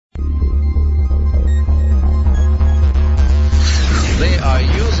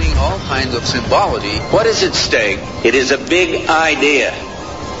all kinds of symbology. What is at stake? It is a big idea,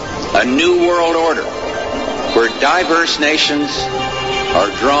 a new world order, where diverse nations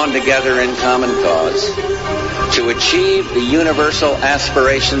are drawn together in common cause to achieve the universal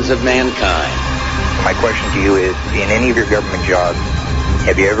aspirations of mankind. My question to you is, in any of your government jobs,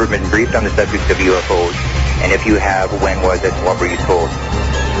 have you ever been briefed on the subject of UFOs? And if you have, when was it? What were you told?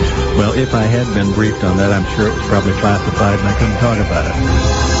 Well, if I had been briefed on that, I'm sure it was probably classified and I couldn't talk about it.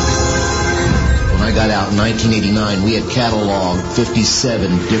 When I got out in 1989, we had cataloged 57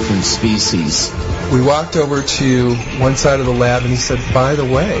 different species. We walked over to one side of the lab and he said, by the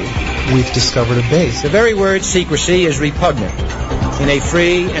way, we've discovered a base. The very word secrecy is repugnant in a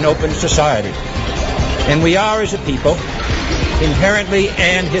free and open society. And we are, as a people, inherently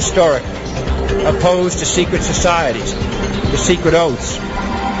and historically opposed to secret societies, to secret oaths,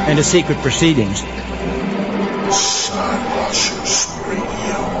 and to secret proceedings. Skywatchers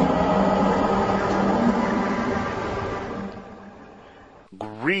Radio.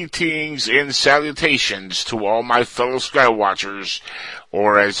 Greetings and salutations to all my fellow Skywatchers,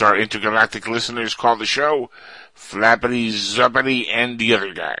 or as our intergalactic listeners call the show, Flappity, Zuppity, and the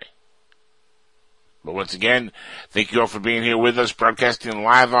other guy. But once again, thank you all for being here with us, broadcasting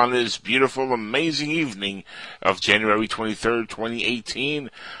live on this beautiful, amazing evening of January 23rd, 2018.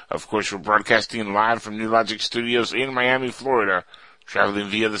 Of course, we're broadcasting live from New Logic Studios in Miami, Florida, traveling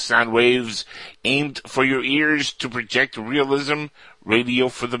via the sound waves aimed for your ears to project realism, radio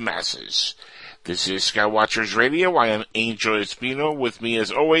for the masses. This is Skywatchers Radio. I am Angel Espino. With me,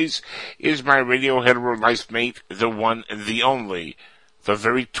 as always, is my radio hetero life mate, the one, the only, the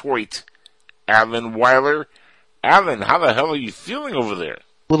very toit, Alan Weiler. Alan, how the hell are you feeling over there?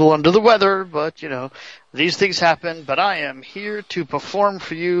 A little under the weather, but, these things happen. But I am here to perform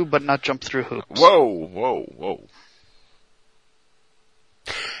for you, but not jump through hoops. Whoa.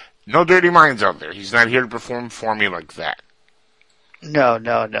 No dirty minds out there. He's not here to perform for me like that. No.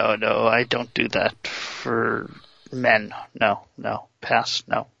 I don't do that for men. No. Pass,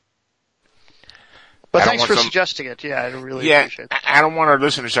 no. But thanks for suggesting it. Yeah, I really appreciate it. I don't want our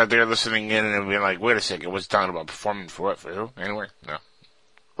listeners out there listening in and being like, wait a second, what's talking about performing for what? For who? Anyway, no.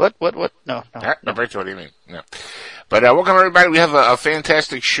 What? No. What do you mean? No. But welcome everybody. We have a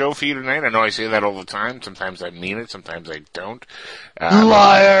fantastic show for you tonight. I know I say that all the time. Sometimes I mean it. Sometimes I don't.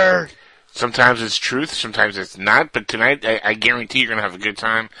 Liar! Sometimes it's truth, sometimes it's not, but tonight I guarantee you're going to have a good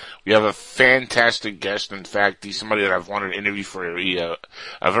time. We have a fantastic guest. In fact, he's somebody that I've wanted to interview for a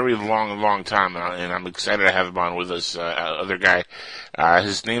very long time, and I'm excited to have him on with us, other guy.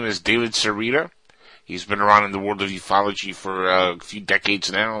 His name is David Sereda. He's been around in the world of ufology for a few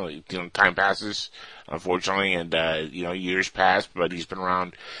decades now. Time passes, unfortunately, and years pass, but he's been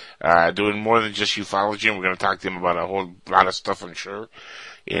around doing more than just ufology, and we're going to talk to him about a whole lot of stuff, I'm sure.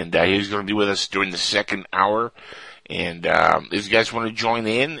 And he's going to be with us during the second hour. And if you guys want to join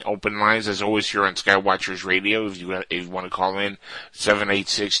in, open lines as always here on Skywatchers Radio. If you want to call in,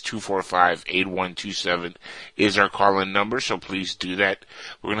 786-245-8127 is our call-in number, so please do that.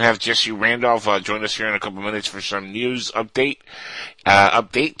 We're going to have Jesse Randolph join us here in a couple minutes for some news updates.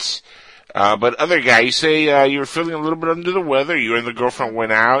 But other guy, you say you were feeling a little bit under the weather. You and the girlfriend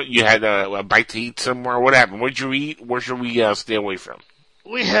went out. You had a bite to eat somewhere. What happened? What'd you eat? Where should we stay away from?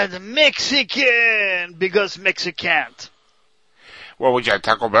 We had Mexican, because Mexicant. Well, would you have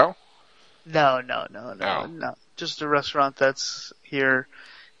Taco Bell? No. Just a restaurant that's here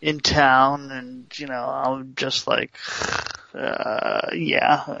in town, and, I'm just like,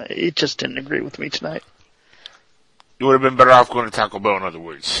 it just didn't agree with me tonight. You would have been better off going to Taco Bell, in other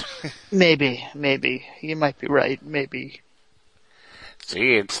words. Maybe. You might be right, maybe.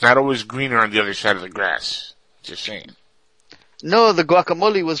 See, it's not always greener on the other side of the grass. Just saying. No, the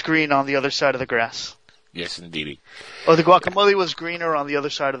guacamole was green on the other side of the grass. Yes, indeed. Oh, the guacamole was greener on the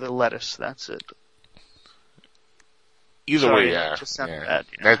other side of the lettuce. That's it. Either way, yeah. That sounded bad.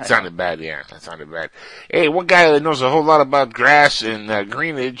 That sounded bad. Hey, one guy that knows a whole lot about grass and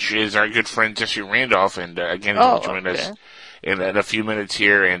greenage is our good friend Jesse Randolph, and again, he's going to join us in a few minutes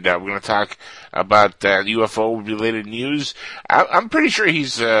here, and we're going to talk about UFO-related news. I'm pretty sure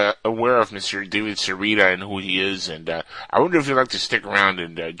he's aware of Mr. David Sereda and who he is, and I wonder if you'd like to stick around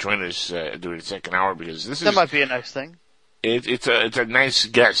and join us during the second hour, because that might be a nice thing. It's a nice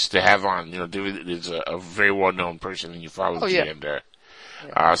guest to have on. David is a very well-known person in ufology, and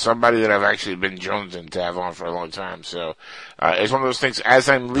somebody that I've actually been jonesing to have on for a long time. So it's one of those things. As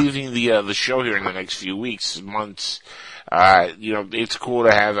I'm leaving the show here in the next few weeks, months, It's cool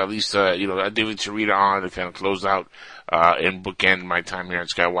to have at least, David Sereda on to kind of close out, and bookend my time here on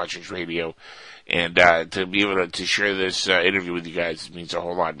Skywatchers Radio. And, to be able to share this, interview with you guys means a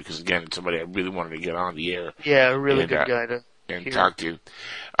whole lot because again, it's somebody I really wanted to get on the air. Yeah, a really good guy to and talk to.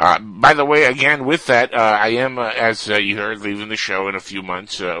 By the way, again, with that, I am, as you heard, leaving the show in a few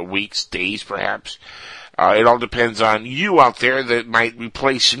months, weeks, days, perhaps. It all depends on you out there that might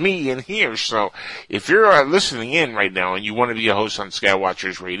replace me in here. So if you're listening in right now and you want to be a host on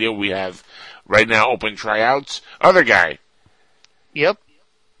Skywatchers Radio, we have right now open tryouts. Other guy. Yep.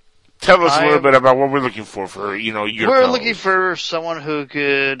 Tell us a little bit about what we're looking for your We're looking for someone who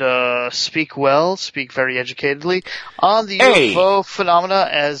could speak well, speak very educatedly on the UFO phenomena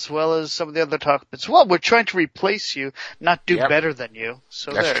as well as some of the other topics. Well, we're trying to replace you, not do better than you.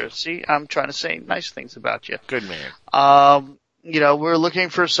 So That's there, true. See, I'm trying to say nice things about you. Good man. We're looking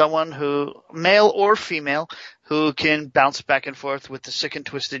for someone who, male or female, who can bounce back and forth with the sick and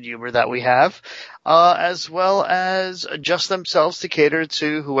twisted humor that we have, as well as adjust themselves to cater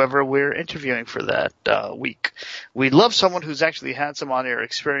to whoever we're interviewing for that week. We'd love someone who's actually had some on-air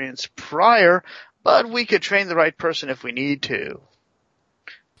experience prior, but we could train the right person if we need to.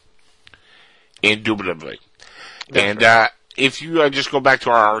 Indubitably. That's and right. If you just go back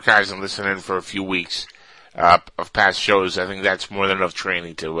to our archives and listen in for a few weeks of past shows, I think that's more than enough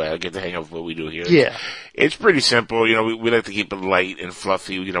training to get the hang of what we do here. Yeah. It's pretty simple. We like to keep it light and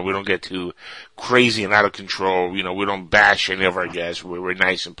fluffy. We don't get too crazy and out of control. We don't bash any of our guests. We're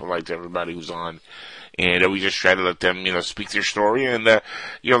nice and polite to everybody who's on. And we just try to let them, speak their story and,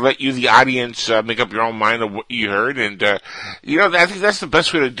 let you, the audience, make up your own mind of what you heard. And, I think that's the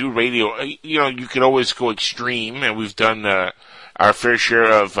best way to do radio. You can always go extreme, and we've done, our fair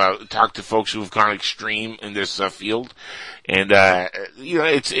share of, talk to folks who've gone extreme in this, field. And,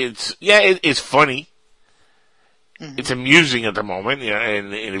 it's funny. Mm-hmm. It's amusing at the moment,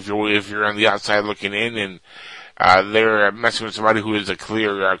 and if you're on the outside looking in and, they're messing with somebody who is a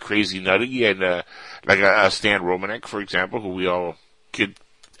clear, crazy nutty and, like a Stan Romanek, for example, who we all could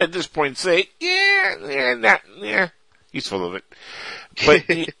at this point say, he's full of it. But,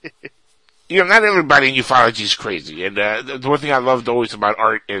 not everybody in ufology is crazy. And, the one thing I loved always about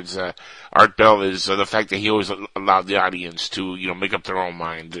Art is, Art Bell is the fact that he always allowed the audience to, make up their own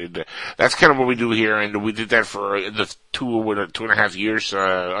mind. And, that's kind of what we do here. And we did that for the 2.5 years,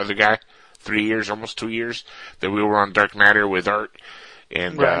 other guy. 3 years, almost 2 years, that we were on Dark Matter with Art.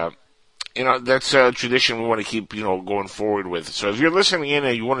 And, right. That's a tradition we want to keep, going forward with. So if you're listening in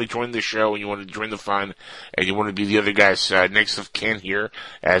and you want to join the show and you want to join the fun and you want to be the other guy's next of kin here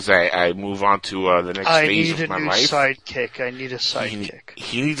as I move on to the next phase of my life. I need a sidekick.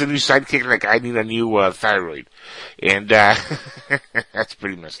 He needs a new sidekick like I need a new thyroid. And that's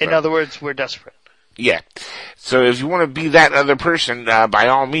pretty messed up. In other words, we're desperate. Yeah. So if you want to be that other person, by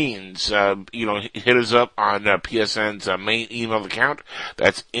all means, hit us up on PSN's main email account.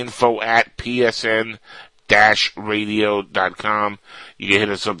 That's info@psn-radio.com. You can hit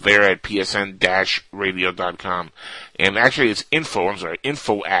us up there at psn-radio.com. And actually it's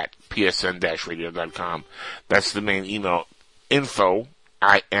info@psn-radio.com. That's the main email. Info,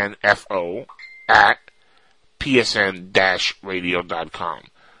 I-N-F-O, at psn-radio.com.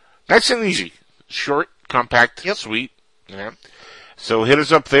 Nice and easy. Short, compact, sweet. Yeah. So hit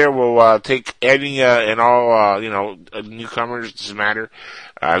us up there. We'll take any and all newcomers. Doesn't matter.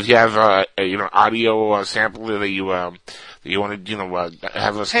 If you have audio sample that you want to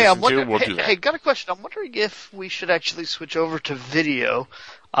have us listen to, we'll do that. Hey, got a question. I'm wondering if we should actually switch over to video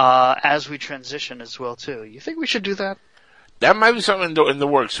as we transition as well too. You think we should do that? That might be something in the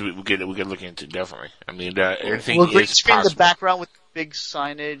works we could look into, definitely. I mean, everything we'll is screen possible. The background with big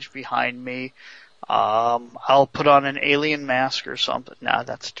signage behind me. I'll put on an alien mask or something. No,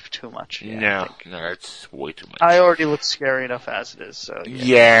 that's too much. Yeah, no, that's way too much. I already look scary enough as it is, so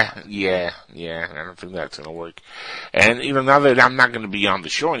yeah. I don't think that's gonna work. And now that I'm not gonna be on the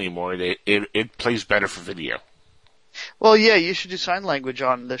show anymore, it plays better for video. Well, yeah, you should do sign language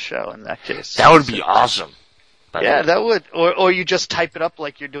on the show in that case. That would be awesome. Yeah, that would. Or you just type it up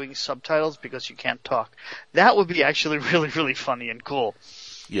like you're doing subtitles because you can't talk. That would be actually really, really funny and cool.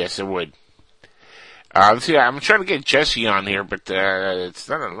 Yes, it would. Let's see, I'm trying to get Jesse on here, but it's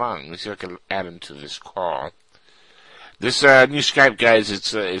not along. Let's see if I can add him to this call. This new Skype, guys, it's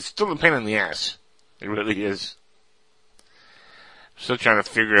still a pain in the ass. It really is. Still trying to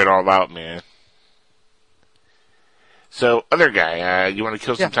figure it all out, man. So, other guy, you want to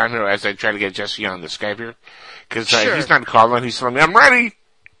kill some time here as I try to get Jesse on the Skype here? Because sure. He's not calling. He's telling me, I'm ready.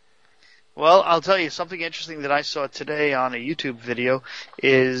 Well, I'll tell you something interesting that I saw today on a YouTube video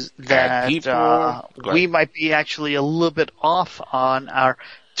is that we might be actually a little bit off on our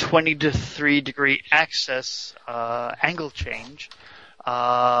 23 degree axis angle change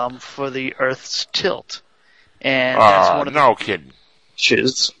for the Earth's tilt. And that's one of the kidding.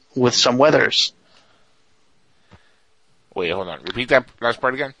 issues with some weathers. Wait, hold on. Repeat that last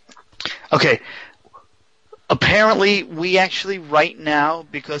part again. Okay. Apparently, we actually right now,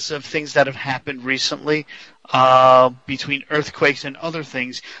 because of things that have happened recently, between earthquakes and other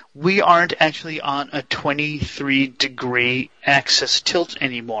things, we aren't actually on a 23-degree axis tilt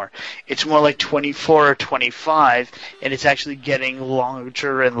anymore. It's more like 24 or 25, and it's actually getting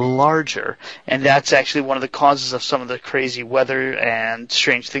larger and larger. And that's actually one of the causes of some of the crazy weather and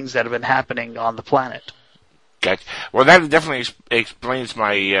strange things that have been happening on the planet. Gotcha. Well, that definitely explains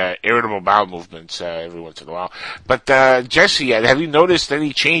my irritable bowel movements every once in a while. But Jesse, have you noticed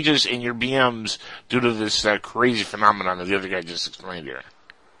any changes in your BMs due to this crazy phenomenon that the other guy just explained here?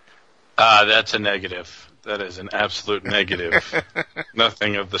 That's a negative. That is an absolute negative.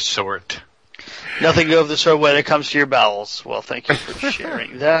 Nothing of the sort. Nothing of the sort when it comes to your bowels. Well, thank you for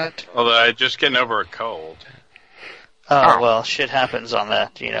sharing that. Although I'm just getting over a cold. Well, shit happens on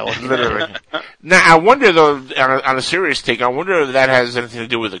that, Literally. Now, I wonder, though, on a serious take, I wonder if that has anything to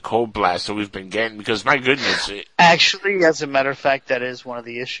do with the cold blast that we've been getting, because, my goodness. Actually, as a matter of fact, that is one of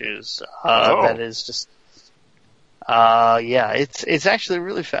the issues. That is just, it's actually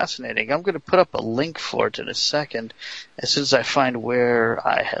really fascinating. I'm going to put up a link for it in a second, as soon as I find where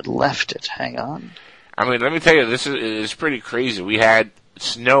I had left it. Hang on. I mean, let me tell you, this is pretty crazy. We had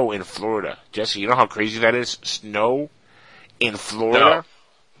snow in Florida. Jesse, you know how crazy that is? Snow in Florida? No,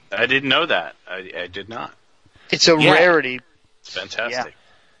 I didn't know that. I did not. It's a rarity. It's fantastic.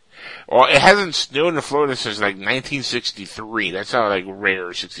 Yeah. Well, it hasn't snowed in Florida since like 1963. That's how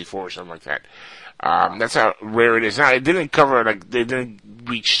rare, 64 or something like that. That's how rare it is. Now, it didn't cover, they didn't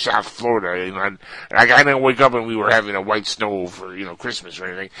reach South Florida. I didn't wake up and we were having a white snow for, Christmas or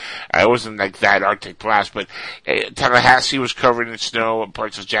anything. It wasn't like that Arctic blast, but Tallahassee was covered in snow,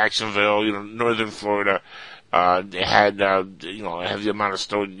 parts of Jacksonville, northern Florida. They had, a heavy amount of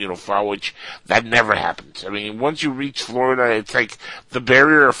snow, fall, which that never happens. I mean, once you reach Florida, it's like the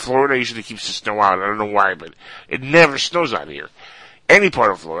barrier of Florida usually keeps the snow out. I don't know why, but it never snows out here. Any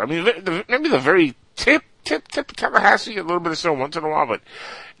part of Florida. I mean, maybe the very tip of Tallahassee, a little bit of snow once in a while, but,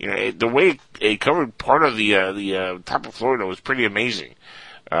 the way it covered part of the top of Florida was pretty amazing,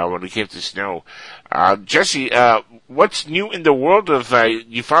 when it came to snow. Jesse, what's new in the world of,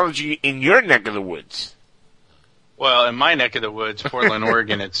 ufology in your neck of the woods? Well, in my neck of the woods, Portland,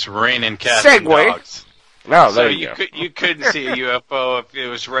 Oregon, it's raining cats and dogs. Well, so there you couldn't see a UFO if it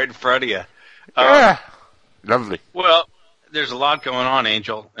was right in front of you. Lovely. Well, there's a lot going on,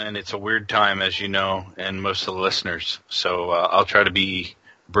 Angel, and it's a weird time, as you know, and most of the listeners. So I'll try to be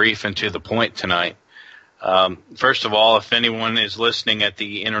brief and to the point tonight. First of all, if anyone is listening at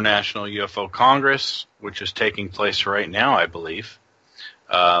the International UFO Congress, which is taking place right now, I believe,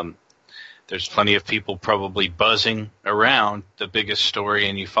 there's plenty of people probably buzzing around the biggest story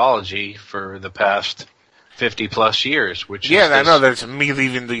in ufology for the past 50-plus years, which is I know that's me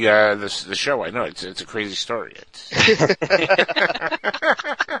leaving the show. I know it's a crazy story.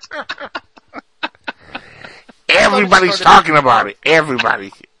 Everybody's talking about it.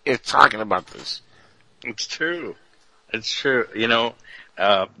 Everybody is talking about this. It's true. It's true.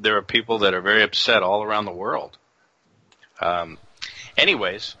 There are people that are very upset all around the world.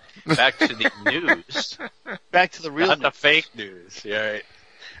 Anyways, back to the news. Back to the real Not news. the fake news. Yeah,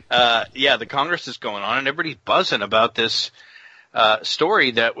 right. The Congress is going on, and everybody's buzzing about this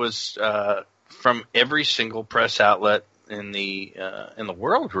story that was from every single press outlet in the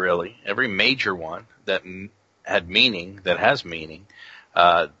world, really. Every major one that had meaning, that has meaning.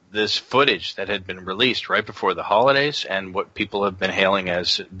 This footage that had been released right before the holidays and what people have been hailing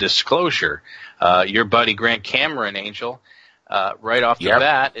as disclosure. Your buddy Grant Cameron, Angel, right off the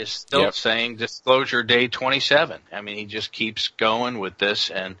bat is still saying disclosure day 27. I mean, he just keeps going with this,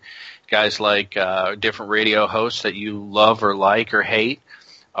 and guys like different radio hosts that you love or like or hate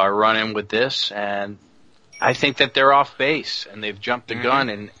are running with this, and I think that they're off base, and they've jumped the gun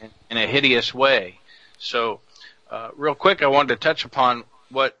in a hideous way. So, real quick, I wanted to touch upon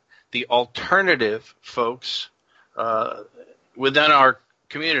what the alternative folks within our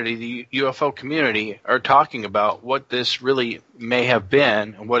community, the UFO community, are talking about what this really may have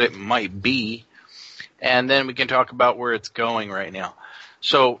been and what it might be, and then we can talk about where it's going right now.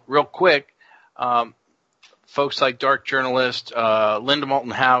 So, real quick, folks like Dark Journalist, Linda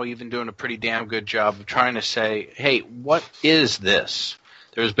Moulton Howe even doing a pretty damn good job of trying to say, hey, what is this?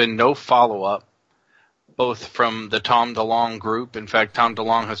 There's been no follow-up, both from the Tom DeLonge group. In fact, Tom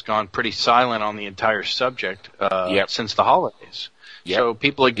DeLonge has gone pretty silent on the entire subject since the holidays. Yep. So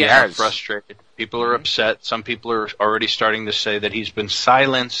people, again, are frustrated. People are upset. Some people are already starting to say that he's been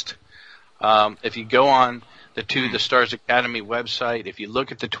silenced. If you go on the Stars Academy website, if you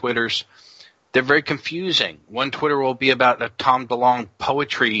look at the Twitters, they're very confusing. One Twitter will be about a Tom DeLonge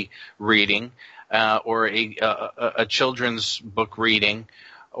poetry reading, or a children's book reading,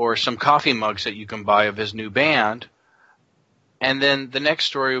 or some coffee mugs that you can buy of his new band. And then the next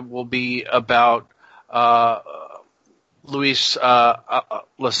story will be about Luis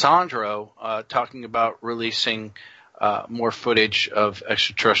Alessandro talking about releasing more footage of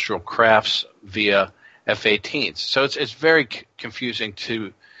extraterrestrial crafts via F-18s. So it's very confusing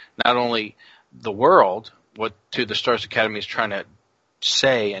to not only the world, what To the Stars Academy is trying to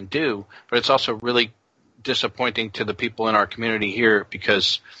say and do, but it's also really disappointing to the people in our community here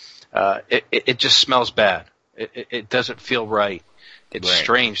because it just smells bad. It doesn't feel right. It's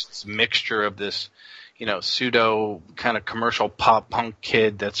strange, this mixture of this, pseudo kind of commercial pop punk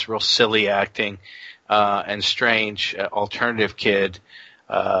kid that's real silly acting, and strange alternative kid,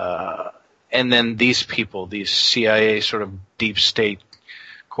 and then these people, these CIA sort of deep state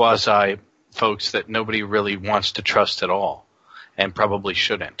quasi folks that nobody really wants to trust at all, and probably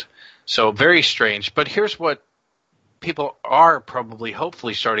shouldn't. So very strange. But here's what people are probably,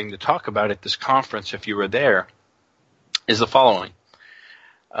 hopefully, starting to talk about at this conference, if you were there, is the following.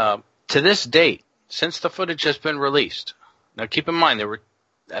 To this date, since the footage has been released, now keep in mind there were,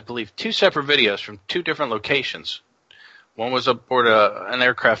 I believe, 2 separate videos from 2 different locations. One was aboard an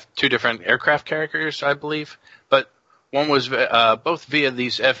aircraft, 2 different aircraft carriers, I believe, but one was both via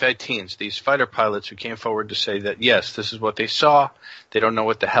these F-18s, these fighter pilots who came forward to say that, yes, this is what they saw, they don't know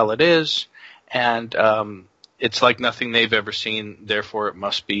what the hell it is, and it's like nothing they've ever seen, therefore it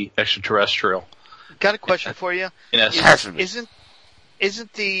must be extraterrestrial. Got a question for you. Isn't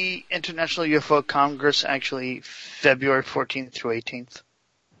the International UFO Congress actually February 14th through 18th?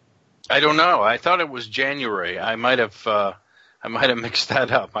 I don't know. I thought it was January. I might have mixed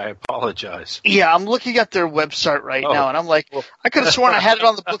that up. I apologize. Yeah, I'm looking at their website right now, and I'm like, I could have sworn I had it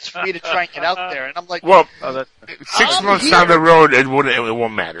on the books for me to try and get out there, and I'm like, 6 months down the road, it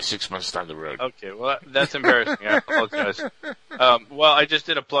won't matter. 6 months down the road. Okay, well, that's embarrassing. I apologize. Well, I just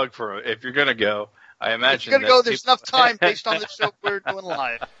did a plug for it. If you're going to go, I imagine if you're going to go, there's enough time based on the show we're doing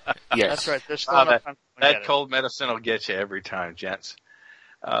live. Yes. That's right. There's still enough time. That cold medicine will get you every time, gents.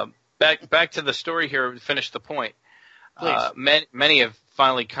 Back to the story here. Finish the point. Many have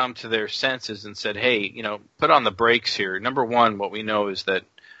finally come to their senses and said, hey, put on the brakes here. Number one, what we know is that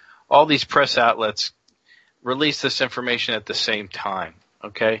all these press outlets release this information at the same time,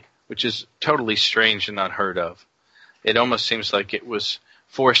 okay, which is totally strange and unheard of. It almost seems like it was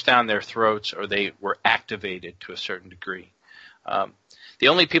forced down their throats or they were activated to a certain degree. The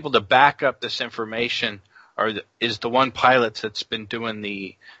only people to back up this information is the one pilot that's been doing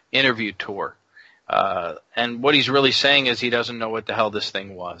the interview tour. And what he's really saying is he doesn't know what the hell this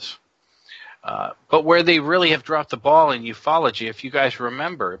thing was. But where they really have dropped the ball in ufology, if you guys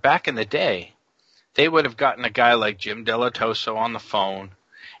remember, back in the day, they would have gotten a guy like Jim Delatoso on the phone,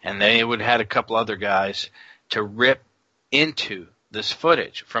 and they would have had a couple other guys to rip into this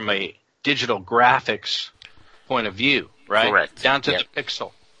footage from a digital graphics point of view, right? Correct. Down to the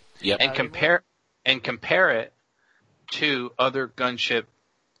pixel. Yep. And compare it to other gunship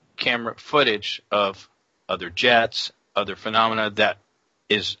camera footage of other jets, other phenomena that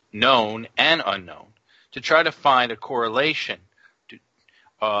is known and unknown, to try to find a correlation.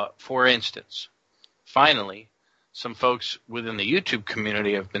 For instance, finally, some folks within the YouTube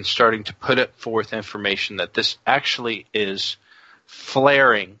community have been starting to put forth information that this actually is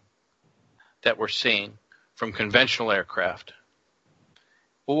flaring that we're seeing from conventional aircraft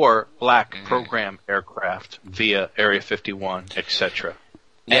or black program aircraft via Area 51, etc.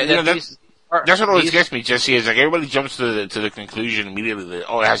 Yeah, that's what always gets me, Jesse, is like everybody jumps to the conclusion immediately that,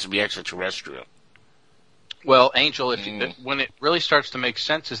 it has to be extraterrestrial. Well, Angel, when it really starts to make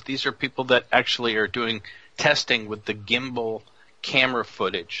sense is these are people that actually are doing testing with the gimbal camera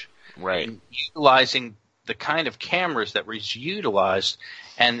footage. Right. And utilizing the kind of cameras that was utilized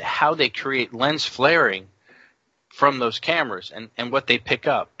and how they create lens flaring from those cameras and what they pick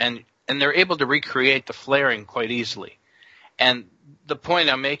up. And they're able to recreate the flaring quite easily. And the point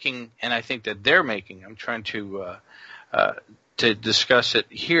I'm making, and I think that they're making, I'm trying to discuss it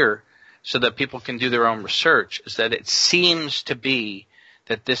here so that people can do their own research, is that it seems to be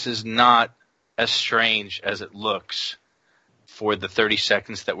that this is not as strange as it looks for the 30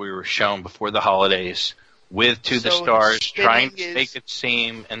 seconds that we were shown before the holidays with To the So Stars, the trying to spinning make it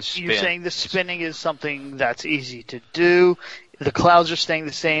seem and spin. You're saying the spinning is something that's easy to do. The clouds are staying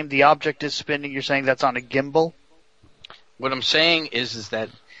the same. The object is spinning. You're saying that's on a gimbal? What I'm saying is that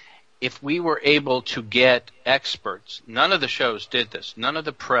if we were able to get experts, none of the shows did this. None of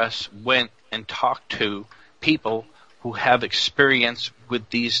the press went and talked to people who have experience with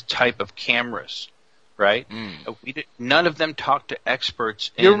these type of cameras, right? None of them talked to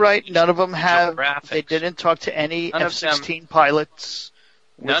experts. You're right. None of them have. Graphics. They didn't talk to any F-16 pilots.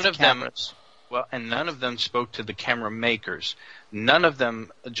 None of cameras. them. Well, and none of them spoke to the camera makers. None of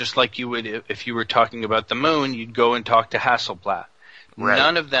them, just like you would if you were talking about the moon, you'd go and talk to Hasselblad. Right.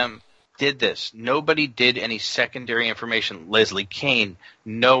 None of them did this. Nobody did any secondary information. Leslie Kean,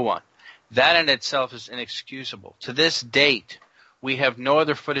 no one. That in itself is inexcusable. To this date, we have no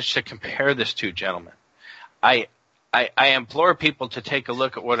other footage to compare this to, gentlemen. I implore people to take a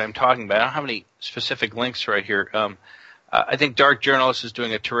look at what I'm talking about. I don't have any specific links right here. I think Dark Journalist is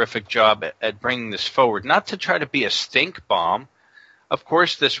doing a terrific job at bringing this forward. Not to try to be a stink bomb. Of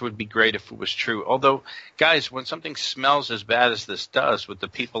course this would be great if it was true. Although, guys, when something smells as bad as this does with the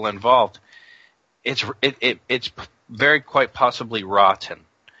people involved, it's very quite possibly rotten.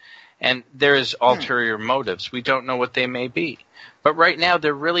 And there is ulterior motives. We don't know what they may be. But right now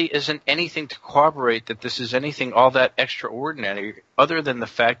there really isn't anything to corroborate that this is anything all that extraordinary other than the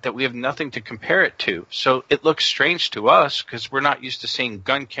fact that we have nothing to compare it to. So it looks strange to us because we're not used to seeing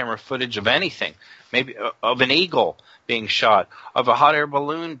gun camera footage of anything. Maybe of an eagle being shot, of a hot air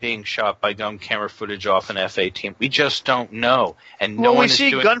balloon being shot by gun camera footage off an F-18. We just don't know. And no one is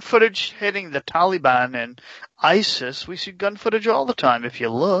doing... we see gun footage hitting the Taliban and ISIS. We see gun footage all the time if you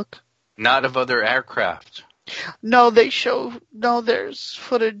look. Not of other aircraft. No, there's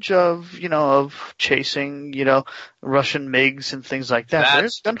footage of chasing, Russian MiGs and things like that.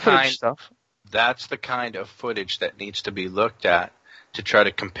 There's gun footage stuff. That's the kind of footage that needs to be looked at to try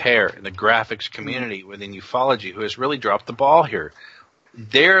to compare the graphics community within ufology, who has really dropped the ball here.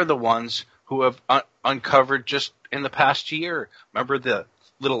 They're the ones who have uncovered just in the past year. Remember the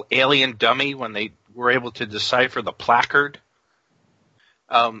little alien dummy when they were able to decipher the placard?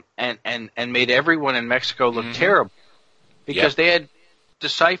 And made everyone in Mexico look terrible because they had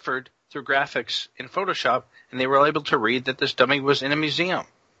deciphered through graphics in Photoshop and they were able to read that this dummy was in a museum.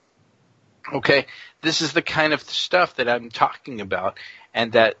 Okay, this is the kind of stuff that I'm talking about,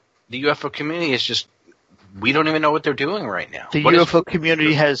 and that the UFO community is just, we don't even know what they're doing right now. The UFO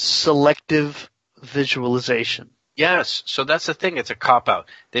community has selective visualization. Yes, so that's the thing. It's a cop-out.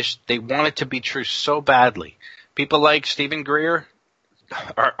 They want it to be true so badly. People like Stephen Greer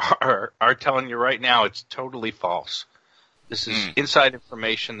are telling you right now it's totally false. This is inside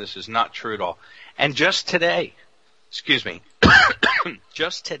information. This is not true at all. And just today,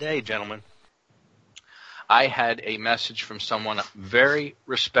 just today, gentlemen, I had a message from someone very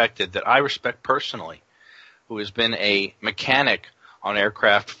respected that I respect personally, who has been a mechanic on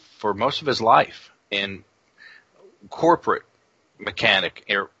aircraft for most of his life, in corporate mechanic.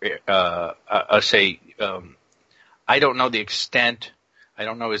 I don't know the extent. I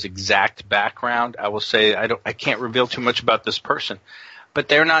don't know his exact background. I will say I can't reveal too much about this person, but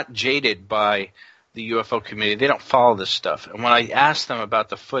they're not jaded by the UFO community. They don't follow this stuff. And when I asked them about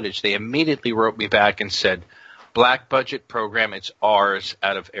the footage, they immediately wrote me back and said, "Black budget program, it's ours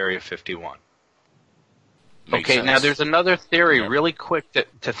out of Area 51." Makes okay, sense. Now there's another theory really quick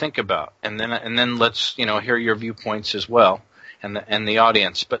to think about, and then let's hear your viewpoints as well, and the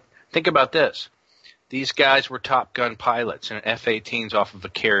audience. But think about this. These guys were Top Gun pilots in F-18s off of a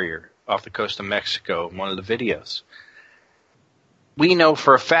carrier off the coast of Mexico in one of the videos. We know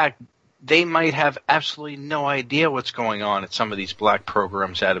for a fact they might have absolutely no idea what's going on at some of these black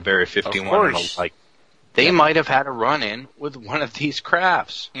programs out of Area 51 and the like. They might have had a run-in with one of these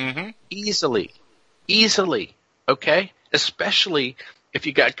crafts. Easily. Okay? Especially if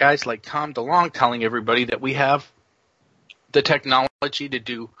you got guys like Tom DeLonge telling everybody that we have the technology to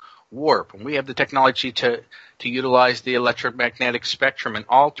do warp, and we have the technology to utilize the electromagnetic spectrum and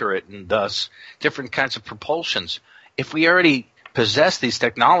alter it, and thus different kinds of propulsions. If we already possess these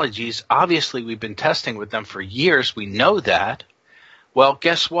technologies, obviously we've been testing with them for years, we know that. Well,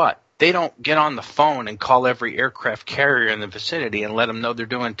 guess what? They don't get on the phone and call every aircraft carrier in the vicinity and let them know they're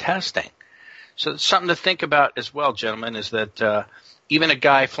doing testing. So something to think about as well, gentlemen, is that even a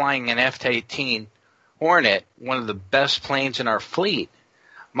guy flying an F-18 Hornet, one of the best planes in our fleet,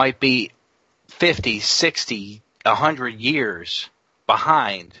 might be 50, 60, 100 years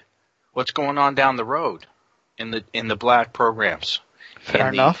behind what's going on down the road in the black programs. Fair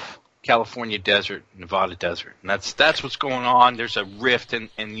enough. California desert, Nevada desert. And that's what's going on. There's a rift in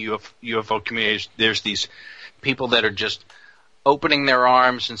UFO communities. There's these people that are just opening their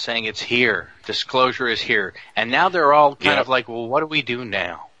arms and saying it's here. Disclosure is here. And now they're all kind of like, well, what do we do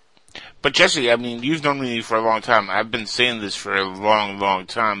now? But Jesse, I mean, you've known me for a long time. I've been saying this for a long, long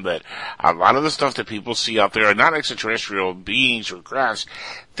time, but a lot of the stuff that people see out there are not extraterrestrial beings or crafts.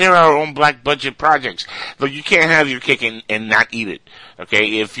 They're our own black budget projects. Look, you can't have your cake and not eat it.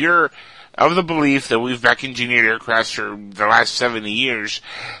 Okay? If you're of the belief that we've back engineered aircrafts for the last 70 years,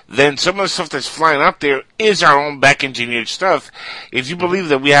 then some of the stuff that's flying up there is our own back engineered stuff. If you believe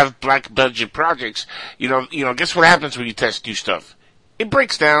that we have black budget projects, you know, guess what happens when you test new stuff? It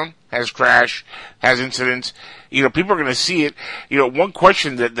breaks down, has crash, has incidents. You know, people are going to see it. You know, one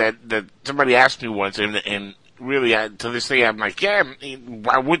question that somebody asked me once, and really, to this day, I'm like, yeah,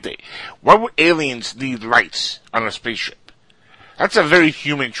 why would they? Why would aliens need lights on a spaceship? That's a very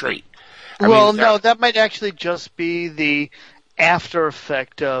human trait. No, that might actually just be the after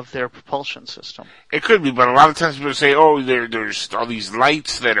effect of their propulsion system. It could be, but a lot of times people say, oh, there's all these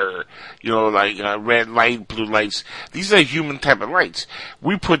lights that are, you know, like red light, blue lights. These are human type of lights.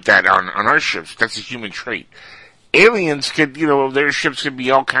 We put that on our ships. That's a human trait. Aliens could, you know, their ships could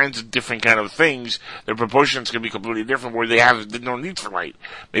be all kinds of different kind of things. Their propulsions could be completely different where they have no need for light.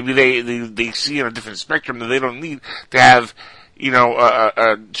 Maybe they see in a different spectrum that they don't need to have, you know,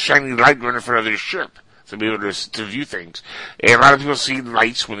 a shiny light going in front of their ship to be able to view things. And a lot of people see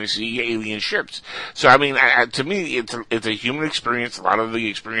lights when they see alien ships. So, I mean, to me, it's a human experience. A lot of the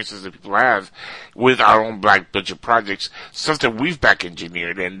experiences that people have with our own black budget projects, stuff that we've back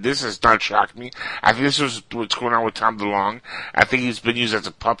engineered, and this has not shocked me. I think this was what's going on with Tom DeLonge. I think he's been used as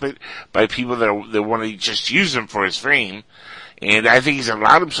a puppet by people that want to just use him for his fame. And I think he's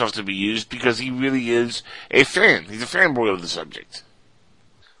allowed himself to be used because he really is a fan. He's a fanboy of the subject.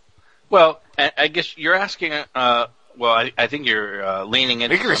 Well, I guess you're asking, I think you're leaning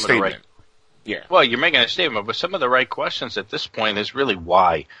into making some of the right... Yeah. Well, you're making a statement, but some of the right questions at this point is really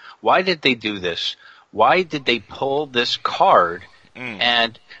why. Why did they do this? Why did they pull this card?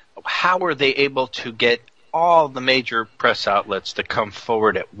 And how were they able to get all the major press outlets to come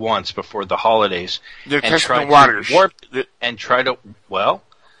forward at once before the holidays? They're testing the waters. Well,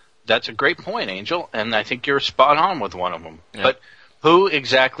 that's a great point, Angel, and I think you're spot on with one of them. Yeah. But who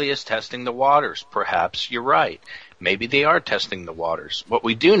exactly is testing the waters? Perhaps you're right. Maybe they are testing the waters. What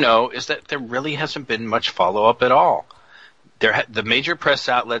we do know is that there really hasn't been much follow-up at all. The major press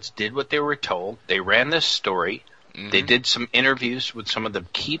outlets did what they were told. They ran this story. Mm-hmm. They did some interviews with some of the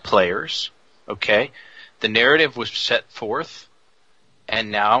key players. Okay? The narrative was set forth, and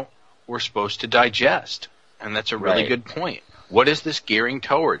now we're supposed to digest. And that's a really good point. What is this gearing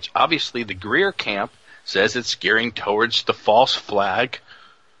towards? Obviously, the Greer camp says it's gearing towards the false flag,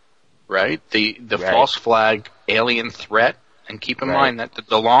 right? The false flag alien threat. And keep in mind that the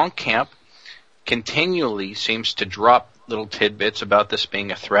DeLonge camp continually seems to drop little tidbits about this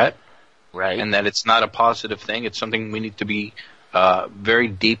being a threat. Right. And that it's not a positive thing. It's something we need to be very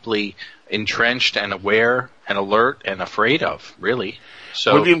deeply entrenched and aware and alert and afraid of, really.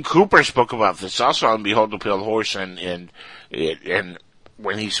 So William Cooper spoke about this also on Behold the Pale Horse and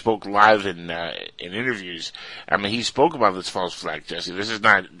when he spoke live in interviews. I mean, he spoke about this false flag, Jesse. This is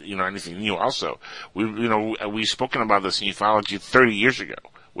not, anything new also. We've spoken about this in ufology 30 years ago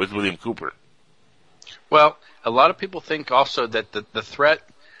with William Cooper. Well, a lot of people think also that the threat,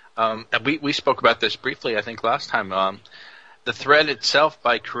 we spoke about this briefly, I think, last time. The threat itself,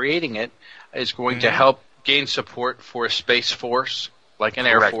 by creating it, is going to help gain support for a space force, like an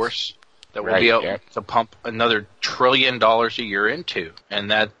Air Force, that will be able to pump another $1 trillion a year into.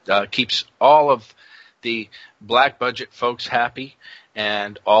 And that keeps all of the black budget folks happy,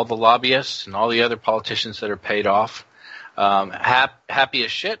 and all the lobbyists and all the other politicians that are paid off happy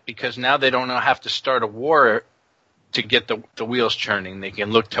as shit, because now they don't have to start a war to get the wheels churning. They can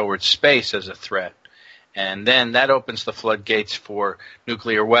look towards space as a threat. And then that opens the floodgates for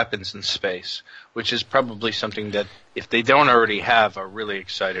nuclear weapons in space, which is probably something that, if they don't already have, are really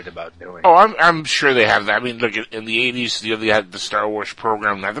excited about doing. Oh, I'm sure they have that. I mean, look, in the 80s, they had the Star Wars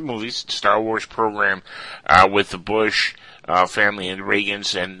program, not the movies, Star Wars program, with the Bush family and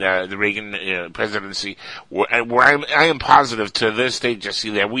Reagan's and the Reagan presidency, where I am positive to this day, Jesse,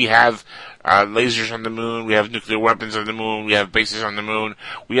 that we have lasers on the moon, we have nuclear weapons on the moon, we have bases on the moon,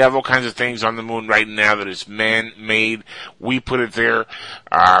 we have all kinds of things on the moon right now that is man-made. We put it there.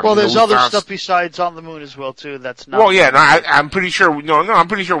 Well, there's other stuff besides on the moon as well, too. That's not. Well, yeah, no, I'm pretty sure. I'm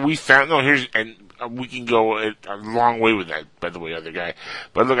pretty sure we found. No, here's and we can go a long way with that, by the way, other guy.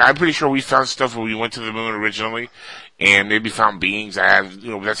 But look, I'm pretty sure we found stuff when we went to the moon originally, and maybe found beings.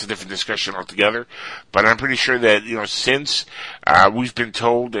 That's a different discussion altogether. But I'm pretty sure that, since, we've been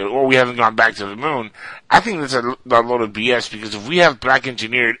told that, we haven't gone back to the moon, I think that's a load of BS, because if we have black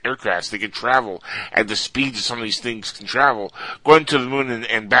engineered aircrafts that can travel at the speeds that some of these things can travel, going to the moon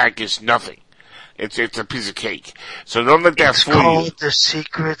and back is nothing. It's a piece of cake. So don't let that fool you. It's called the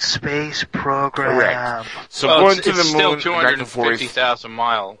Secret Space Program. Correct. So going to the moon, it's still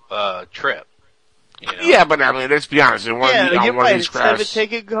 250,000-mile trip. Yeah, but I mean, let's be honest. You're right. Instead of it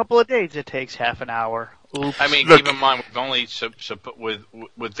taking a couple of days, it takes half an hour. Oops. I mean, keep in mind, we've only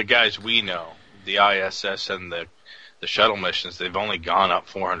with the guys we know, the ISS and the shuttle missions, they've only gone up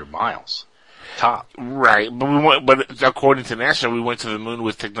 400 miles. Top. Right, but according to NASA, we went to the moon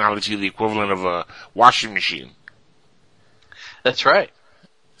with technology the equivalent of a washing machine. That's right.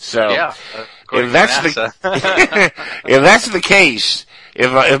 So, yeah, if that's the case,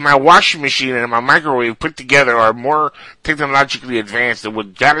 if my washing machine and my microwave put together are more technologically advanced than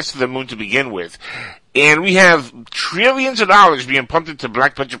what got us to the moon to begin with, and we have trillions of dollars being pumped into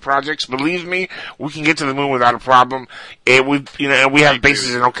black budget projects, believe me, we can get to the moon without a problem. And we have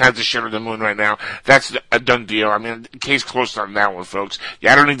bases and all kinds of shit on the moon right now. That's a done deal. I mean, case closed on that one, folks.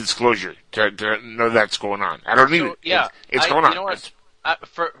 Yeah, I don't need disclosure to know that's going on. I don't need it. Yeah, it's going on. You know what?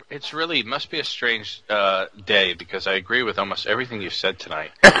 It's really must be a strange day, because I agree with almost everything you've said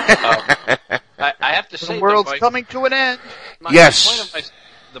tonight. I have to say, the world's coming to an end. Yes.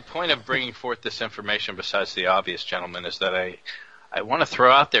 The point of bringing forth this information, besides the obvious, gentlemen, is that I want to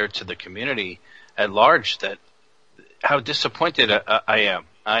throw out there to the community at large that how disappointed I am.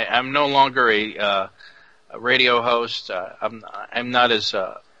 I'm no longer a radio host. I'm not as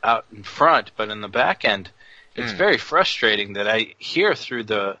out in front, but in the back end, it's very frustrating that I hear through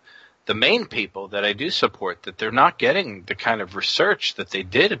the main people that I do support that they're not getting the kind of research that they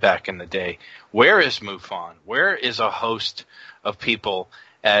did back in the day. Where is MUFON? Where is a host of people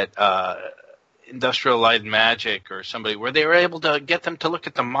at Industrial Light and Magic or somebody where they were able to get them to look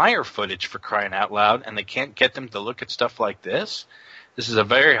at the Meyer footage, for crying out loud, and they can't get them to look at stuff like this? This is a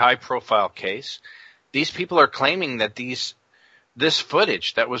very high-profile case. These people are claiming that this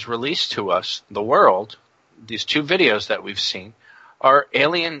footage that was released to us, the world, these two videos that we've seen, are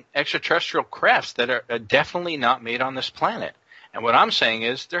alien extraterrestrial crafts that are definitely not made on this planet. And what I'm saying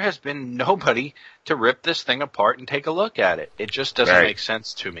is there has been nobody to rip this thing apart and take a look at it. It just doesn't make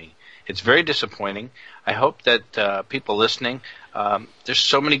sense to me. It's very disappointing. I hope that people listening, there's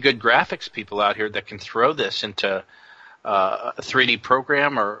so many good graphics people out here that can throw this into a 3D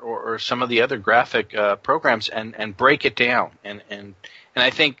program or some of the other graphic programs and break it down. And I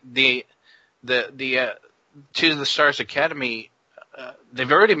think the To the Stars Academy, they've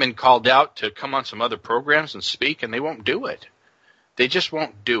already been called out to come on some other programs and speak, and they won't do it. They just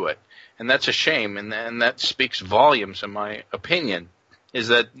won't do it. And that's a shame, and that speaks volumes, in my opinion, is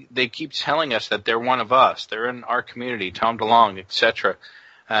that they keep telling us that they're one of us. They're in our community, Tom DeLonge, etc.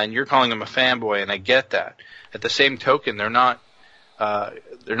 And you're calling them a fanboy, and I get that. At the same token, they're not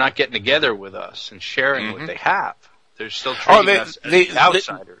getting together with us and sharing what they have. They're still treating us as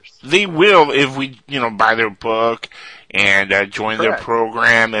outsiders. They will if we, buy their book and join their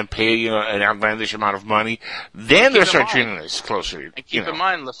program and pay an outlandish amount of money. Then they'll start treating us closer. And keep in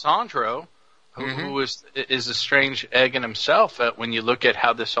mind, Lissandro, who is a strange egg in himself. When you look at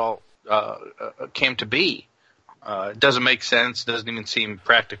how this all came to be, it doesn't make sense. Doesn't even seem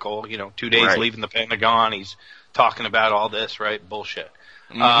practical. 2 days leaving the Pentagon, he's talking about all this, right? Bullshit.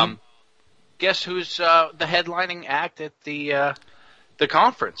 Guess who's the headlining act at the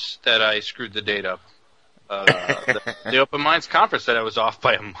conference that I screwed the date up? The Open Minds conference that I was off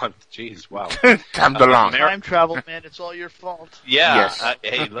by a month. Jeez, wow. Time travel, man. It's all your fault. Yeah. Yes.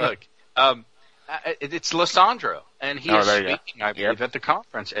 Hey, look. It's Lissandro, and he is speaking, I believe, at the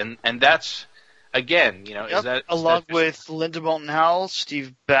conference, and that's again, is that along with Linda Moulton Howell,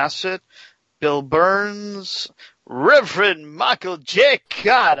 Steve Bassett, Bill Burns, Reverend Michael J.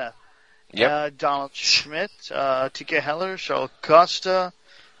 Carter. Donald Schmidt, T.K. Heller, Cheryl Costa,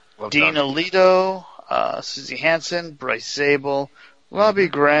 Dean Alito, Susie Hansen, Bryce Zabel, Robbie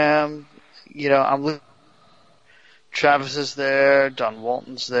Graham, Travis is there, Don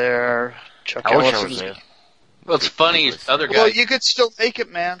Walton's there, Chuck Ellison's there. Well, it's funny, other guys. Well, you could still make it,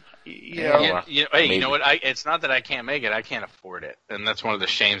 man. Hey, you know what? It's not that I can't make it. I can't afford it, and that's one of the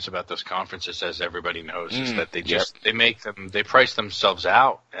shames about those conferences, as everybody knows, is that they price themselves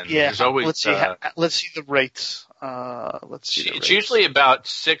out. And there's always let's see the rates. Let's see. It's usually about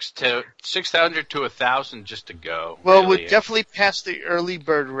 600 to 1,000 just to go. Well, really. we're definitely past the early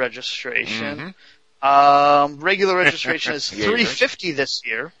bird registration. Regular registration is $350 this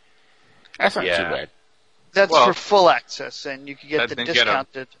year. That's not too bad. That's for full access, and you can get the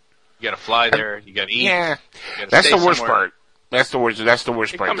discounted. You got to fly there. You got to eat. Yeah, that's the worst part. That's the worst part.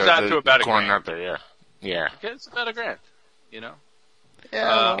 It comes out to about $1,000. Out there, yeah. It's about $1,000.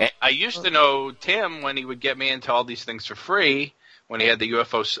 Yeah. I used to know Tim when he would get me into all these things for free when he had the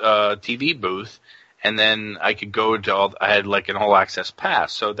UFO TV booth, and then I could go to I had like an all access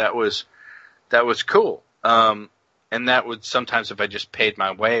pass, so that was cool. And that would sometimes if I just paid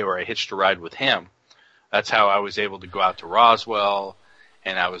my way or I hitched a ride with him, that's how I was able to go out to Roswell,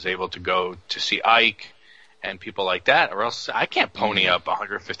 and I was able to go to see Ike and people like that, or else I can't pony up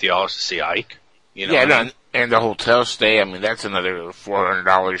 $150 to see Ike. And the hotel stay, I mean, that's another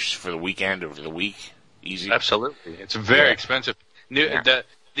 $400 for the weekend or for the week. Easy. Absolutely. It's very expensive.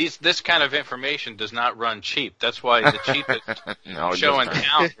 This kind of information does not run cheap. That's why the cheapest show in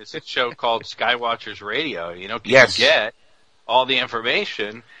town is a show called Skywatchers Radio. You can get all the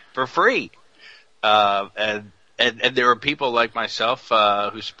information for free. And there are people like myself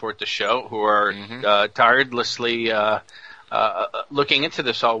who support the show who are tirelessly looking into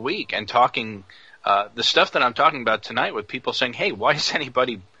this all week and talking the stuff that I'm talking about tonight with people saying, hey, why is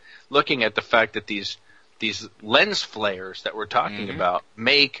anybody looking at the fact that these lens flares that we're talking about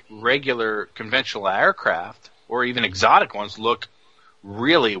make regular conventional aircraft or even exotic ones look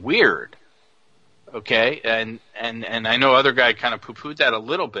really weird? Okay, and I know other guy kind of poo-pooed that a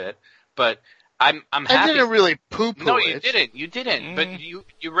little bit, but I'm happy. I didn't really poo-poo No, it. you didn't. But you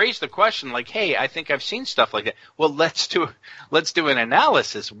raised the question like, hey, I think I've seen stuff like that. Well, let's do an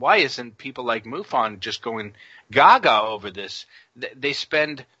analysis. Why isn't people like MUFON just going gaga over this? They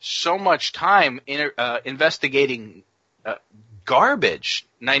spend so much time investigating garbage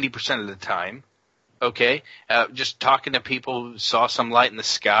 90% of the time. Okay, just talking to people who saw some light in the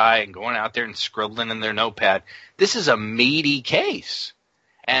sky and going out there and scribbling in their notepad. This is a meaty case.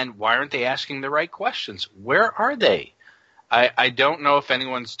 And why aren't they asking the right questions? Where are they? I don't know if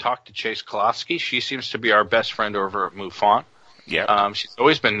anyone's talked to Chase Kolosky. She seems to be our best friend over at MUFON. Yeah. She's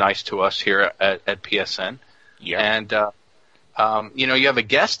always been nice to us here at PSN. Yeah. And, you have a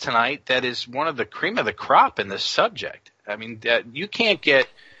guest tonight that is one of the cream of the crop in this subject. I mean, you can't get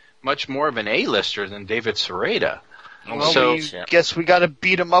much more of an A-lister than David Sereda. Well, guess we got to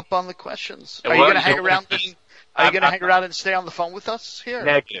beat him up on the questions. Are you going to hang around? Are you going to hang around and stay on the phone with us here?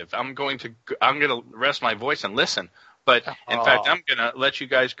 Negative. I'm going to rest my voice and listen. But in fact, I'm going to let you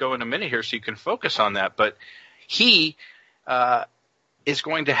guys go in a minute here so you can focus on that. But he is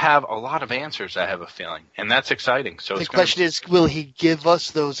going to have a lot of answers, I have a feeling, and that's exciting. So the question is, will he give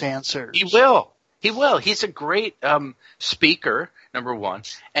us those answers? He will. He will. He's a great speaker, number one.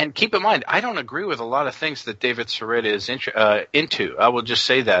 And keep in mind, I don't agree with a lot of things that David Sereda is into. I will just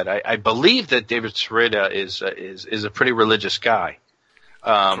say that. I believe that David Sereda is a pretty religious guy.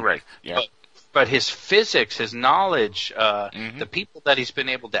 Correct. Yeah. But his physics, his knowledge, the people that he's been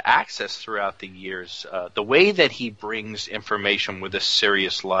able to access throughout the years, the way that he brings information with a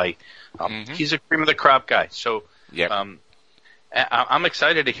serious light, he's a cream of the crop guy. So I'm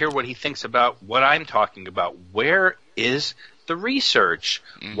excited to hear what he thinks about what I'm talking about. Where is the research?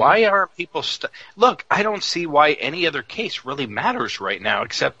 Why are people Look, I don't see why any other case really matters right now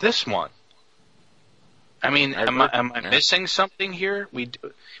except this one. I mean, am I missing something here?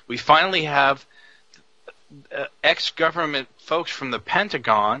 We finally have ex-government folks from the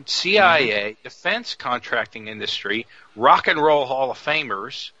Pentagon, CIA, defense contracting industry, rock and roll Hall of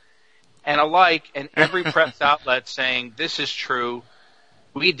Famers, and alike, and every press outlet saying this is true.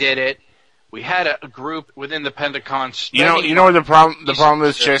 We did it. We had a group within the Pentagon. You know what the problem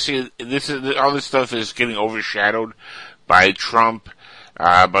is, Jesse. All this stuff is getting overshadowed by Trump,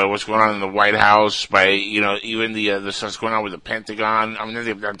 by what's going on in the White House, by even the stuff going on with the Pentagon. I mean,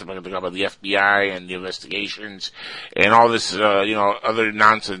 they've not the Pentagon, but the FBI and the investigations and all this other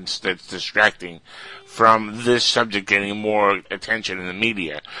nonsense that's distracting from this subject getting more attention in the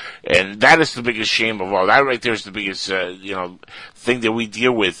media. And that is the biggest shame of all. That right there is the biggest, thing that we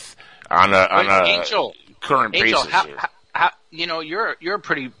deal with on a current basis. How, you're a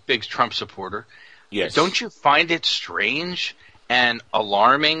pretty big Trump supporter. Yes. Don't you find it strange and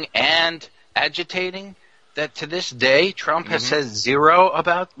alarming and agitating that to this day Trump has said zero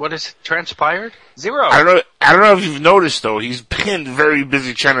about what has transpired? Zero. I don't know if you've noticed though, he's been very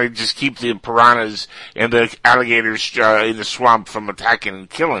busy trying to just keep the piranhas and the alligators in the swamp from attacking and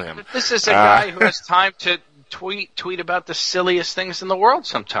killing him. But this is a guy who has time to tweet about the silliest things in the world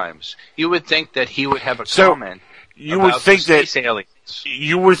sometimes. You would think that he would have a comment You would think that space aliens.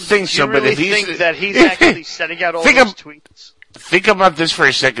 You would think so, but if he's think that he's actually sending out all these tweets. Think about this for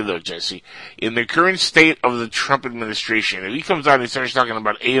a second, though, Jesse. In the current state of the Trump administration, if he comes out and starts talking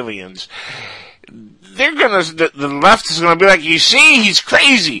about aliens, the left is gonna be like, you see, he's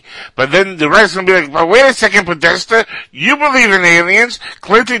crazy. But then the right is gonna be like, but wait a second, Podesta, you believe in aliens.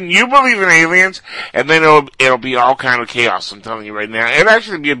 Clinton, you believe in aliens. And then it'll be all kind of chaos, I'm telling you right now. It'll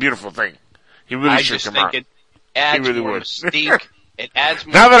actually be a beautiful thing. He really should come out. It adds more mystique. It adds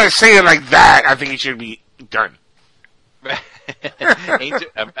more. Now that I say it like that, I think it should be done.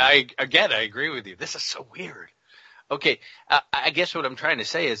 I agree with you. This is so weird. Okay, I guess what I'm trying to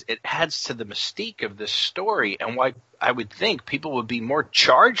say is it adds to the mystique of this story and why I would think people would be more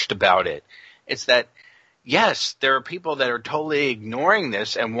charged about it. It's that, yes, there are people that are totally ignoring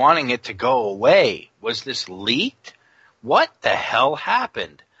this and wanting it to go away. Was this leaked? What the hell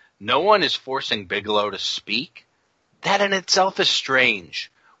happened? No one is forcing Bigelow to speak. That in itself is strange.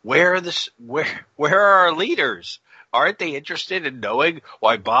 Where are our leaders? Aren't they interested in knowing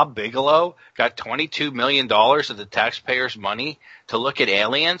why Bob Bigelow got $22 million of the taxpayers' money to look at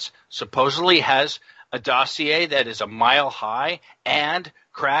aliens, supposedly has a dossier that is a mile high, and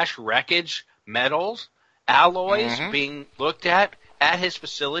crash wreckage metals, alloys being looked at his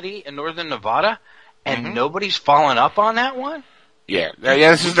facility in northern Nevada, and nobody's following up on that one? Yeah,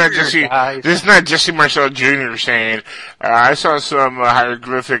 this is not Jesse. This is not Jesse Marcel Jr. saying, I saw some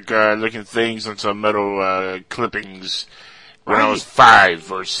hieroglyphic looking things on some metal clippings when I was 5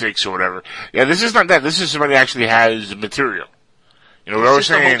 or 6 or whatever. Yeah, this is not that. This is somebody who actually has material. You know what I was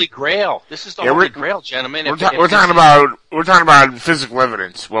saying? This is the Holy Grail. This is the Holy Grail, gentlemen. We're talking about physical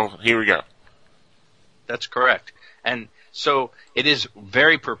evidence. Well, here we go. That's correct. And so it is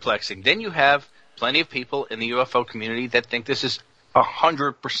very perplexing. Then you have plenty of people in the UFO community that think this is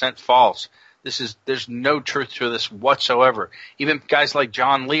 100% false. There's no truth to this whatsoever. Even guys like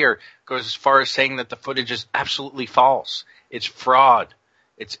John Lear goes as far as saying that the footage is absolutely false. It's fraud.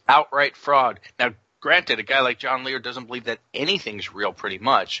 It's outright fraud. Now, granted, a guy like John Lear doesn't believe that anything's real pretty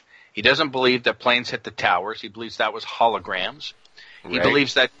much. He doesn't believe that planes hit the towers. He believes that was holograms. Right. He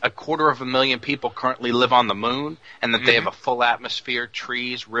believes that 250,000 people currently live on the moon and that they have a full atmosphere,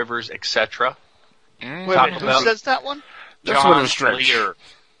 trees, rivers, etc. Wait a minute, who says that one? John Lear.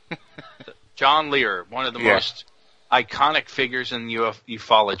 John Lear, one of the most iconic figures in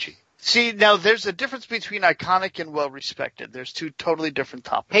ufology. See, now there's a difference between iconic and well-respected. There's two totally different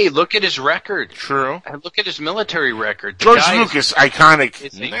topics. Hey, look at his record. True. And look at his military record. George Lucas, iconic.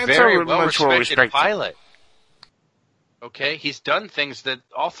 It's a very well-respected pilot. Okay, he's done things that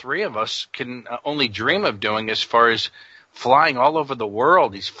all three of us can only dream of doing as far as flying all over the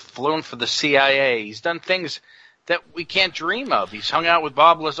world. He's flown for the CIA. He's done things that we can't dream of. He's hung out with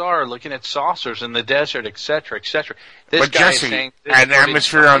Bob Lazar looking at saucers in the desert, etc., etc. But Jesse, an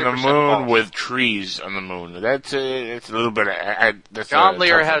atmosphere on the moon with trees on the moon. That's a little bit. John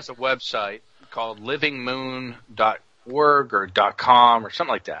Lear has a website called livingmoon.org or .com or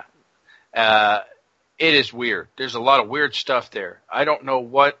something like that. It is weird. There's a lot of weird stuff there. I don't know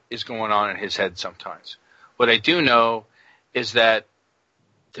what is going on in his head sometimes. What I do know is that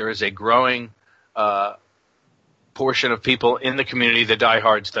there is a growing portion of people in the community, the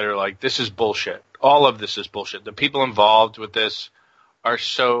diehards, that are like, this is bullshit. All of this is bullshit. The people involved with this are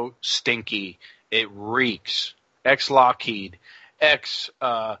so stinky. It reeks. Ex-Lockheed,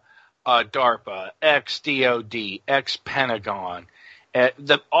 ex-DARPA, ex-DOD, ex-Pentagon,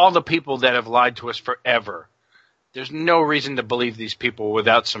 all the people that have lied to us forever. There's no reason to believe these people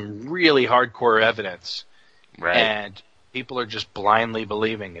without some really hardcore evidence. Right. And people are just blindly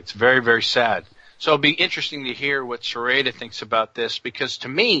believing. It's very, very sad. So it'll be interesting to hear what Sereda thinks about this, because to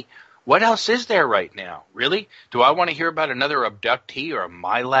me, what else is there right now? Really? Do I want to hear about another abductee or a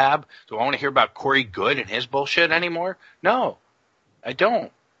MyLab? Do I want to hear about Corey Goode and his bullshit anymore? No, I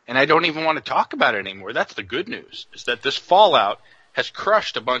don't. And I don't even want to talk about it anymore. That's the good news, is that this fallout has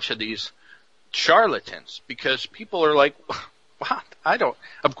crushed a bunch of these charlatans, because people are like, what?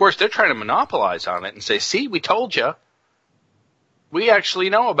 Of course, they're trying to monopolize on it and say, see, we told you. We actually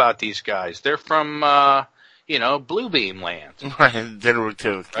know about these guys. They're from, Bluebeam land. Right.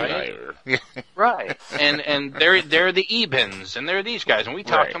 Right. And they're the Ebens, and they're these guys, and we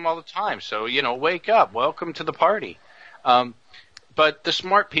talk to them all the time. So, wake up. Welcome to the party. But the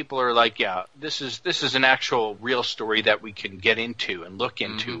smart people are like, yeah, this is an actual real story that we can get into and look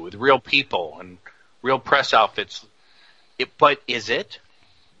into with real people and real press outfits. But is it?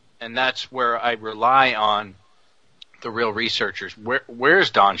 And that's where I rely on the real researchers. Where's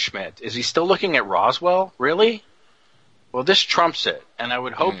Don Schmidt? Is he still looking at Roswell? Really? Well, this trumps it. And I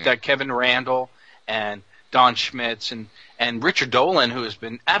would hope that Kevin Randall and Don Schmitz and Richard Dolan, who has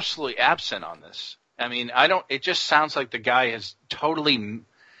been absolutely absent on this. I mean, it just sounds like the guy has totally,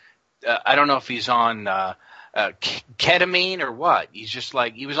 I don't know if he's on ketamine or what. He's just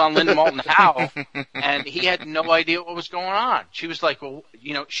like, he was on Linda Moulton Howe, and he had no idea what was going on. She was like, well,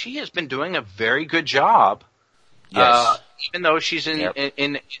 she has been doing a very good job. Yes. Even though she's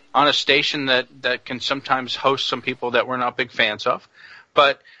in on a station that can sometimes host some people that we're not big fans of.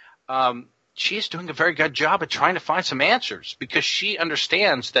 But she's doing a very good job at trying to find some answers, because she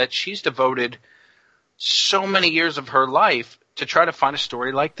understands that she's devoted so many years of her life to try to find a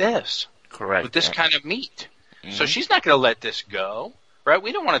story like this. Correct. With this kind of meat. Mm-hmm. So she's not going to let this go, right?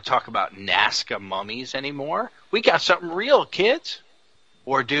 We don't want to talk about Nazca mummies anymore. We got something real, kids.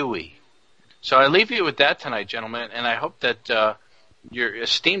 Or do we? So I leave you with that tonight, gentlemen, and I hope that your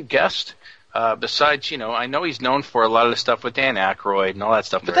esteemed guest, besides, I know he's known for a lot of the stuff with Dan Aykroyd and all that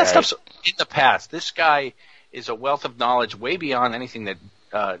stuff, but that stuff's in the past. This guy is a wealth of knowledge way beyond anything that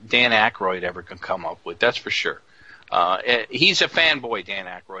Dan Aykroyd ever can come up with, that's for sure. He's a fanboy, Dan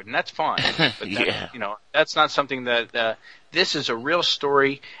Aykroyd, and that's fine. But that, that's not something that this is a real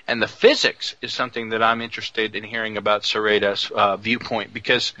story, and the physics is something that I'm interested in hearing about Sereda's viewpoint,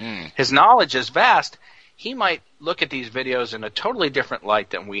 because his knowledge is vast. He might look at these videos in a totally different light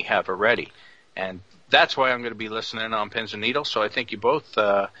than we have already, and that's why I'm going to be listening on Pins and Needles. So I thank you both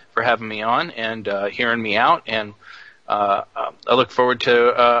for having me on and hearing me out, and I look forward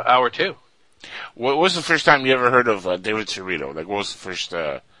to hour 2. What was the first time you ever heard of David Sereda? Like, what was the first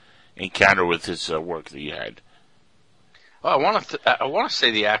encounter with his work that you had? Well, I want to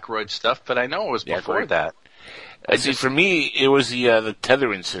say the Aykroyd stuff, but I know it was before that. I see. For me, it was the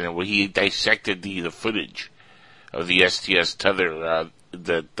tether incident where he dissected the footage of the STS tether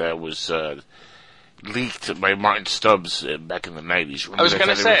that was leaked by Martin Stubbs back in the 90s. I was going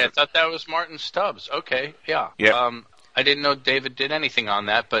to say, I thought that was Martin Stubbs. Okay, yeah. I didn't know David did anything on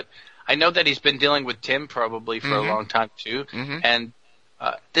that, but I know that he's been dealing with Tim probably for a long time too, and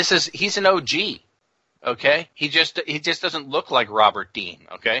he's an OG, okay? He just doesn't look like Robert Dean,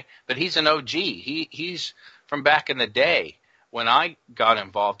 okay? But he's an OG. He's from back in the day when I got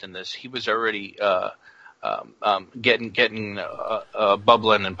involved in this. He was already getting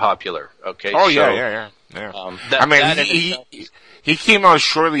bubbling and popular, okay? Oh yeah. He came out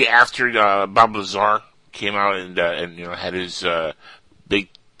shortly after Bob Lazar came out and had his big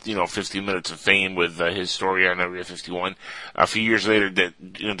 50 minutes of fame with his story on Area 51. A few years later,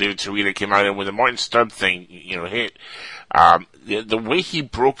 that David Sereda came out, and when the Martin Stubb thing hit, the way he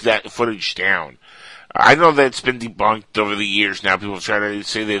broke that footage down. I know that's been debunked over the years. Now people try to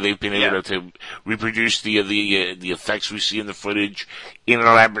say that they've been able to reproduce the effects we see in the footage in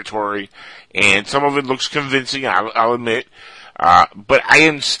a laboratory, and some of it looks convincing. I'll admit. But I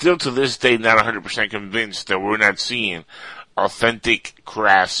am still to this day not 100% convinced that we're not seeing authentic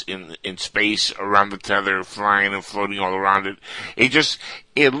crafts in space around the tether, flying and floating all around it.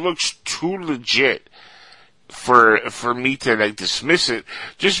 It looks too legit for me to dismiss it,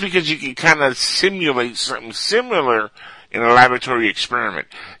 just because you can kind of simulate something similar in a laboratory experiment.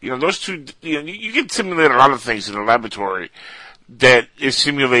 Those two, you can simulate a lot of things in a laboratory that is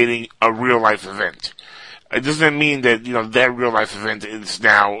simulating a real life event. It doesn't mean that, that real life event is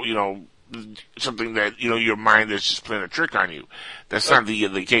now, something that, your mind is just playing a trick on you. That's not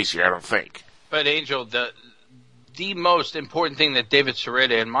the case here, I don't think. But Angel, the most important thing that David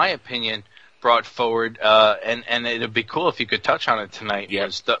Sereda, in my opinion, brought forward, and it'd be cool if you could touch on it tonight,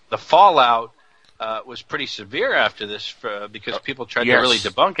 was the fallout was pretty severe after this, because people tried to really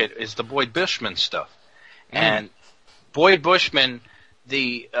debunk it, is the Boyd Bushman stuff. And Boyd Bushman,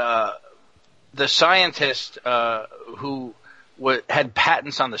 the scientist who had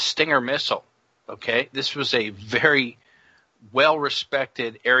patents on the Stinger missile, okay? This was a very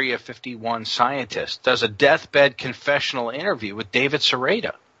well-respected Area 51 scientist, does a deathbed confessional interview with David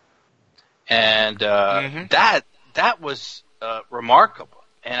Sereda. And that was remarkable.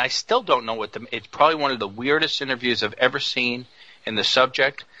 And I still don't know it's probably one of the weirdest interviews I've ever seen in the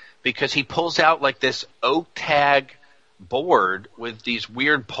subject, because he pulls out like this oak tag board with these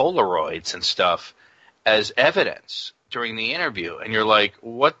weird Polaroids and stuff as evidence during the interview, and you're like,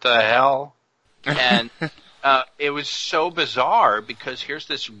 what the hell? And it was so bizarre, because here's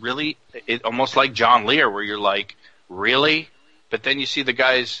this really, almost like John Lear, where you're like, really? But then you see the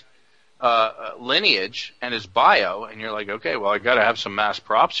guy's lineage and his bio, and you're like, okay, well, I got to have some mass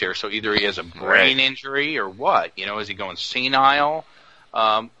props here. So either he has a brain injury or what? Is he going senile?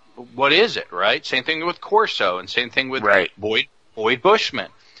 What is it, right? Same thing with Corso, and same thing with Boyd Bushman.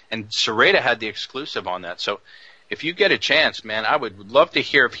 And Sereda had the exclusive on that. So if you get a chance, man, I would love to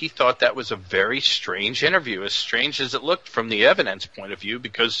hear if he thought that was a very strange interview, as strange as it looked from the evidence point of view,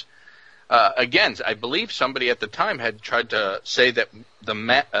 because, again, I believe somebody at the time had tried to say that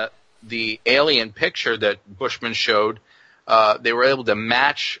the alien picture that Bushman showed, they were able to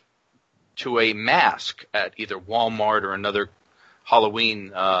match to a mask at either Walmart or another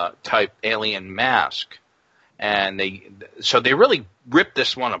Halloween type alien mask. And they really ripped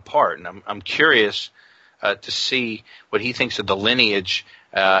this one apart, and I'm curious to see what he thinks of the lineage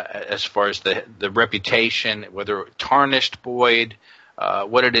as far as the reputation, whether it tarnished Boyd,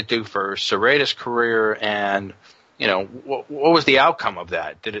 what did it do for Sereda's career, and what was the outcome of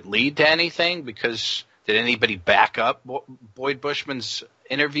that? Did it lead to anything? Because did anybody back up Boyd Bushman's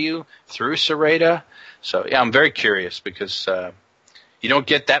interview through Sereda? So yeah, I'm very curious because you don't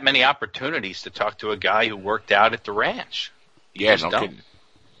get that many opportunities to talk to a guy who worked out at the ranch. Yeah, no kidding.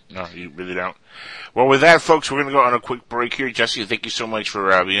 No, you really don't. Well, with that, folks, we're going to go on a quick break here. Jesse, thank you so much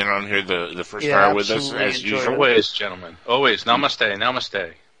for being on here the first hour with us, as usual. Always, gentlemen. Always. Namaste.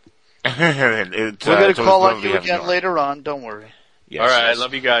 Namaste. We're going to call on you again later on. Don't worry. Yes, all right. Yes. I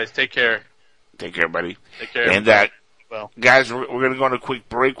love you guys. Take care. Take care, buddy. Take care. And guys, we're going to go on a quick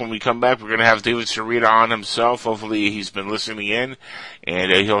break. When we come back, we're going to have David Sereda on himself. Hopefully he's been listening in, and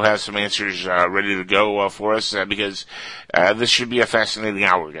he'll have some answers ready to go for us, because this should be a fascinating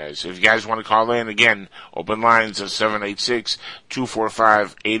hour, guys. If you guys want to call in, again, open lines of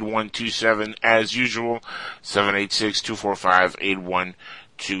 786-245-8127, as usual,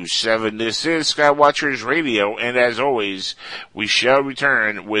 786-245-8127. This is Skywatchers Radio, and as always, we shall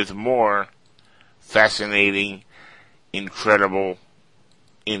return with more fascinating, incredible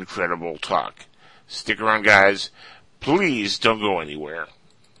talk. Stick around, guys. Please don't go anywhere.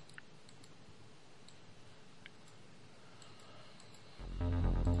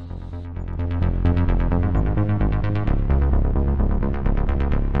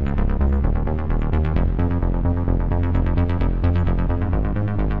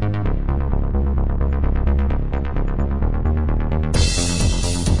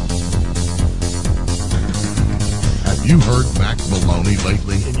 You heard Mac Maloney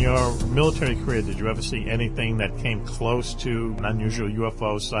lately? In your military career, did you ever see anything that came close to an unusual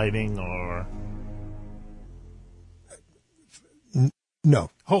UFO sighting or? No.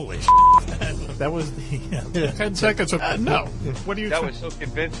 Holy that was the 10 seconds of no. What are you? That was so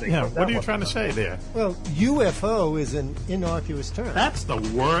convincing. Yeah. What are you trying to say there? Well, UFO is an innocuous term. That's the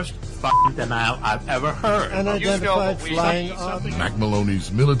worst fucking denial I've ever heard. Unidentified flying object. Mac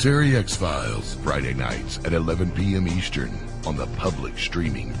Maloney's Military X-Files, Friday nights at 11 p.m. Eastern on the public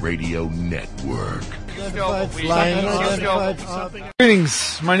streaming radio network.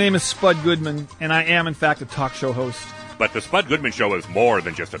 Greetings. My name is Spud Goodman, and I am, in fact, a talk show host. But the Spud Goodman Show is more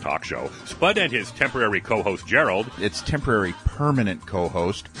than just a talk show. Spud and his temporary co-host, Gerald. Its temporary permanent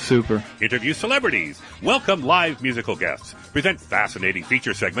co-host. Super. Interview celebrities, welcome live musical guests, present fascinating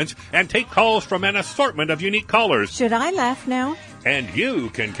feature segments, and take calls from an assortment of unique callers. Should I laugh now? And you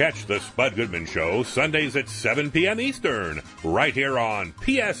can catch the Spud Goodman Show Sundays at 7 p.m. Eastern, right here on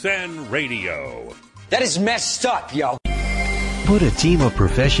PSN Radio. That is messed up, yo. Put a team of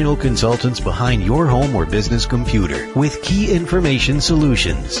professional consultants behind your home or business computer with Key Information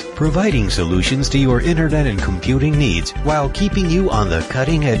Solutions, providing solutions to your internet and computing needs while keeping you on the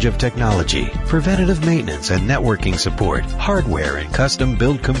cutting edge of technology. Preventative maintenance and networking support, hardware and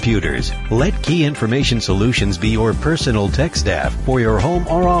custom-built computers. Let Key Information Solutions be your personal tech staff for your home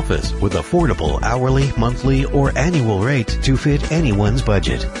or office with affordable hourly, monthly, or annual rates to fit anyone's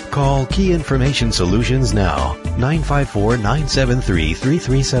budget. Call Key Information Solutions now, 954-973-3374.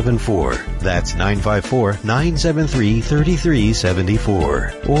 That's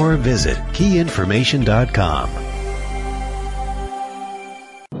 954-973-3374. Or visit keyinformation.com.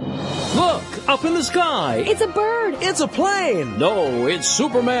 Look, up in the sky. It's a bird. It's a plane. No, it's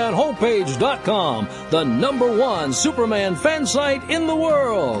SupermanHomepage.com, the #1 Superman fan site in the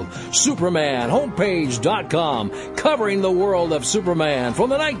world. SupermanHomepage.com, covering the world of Superman from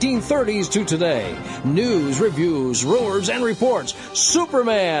the 1930s to today. News, reviews, rumors, and reports.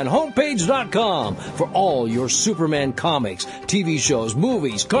 SupermanHomepage.com for all your Superman comics, TV shows,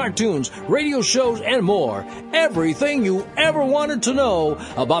 movies, cartoons, radio shows, and more. Everything you ever wanted to know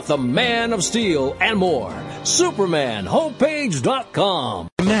about the Man of Steel and more. SupermanHomepage.com.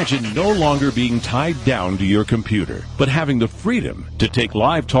 Imagine no longer being tied down to your computer, but having the freedom to take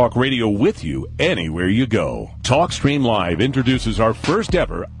live talk radio with you anywhere you go. TalkStream Live introduces our first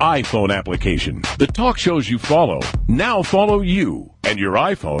ever iPhone application. The talk shows you follow now follow you. And your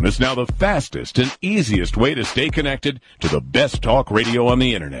iPhone is now the fastest and easiest way to stay connected to the best talk radio on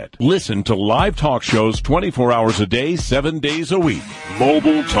the internet. Listen to live talk shows 24 hours a day, 7 days a week.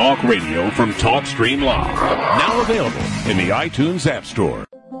 Mobile talk radio from TalkStream Live. Now available in the iTunes App Store.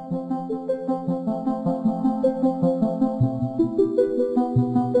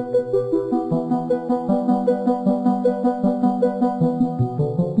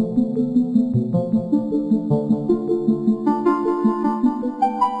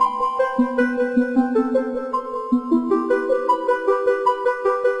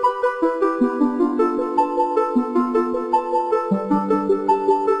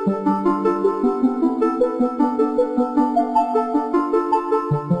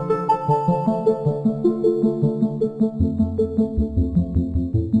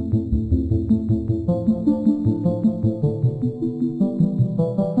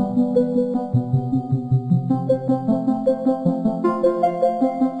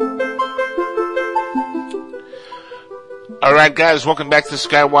 All right, guys, welcome back to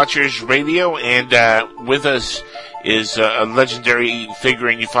Skywatchers Radio, and with us is a legendary figure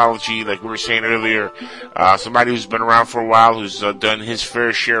in ufology, like we were saying earlier, somebody who's been around for a while, who's done his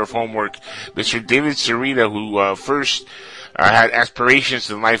fair share of homework, Mr. David Sereda, who first had aspirations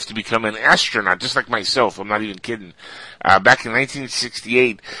in life to become an astronaut, just like myself. I'm not even kidding. Back in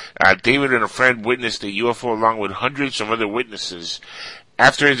 1968, David and a friend witnessed a UFO along with hundreds of other witnesses.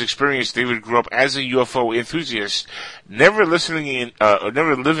 After his experience, David grew up as a UFO enthusiast, never living in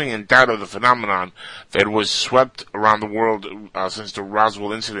doubt of the phenomenon that was swept around the world since the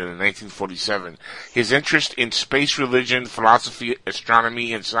Roswell incident in 1947. His interest in space religion, philosophy,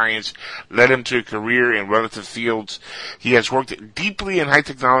 astronomy, and science led him to a career in relative fields. He has worked deeply in high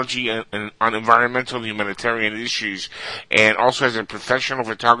technology and on environmental and humanitarian issues, and also as a professional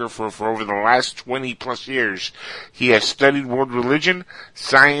photographer for over the last 20 plus years. He has studied world religion,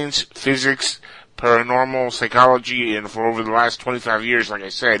 science, physics, paranormal, psychology, and for over the last 25 years, like I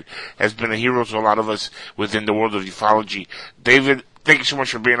said, has been a hero to a lot of us within the world of ufology. David, thank you so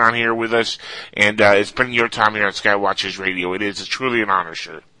much for being on here with us, and spending your time here on Skywatchers Radio. It is truly an honor,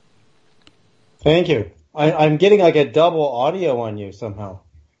 sir. Thank you. I'm getting like a double audio on you somehow.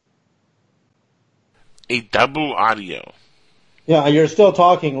 A double audio? Yeah, you're still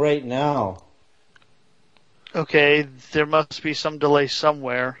talking right now. Okay, there must be some delay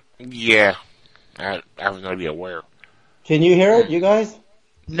somewhere. Yeah, I have no idea where. Can you hear it, you guys?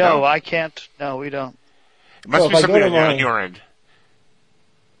 No, I can't. No, we don't. It must be something on your end.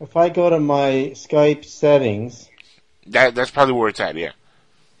 If I go to my Skype settings... That's probably where it's at, yeah.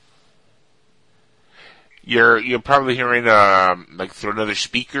 You're probably hearing, like through another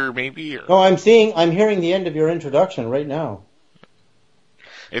speaker, maybe? Or... No, I'm hearing the end of your introduction right now.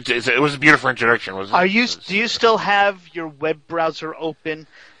 It was a beautiful introduction, wasn't it? Do you still have your web browser open,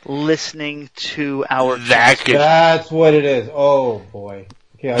 listening to our? That's what it is. Oh boy.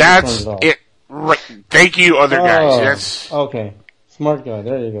 Okay, that's it. Right. Thank you, other guys. That's okay. Smart guy.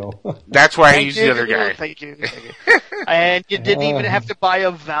 There you go. That's why he's the other guy. Thank you. And you didn't even have to buy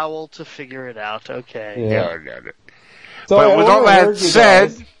a vowel to figure it out. Okay. Yeah. So but with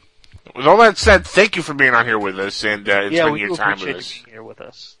all that said, thank you for being on here with us and spending your time with us. Being here with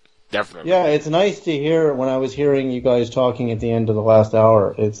us. Definitely. Yeah, it's nice to hear when I was hearing you guys talking at the end of the last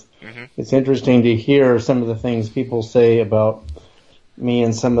hour. It's interesting to hear some of the things people say about me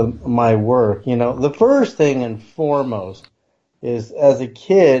and some of my work. You know, the first thing and foremost is as a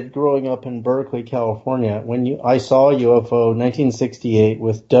kid growing up in Berkeley, California, I saw a UFO in 1968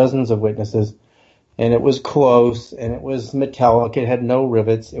 with dozens of witnesses. And it was close, and it was metallic. It had no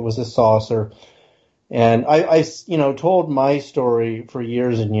rivets. It was a saucer. And I told my story for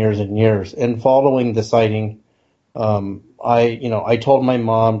years and years and years. And following the sighting, I told my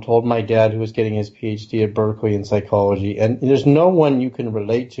mom, told my dad who was getting his PhD at Berkeley in psychology. And there's no one you can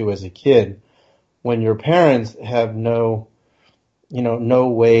relate to as a kid when your parents have no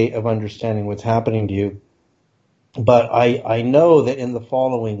way of understanding what's happening to you. But I know that in the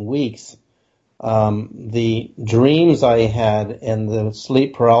following weeks, the dreams I had and the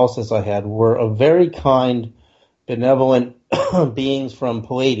sleep paralysis I had were of very kind, benevolent beings from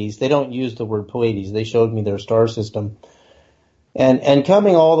Pleiades. They don't use the word Pleiades. They showed me their star system. And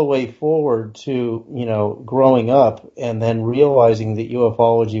coming all the way forward to, growing up and then realizing that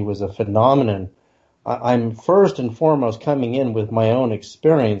ufology was a phenomenon, I'm first and foremost coming in with my own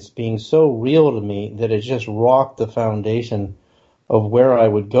experience being so real to me that it just rocked the foundation of where I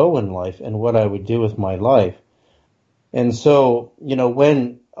would go in life and what I would do with my life. And so,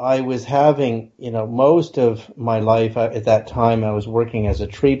 when I was having, most of my life at that time, I was working as a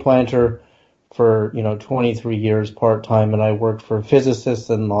tree planter for, 23 years part-time, and I worked for physicists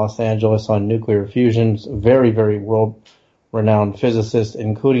in Los Angeles on nuclear fusions, very, very world-renowned physicists,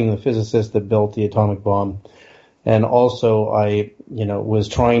 including the physicist that built the atomic bomb. And also I, was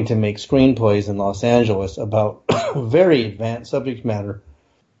trying to make screenplays in Los Angeles about very advanced subject matter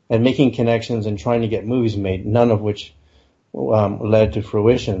and making connections and trying to get movies made, none of which led to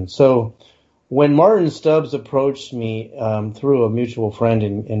fruition. So when Martin Stubbs approached me through a mutual friend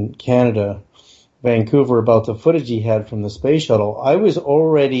in Canada, Vancouver, about the footage he had from the space shuttle, I was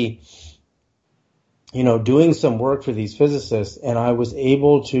already, doing some work for these physicists, and I was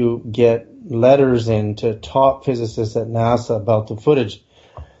able to get letters in to top physicists at NASA about the footage.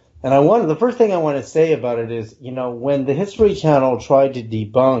 And the first thing I want to say about it is, when the History Channel tried to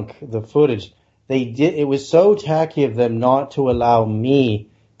debunk the footage, it was so tacky of them not to allow me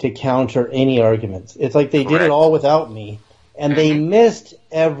to counter any arguments. It's like they did it all without me, and they missed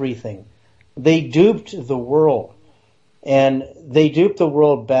everything. They duped the world, and they duped the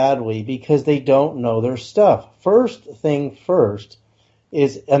world badly because they don't know their stuff. First thing first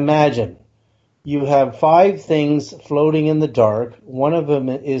is imagine you have 5 things floating in the dark. One of them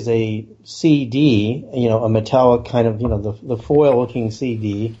is a CD, a metallic kind of, the foil-looking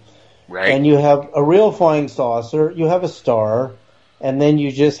CD. Right. And you have a real flying saucer, you have a star, and then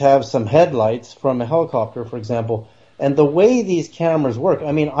you just have some headlights from a helicopter, for example. And the way these cameras work,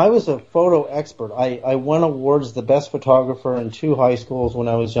 I was a photo expert. I won awards, the best photographer in 2 high schools when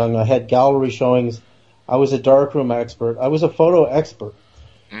I was young. I had gallery showings. I was a darkroom expert. I was a photo expert.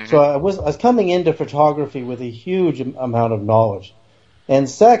 Mm-hmm. So I was coming into photography with a huge amount of knowledge. And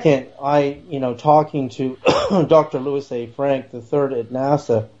second, talking to Dr. Louis A. Frank III at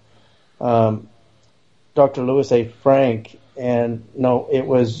NASA, Dr. Louis A. Frank, it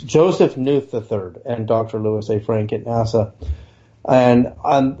was Joseph Knuth III and Dr. Louis A. Frank at NASA. And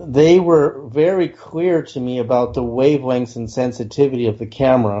they were very clear to me about the wavelengths and sensitivity of the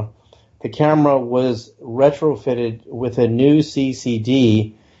camera. The camera was retrofitted with a new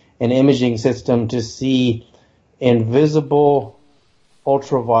CCD, an imaging system to see invisible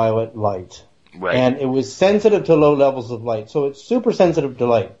ultraviolet light. Right. And it was sensitive to low levels of light. So it's super sensitive to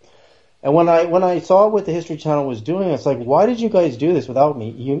light. And when I saw what the History Channel was doing, it's like, why did you guys do this without me?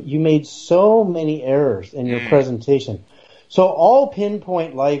 You made so many errors in your presentation. So all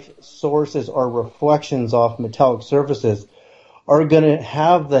pinpoint light sources or reflections off metallic surfaces are going to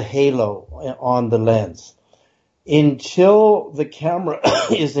have the halo on the lens until the camera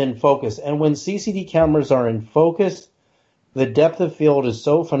is in focus. And when CCD cameras are in focus, the depth of field is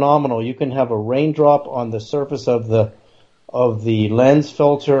so phenomenal. You can have a raindrop on the surface of the lens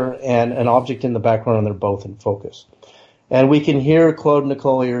filter and an object in the background, and they're both in focus. And we can hear Claude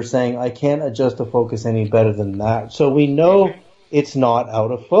Nicollier saying, I can't adjust the focus any better than that. So we know it's not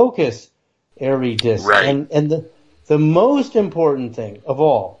out of focus, airy disk. Right. And the most important thing of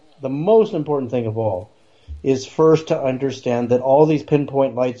all is first to understand that all these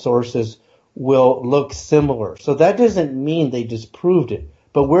pinpoint light sources will look similar. So that doesn't mean they disproved it.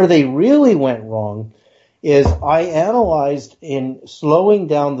 But where they really went wrong is I analyzed, in slowing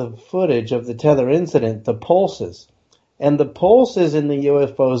down the footage of the tether incident, the pulses. And the pulses in the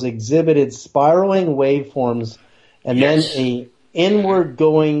UFOs exhibited spiraling waveforms and then a inward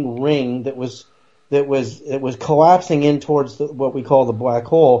going ring that was collapsing in towards what we call the black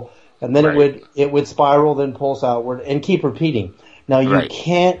hole, and then it would spiral, then pulse outward and keep repeating. Now you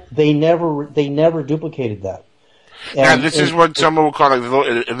can't, they never duplicated that. Now this is what someone would call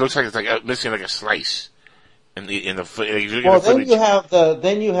it looks like it's like missing like a slice. Then you have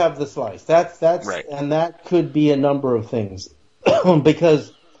the slice. That's right. And that could be a number of things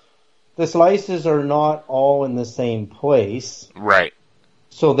because the slices are not all in the same place. Right.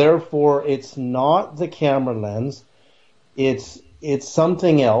 So therefore, it's not the camera lens. It's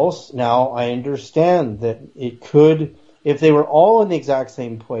something else. Now I understand that it could, if they were all in the exact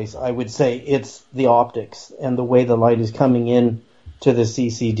same place, I would say it's the optics and the way the light is coming in to the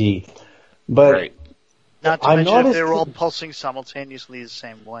CCD. But not to mention if they're all pulsing simultaneously the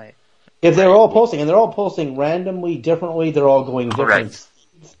same way. If they're all pulsing, and they're all pulsing randomly, differently, they're all going different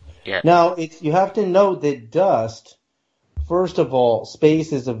speeds. Yeah. Now, you have to note that dust, first of all,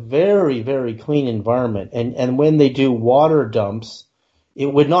 space is a very, very clean environment. And when they do water dumps,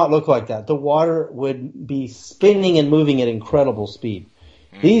 it would not look like that. The water would be spinning and moving at incredible speed.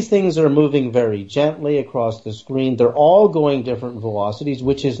 These things are moving very gently across the screen. They're all going different velocities,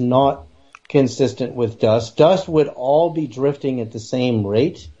 which is not consistent with dust. Dust would all be drifting at the same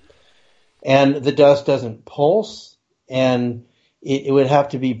rate, and the dust doesn't pulse, and it would have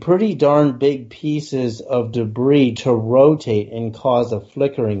to be pretty darn big pieces of debris to rotate and cause a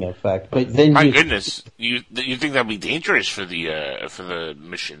flickering effect. But then my goodness, you think that'd be dangerous for the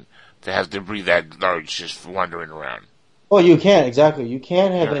mission to have debris that large just wandering around? Oh, you can't, exactly. You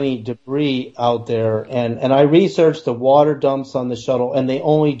can't have any debris out there. And I researched the water dumps on the shuttle, and they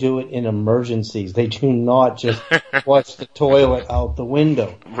only do it in emergencies. They do not just flush the toilet out the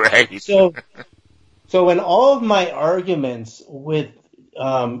window. Right. So in all of my arguments with,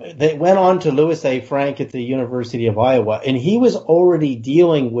 they went on to Louis A. Frank at the University of Iowa, and he was already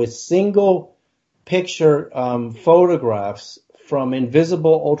dealing with single picture photographs from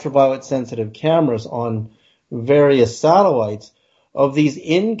invisible ultraviolet sensitive cameras on various satellites of these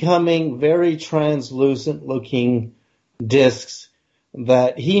incoming, very translucent looking discs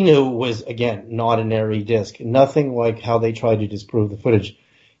that he knew was, again, not an airy disc, nothing like how they tried to disprove the footage.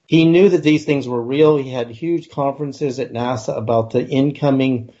 He knew that these things were real. He had huge conferences at NASA about the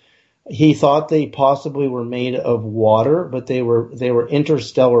incoming. He thought they possibly were made of water, but they were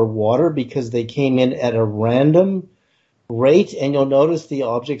interstellar water because they came in at a random rate, and you'll notice the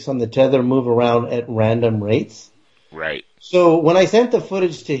objects on the tether move around at random rates. Right. So when I sent the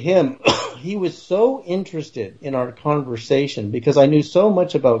footage to him, he was so interested in our conversation because I knew so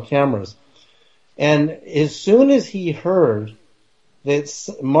much about cameras. And as soon as he heard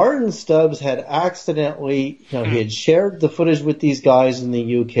that Martin Stubbs had accidentally, he had shared the footage with these guys in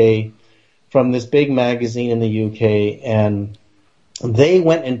the UK from this big magazine in the UK, and they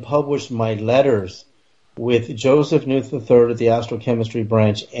went and published my letters with Joseph Knuth III at the astrochemistry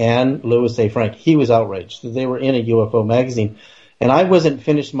branch and Louis A. Frank. He was outraged that they were in a UFO magazine, and I wasn't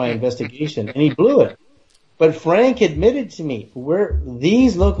finished my investigation, and he blew it. But Frank admitted to me,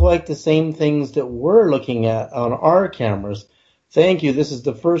 these look like the same things that we're looking at on our cameras. Thank you. This is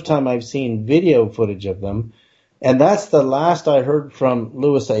the first time I've seen video footage of them. And that's the last I heard from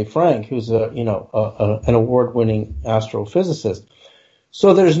Louis A. Frank, who's an award-winning astrophysicist.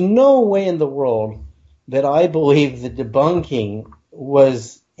 So there's no way in the world that I believe the debunking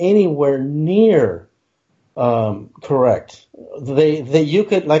was anywhere near correct. You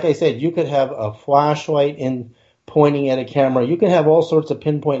could, like I said, you could have a flashlight pointing at a camera. You can have all sorts of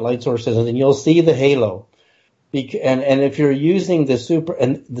pinpoint light sources, and then you'll see the halo. And if you're using the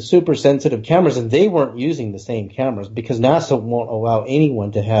super sensitive cameras, and they weren't using the same cameras because NASA won't allow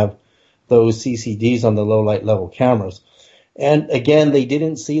anyone to have those CCDs on the low light level cameras. And again, they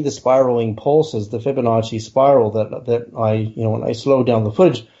didn't see the spiraling pulses, the Fibonacci spiral that when I slowed down the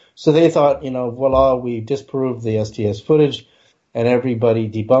footage. So they thought, voila, we disproved the STS footage, and everybody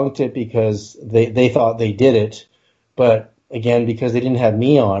debunked it because they thought they did it. But again, because they didn't have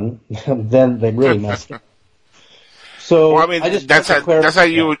me on, then they really messed up. So well, I mean, that's how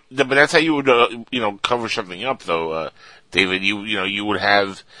you would cover something up, though, David. You would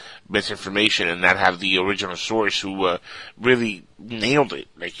have misinformation and not have the original source who really nailed it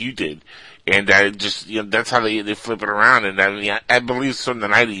like you did, and that's how they flip it around. And I mean, I believe so in the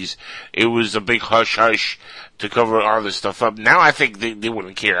 90s it was a big hush hush to cover all this stuff up. Now I think they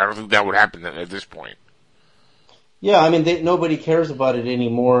wouldn't care. I don't think that would happen at this point. Yeah, I mean, nobody cares about it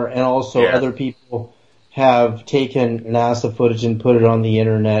anymore, and also other people have taken NASA footage and put it on the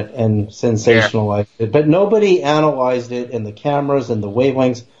internet and sensationalized it. But nobody analyzed it and the cameras and the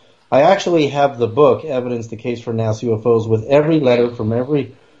wavelengths. I actually have the book, Evidence, the Case for NASA UFOs, with every letter from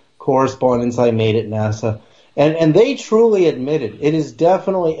every correspondence I made at NASA. And they truly admitted it is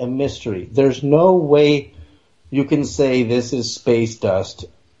definitely a mystery. There's no way you can say this is space dust.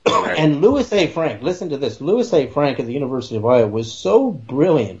 And Louis A. Frank, listen to this. Louis A. Frank at the University of Iowa was so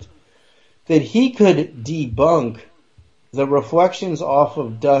brilliant that he could debunk the reflections off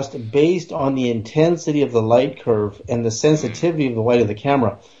of dust based on the intensity of the light curve and the sensitivity of the light of the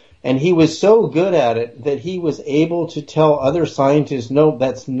camera. And he was so good at it that he was able to tell other scientists, no,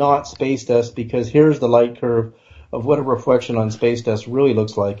 that's not space dust, because here's the light curve of what a reflection on space dust really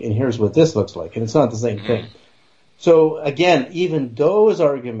looks like, and here's what this looks like, and it's not the same thing. So again, even those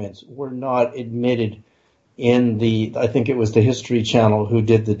arguments were not admitted in I think it was the History Channel who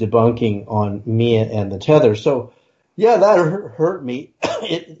did the debunking on me and the tether. So, yeah, that hurt me.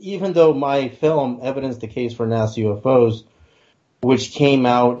 Even though my film, Evidence, the Case for NASA UFOs, which came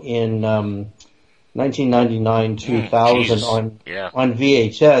out in 1999, 2000 on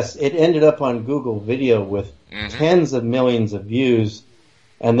VHS, it ended up on Google Video with tens of millions of views.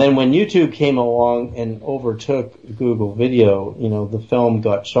 And then when YouTube came along and overtook Google Video, the film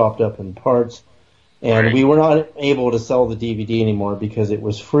got chopped up in parts. And we were not able to sell the DVD anymore because it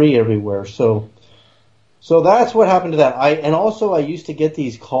was free everywhere. So that's what happened to that. I used to get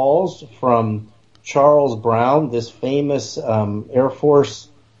these calls from Charles Brown, this famous Air Force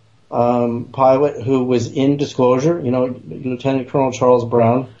pilot who was in Disclosure, Lieutenant Colonel Charles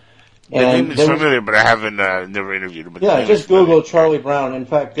Brown. The name is familiar, but I haven't never interviewed him. Yeah, just Google Charlie Brown. In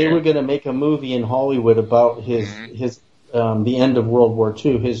fact, they were going to make a movie in Hollywood about his the end of World War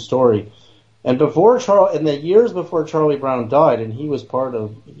II, his story. And in the years before Charlie Brown died, and he was part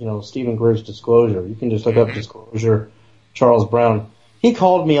of Stephen Greer's Disclosure. You can just look up Disclosure, Charles Brown. He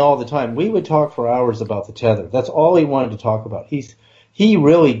called me all the time. We would talk for hours about the tether. That's all he wanted to talk about. He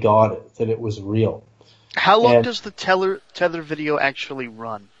really got it, that it was real. How long does the tether video actually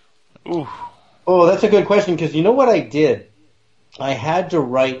run? Ooh. Oh, that's a good question, because you know what I did? I had to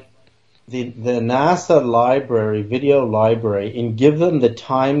write the NASA library, video library, and give them the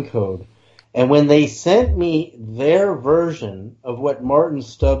time code. And when they sent me their version of what Martin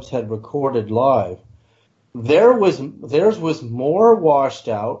Stubbs had recorded live, theirs was more washed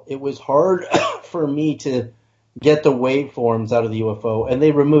out. It was hard for me to get the waveforms out of the UFO, and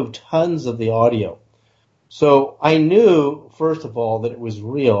they removed tons of the audio. So I knew, first of all, that it was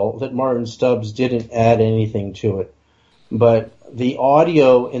real, that Martin Stubbs didn't add anything to it. But the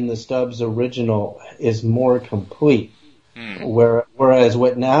audio in the Stubbs original is more complete. Whereas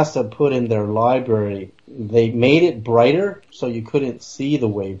what NASA put in their library, they made it brighter so you couldn't see the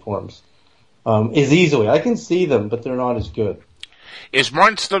waveforms as easily. I can see them, but they're not as good. Is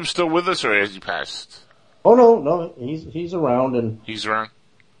Martin Stubbs still with us, or has he passed? Oh no, he's around, and he's around.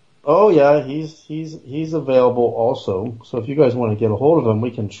 Oh yeah, he's available also. So if you guys want to get a hold of him,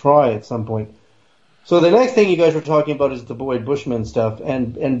 we can try at some point. So the next thing you guys were talking about is the Boyd Bushman stuff,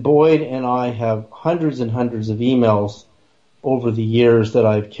 and Boyd and I have hundreds and hundreds of emails over the years that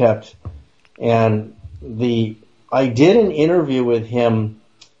I've kept, and I did an interview with him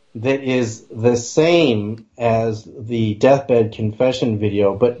that is the same as the deathbed confession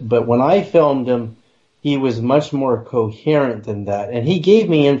video, but when I filmed him, he was much more coherent than that, and he gave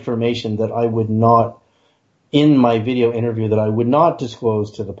me information that I would not, in my video interview, that I would not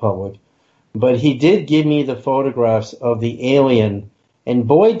disclose to the public. But he did give me the photographs of the alien, and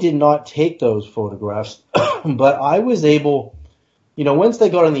Boyd did not take those photographs, but I was able, once they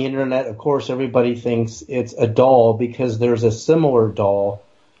got on the internet, of course, everybody thinks it's a doll because there's a similar doll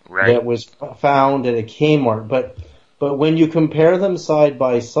that was found at a Kmart, but when you compare them side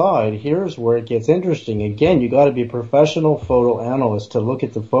by side, here's where it gets interesting. Again, you got to be a professional photo analyst to look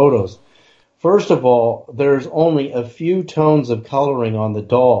at the photos. First of all, there's only a few tones of coloring on the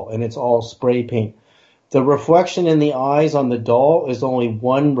doll, and it's all spray paint. The reflection in the eyes on the doll is only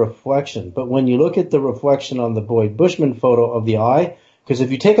one reflection. But when you look at the reflection on the Boyd Bushman photo of the eye, because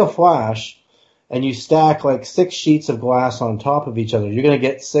if you take a flash and you stack like 6 sheets of glass on top of each other, you're going to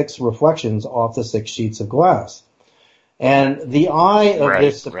get 6 reflections off the 6 sheets of glass. And the eye of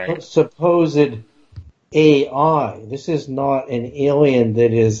this supposed AI, this is not an alien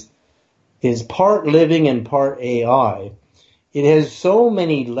that is part living and part AI. It has so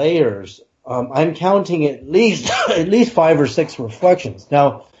many layers. I'm counting at least 5 or 6 reflections.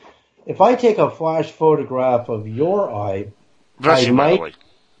 Now, if I take a flash photograph of your eye, I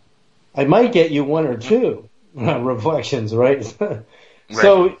might get you 1 or 2 reflections, right?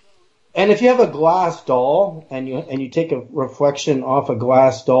 So, and if you have a glass doll and you take a reflection off a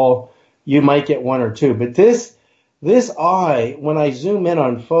glass doll, you might get 1 or 2. But this eye, when I zoom in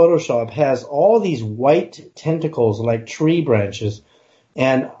on Photoshop, has all these white tentacles like tree branches.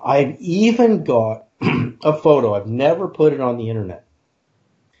 And I've even got a photo. I've never put it on the internet.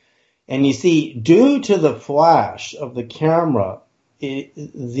 And you see, due to the flash of the camera,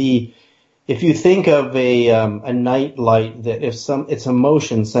 if you think of a night light, that it's a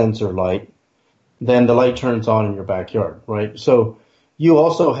motion sensor light, then the light turns on in your backyard, right? So you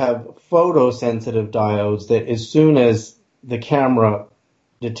also have photosensitive diodes that as soon as the camera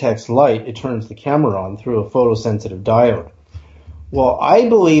detects light, it turns the camera on through a photosensitive diode. Well, I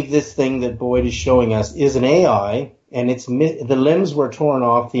believe this thing that Boyd is showing us is an AI, and the limbs were torn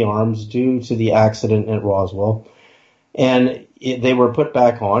off the arms due to the accident at Roswell, and they were put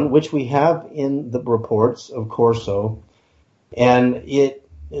back on, which we have in the reports, of course so. And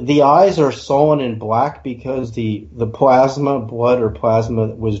the eyes are sullen and black because the blood or plasma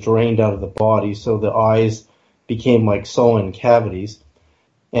was drained out of the body, so the eyes became like sullen cavities.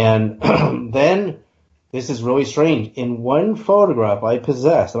 And then, this is really strange, in one photograph I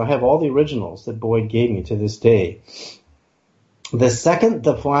possess, and I have all the originals that Boyd gave me to this day, the second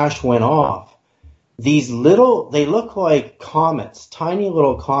the flash went off, they look like comets, tiny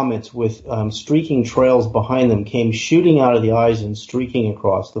little comets with streaking trails behind them came shooting out of the eyes and streaking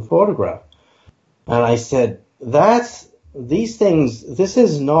across the photograph. And I said, these things, this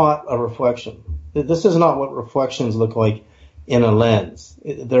is not a reflection. This is not what reflections look like in a lens.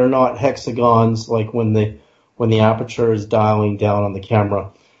 They're not hexagons like when the aperture is dialing down on the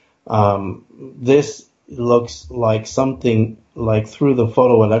camera. This looks like something like through the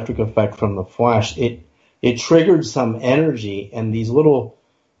photoelectric effect from the flash. It triggered some energy, and these little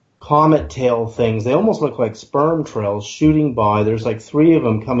comet tail things, they almost look like sperm trails shooting by. There's like 3 of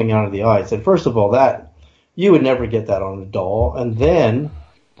them coming out of the eyes. And first of all, that you would never get that on a doll. And then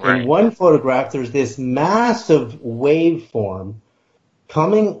in one photograph, there's this massive waveform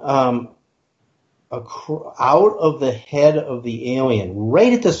coming out of the head of the alien,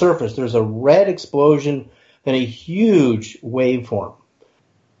 right at the surface. There's a red explosion and a huge waveform.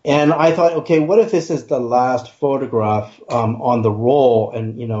 And I thought, okay, what if this is the last photograph on the roll?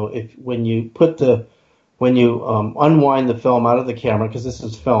 And when you unwind the film out of the camera, because this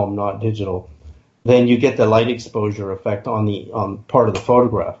is film, not digital, then you get the light exposure effect on part of the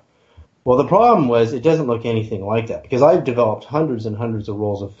photograph. Well, the problem was it doesn't look anything like that, because I've developed hundreds and hundreds of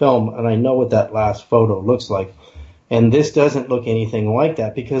rolls of film, and I know what that last photo looks like. And this doesn't look anything like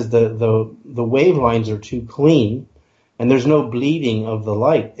that because the wave lines are too clean. And there's no bleeding of the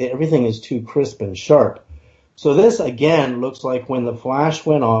light. Everything is too crisp and sharp. So this, again, looks like when the flash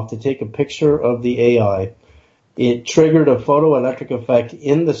went off to take a picture of the AI, it triggered a photoelectric effect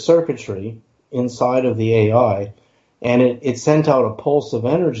in the circuitry inside of the AI, and it sent out a pulse of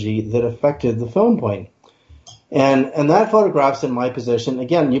energy that affected the film plane. And that photograph's in my possession.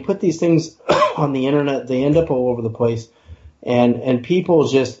 Again, you put these things on the internet, they end up all over the place. And people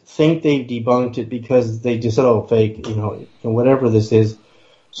just think they've debunked it because they just said, oh, fake, whatever this is.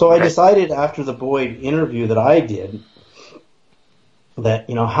 So I decided after the Boyd interview that I did that,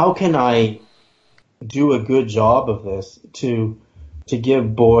 how can I do a good job of this to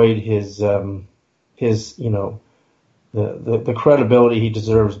give Boyd his the credibility he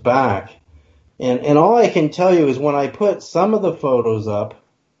deserves back. And all I can tell you is when I put some of the photos up,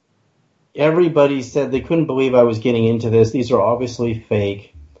 everybody said they couldn't believe I was getting into this. These are obviously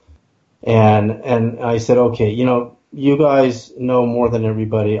fake. And I said, okay, you guys know more than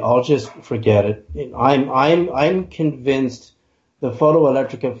everybody. I'll just forget it. I'm convinced the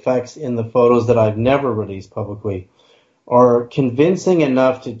photoelectric effects in the photos that I've never released publicly are convincing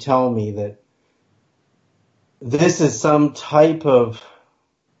enough to tell me that this is some type of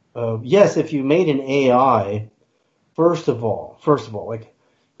yes, if you made an AI, first of all, like,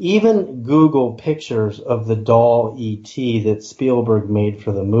 even Google pictures of the doll E.T. that Spielberg made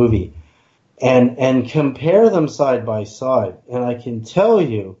for the movie and compare them side by side. And I can tell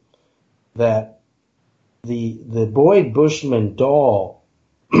you that the Boyd Bushman doll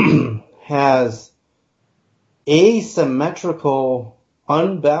has asymmetrical,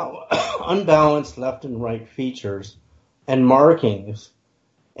 unbalanced left and right features and markings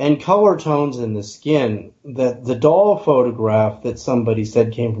and color tones in the skin that the doll photograph that somebody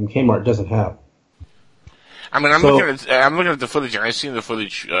said came from Kmart doesn't have. I mean, I'm looking at the footage, and I've seen the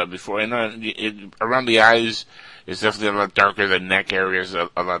footage before, and around the eyes is definitely a lot darker. The neck area is a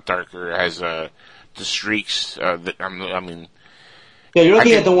lot darker. It has the streaks. Yeah, you're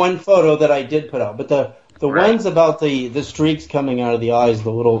looking at the one photo that I did put out, but the ones about the streaks coming out of the eyes,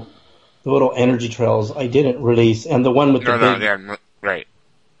 the little energy trails, I didn't release, and the one with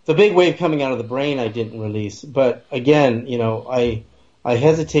the big wave coming out of the brain, I didn't release. But again, I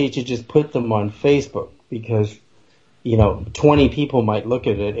hesitate to just put them on Facebook because, 20 people might look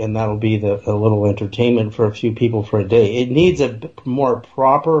at it and that'll be the little entertainment for a few people for a day. It needs a more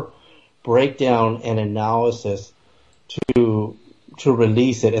proper breakdown and analysis to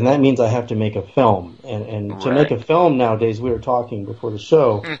release it. And that means I have to make a film. And to make a film nowadays, we were talking before the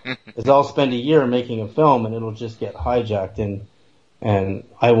show, is I'll spend a year making a film and it'll just get hijacked and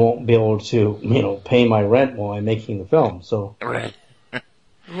I won't be able to, pay my rent while I'm making the film. So,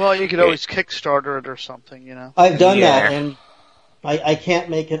 well, you could always Kickstarter it or something, I've done that, and I can't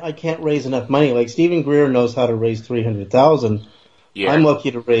make it. I can't raise enough money. Like Stephen Greer knows how to raise $300,000. Yeah. I'm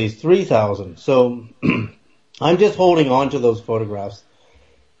lucky to raise $3,000. So I'm just holding on to those photographs,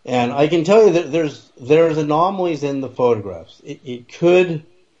 and I can tell you that there's anomalies in the photographs. It could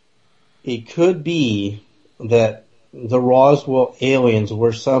be that the Roswell aliens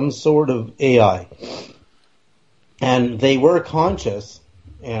were some sort of AI, and they were conscious,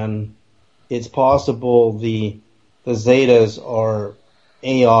 and it's possible the Zetas are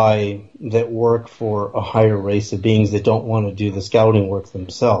AI that work for a higher race of beings that don't want to do the scouting work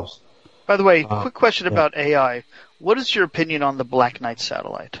themselves. By the way, quick question about AI. What is your opinion on the Black Knight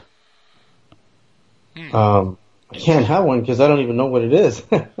satellite? I can't have one because I don't even know what it is.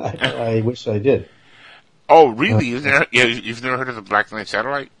 I wish I did. Oh, really? You've never heard of the Black Knight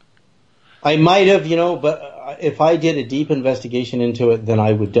satellite? I might have, but if I did a deep investigation into it, then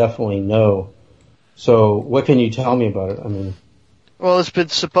I would definitely know. So what can you tell me about it? I mean, well, it's been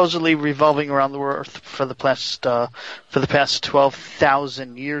supposedly revolving around the Earth for the past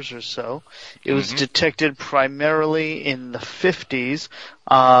 12,000 years or so. It was detected primarily in the 50s.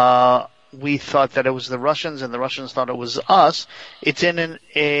 We thought that it was the Russians, and the Russians thought it was us. It's in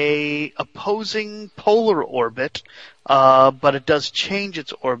a opposing polar orbit, but it does change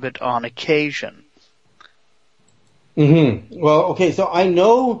its orbit on occasion. Well, okay, so I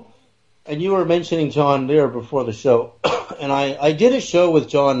know, and you were mentioning John Lear before the show, and I did a show with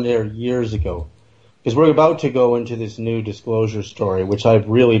John Lear years ago, because we're about to go into this new disclosure story, which I've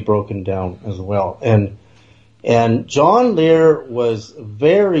really broken down as well. And John Lear was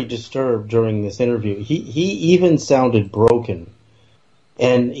very disturbed during this interview. He even sounded broken.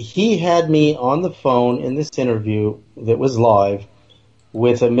 And he had me on the phone in this interview that was live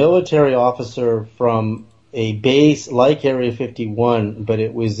with a military officer from a base like Area 51, but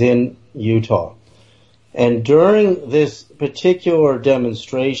it was in Utah. And during this particular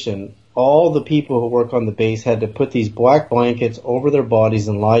demonstration, all the people who work on the base had to put these black blankets over their bodies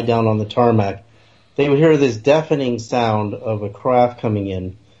and lie down on the tarmac. They would hear this deafening sound of a craft coming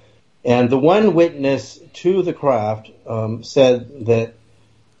in. And the one witness to the craft said that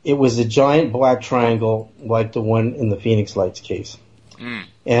it was a giant black triangle like the one in the Phoenix Lights case.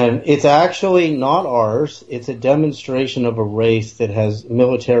 And it's actually not ours. It's a demonstration of a race that has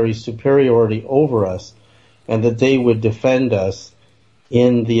military superiority over us, and that they would defend us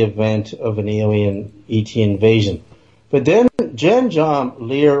in the event of an alien ET invasion. But then John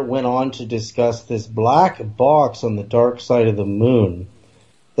Lear went on to discuss this black box on the dark side of the moon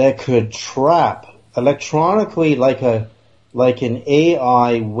that could trap electronically like an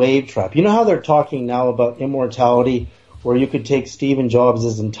AI wave trap. You know how they're talking now about immortality, where you could take Stephen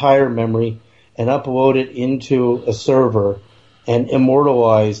Jobs' entire memory and upload it into a server and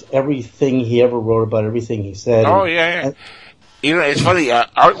immortalize everything he ever wrote about everything he said. Oh, yeah. It's funny,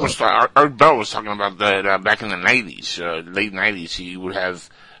 Art Bell was talking about that back in the 90s, late 90s. He would have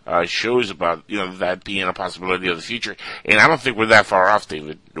shows about, that being a possibility of the future. And I don't think we're that far off,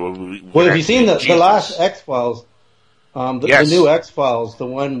 David. Well, have you seen the last X-Files? The new X-Files, the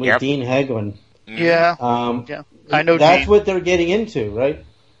one with Dean Haglund. Yeah. I know that's Dean. what they're getting into, right?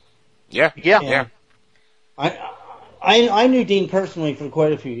 Yeah. I knew Dean personally for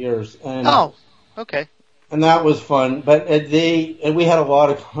quite a few years. And, okay. And that was fun, but we had a lot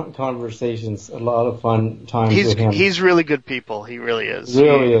of conversations, a lot of fun times with him. He's really good people. He really is.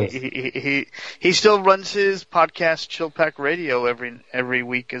 He still runs his podcast, Chill Pack Radio, every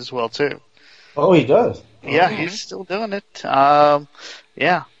week as well too. Oh, he does. Yeah, he's still doing it.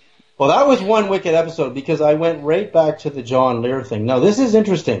 Yeah. Well, that was one wicked episode because I went right back to the John Lear thing. Now, this is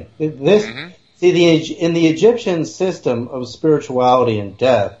interesting. In the Egyptian system of spirituality and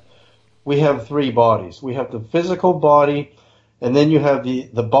death, we have three bodies. We have the physical body, and then you have the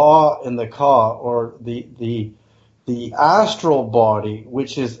Ba and the Ka, or the astral body,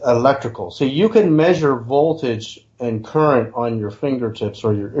 which is electrical. So you can measure voltage and current on your fingertips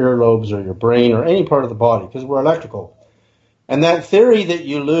or your earlobes or your brain or any part of the body because we're electrical. And that theory that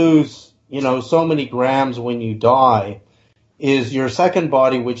you lose, so many grams when you die is your second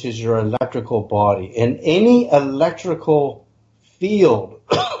body, which is your electrical body. And any electrical field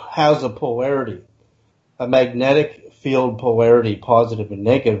has a polarity, a magnetic field polarity, positive and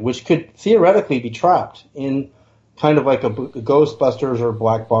negative, which could theoretically be trapped in kind of like a Ghostbusters or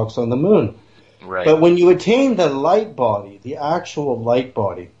black box on the moon. Right. But when you attain the light body, the actual light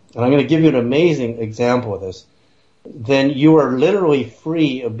body, and I'm going to give you an amazing example of this, then you are literally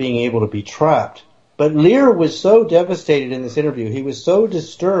free of being able to be trapped. But Lear was so devastated in this interview, he was so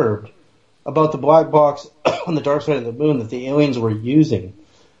disturbed about the black box on the dark side of the moon that the aliens were using.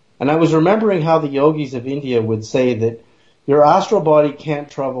 And I was remembering how the yogis of India would say that your astral body can't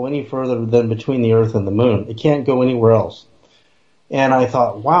travel any further than between the earth and the moon. It can't go anywhere else. And I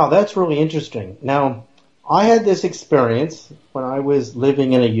thought, wow, that's really interesting. Now, I had this experience when I was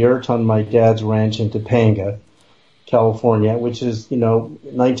living in a yurt on my dad's ranch in Topanga, California, which is,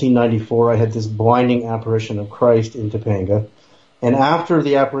 1994. I had this blinding apparition of Christ in Topanga. And after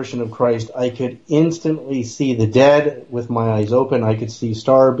the apparition of Christ, I could instantly see the dead with my eyes open. I could see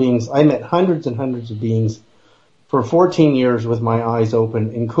star beings. I met hundreds and hundreds of beings for 14 years with my eyes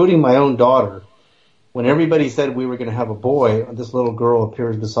open, including my own daughter. When everybody said we were going to have a boy, this little girl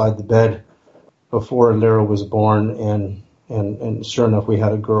appears beside the bed before Lyra was born, and sure enough, we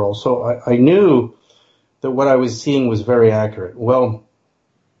had a girl. So I knew that what I was seeing was very accurate. Well,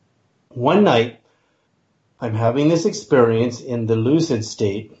 one night, I'm having this experience in the lucid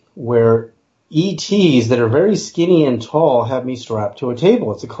state, where ETs that are very skinny and tall have me strapped to a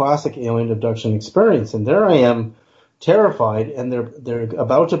table. It's a classic alien abduction experience. And there I am, terrified, and they're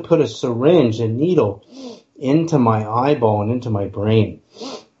about to put a syringe and needle into my eyeball and into my brain.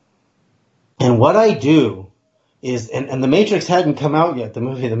 And what I do is, and The Matrix hadn't come out yet, the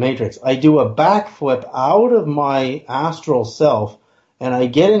movie The Matrix, I do a backflip out of my astral self, and I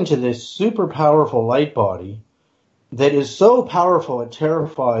get into this super powerful light body that is so powerful it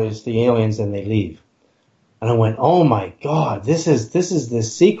terrifies the aliens and they leave. And I went, oh my God, this is the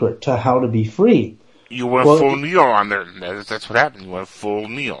secret to how to be free. You went full Neo on there. That's what happened. You went full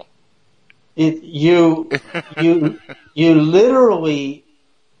Neo. You literally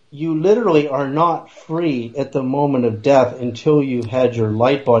are not free at the moment of death until you've had your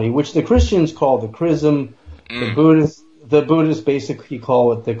light body, which the Christians call the chrism. The Buddhists basically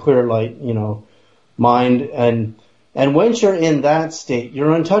call it the clear light, mind. And once you're in that state,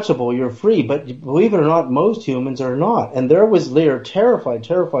 you're untouchable, you're free. But believe it or not, most humans are not. And there was Lear terrified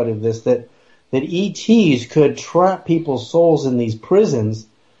of this, that ETs could trap people's souls in these prisons,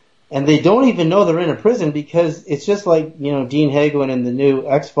 and they don't even know they're in a prison, because it's just like, Dean Haglund in the new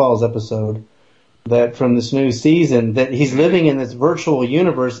X-Files episode that from this new season, that he's living in this virtual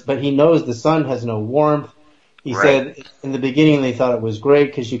universe, but he knows the sun has no warmth. He said in the beginning they thought it was great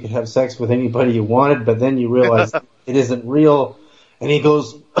because you could have sex with anybody you wanted, but then you realize it isn't real. And he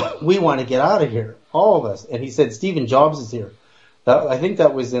goes, we want to get out of here, all of us. And he said, Stephen Jobs is here. I think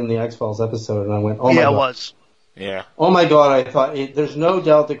that was in the X-Files episode, and I went, oh my God. Yeah, it was. Yeah. Oh my God, I thought, there's no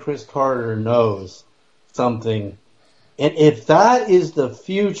doubt that Chris Carter knows something. And if that is the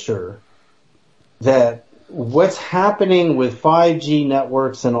future, that what's happening with 5G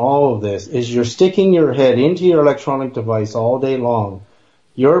networks and all of this is you're sticking your head into your electronic device all day long.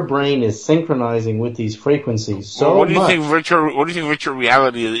 Your brain is synchronizing with these frequencies so much. What do you think virtual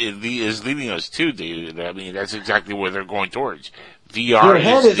reality is leading us to, dude? I mean, that's exactly where they're going towards. VR. Your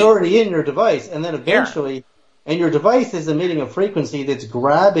head is already in your device, and then eventually, and your device is emitting a frequency that's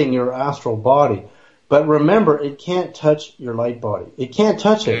grabbing your astral body. But remember, it can't touch your light body. It can't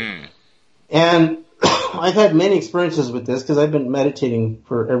touch it. And I've had many experiences with this because I've been meditating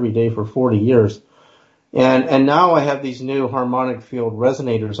every day for 40 years. And now I have these new harmonic field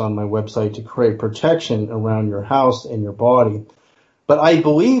resonators on my website to create protection around your house and your body. But I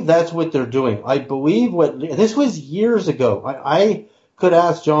believe that's what they're doing. I believe this was years ago. I could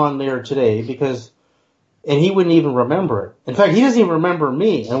ask John Lear today and he wouldn't even remember it. In fact, he doesn't even remember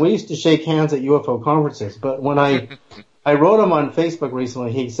me. And we used to shake hands at UFO conferences. But when I wrote him on Facebook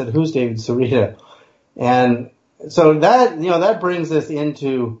recently, he said, who's David Sereda? And so that brings us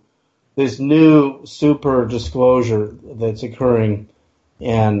into this new super disclosure that's occurring,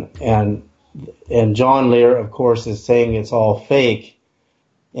 and John Lear, of course, is saying it's all fake,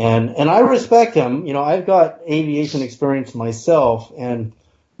 and I respect him. I've got aviation experience myself, and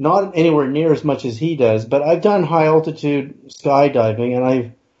not anywhere near as much as he does, but I've done high altitude skydiving, and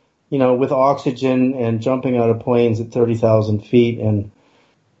I've, with oxygen and jumping out of planes at 30,000 feet, and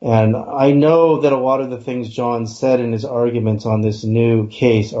I know that a lot of the things John said in his arguments on this new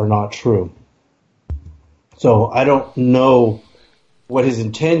case are not true. So I don't know what his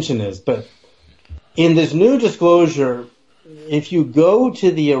intention is, but in this new disclosure, if you go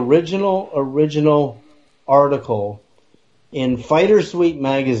to the original article in Fighter Suite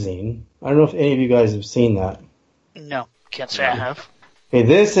magazine, I don't know if any of you guys have seen that. No, can't say I have. Okay,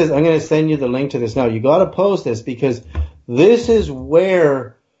 I'm going to send you the link to this now. You got to post this because this is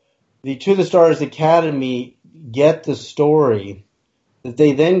where the To the Stars Academy get the story that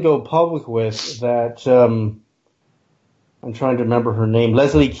they then go public with, that I'm trying to remember her name,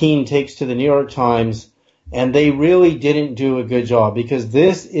 Leslie Kean takes to the New York Times, and they really didn't do a good job because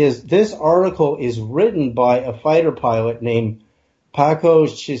this article is written by a fighter pilot named Paco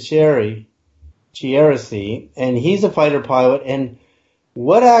Chiaresi, and he's a fighter pilot. And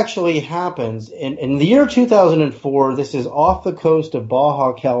what actually happens in the year 2004, this is off the coast of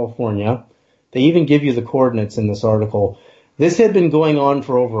Baja, California. They even give you the coordinates in this article. This had been going on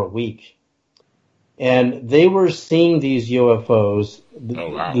for over a week. And they were seeing these UFOs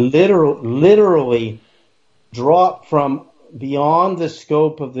literally drop from beyond the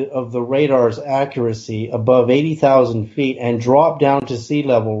scope of the radar's accuracy above 80,000 feet and drop down to sea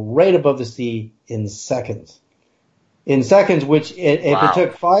level right above the sea in seconds. In seconds, which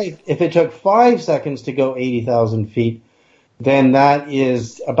if it took 5 seconds to go 80,000 feet, then that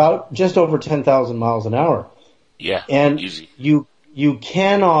is about just over 10,000 miles an hour. Yeah, and easy. You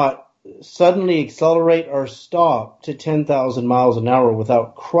cannot suddenly accelerate or stop to 10,000 miles an hour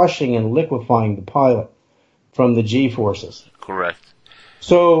without crushing and liquefying the pilot from the G-forces. Correct.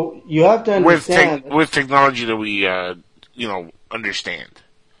 So you have to understand with technology that we understand.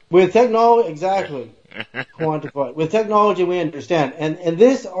 With technology, exactly. Quantify. With technology, we understand. And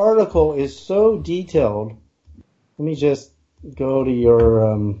this article is so detailed. Let me just go to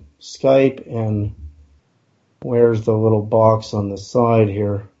your Skype, and where's the little box on the side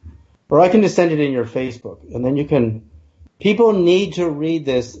here? Or I can just send it in your Facebook, and then you can. People need to read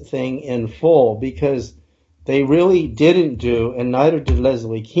this thing in full, because they really didn't do, and neither did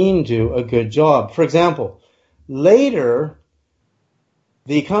Leslie Kean do, a good job. For example, later,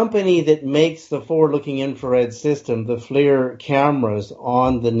 the company that makes the forward-looking infrared system, the FLIR cameras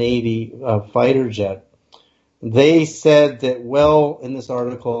on the Navy fighter jet, they said that, well, in this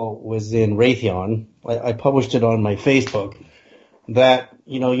article was in Raytheon, I published it on my Facebook, that,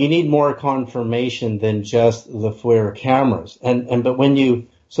 you need more confirmation than just the FLIR cameras. But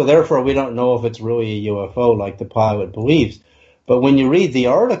so therefore we don't know if it's really a UFO like the pilot believes. But when you read the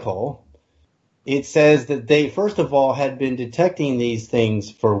article, it says that they, first of all, had been detecting these things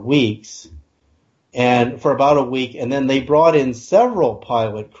for weeks, and for about a week, and then they brought in several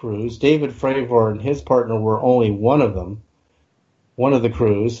pilot crews. David Fravor and his partner were only one of the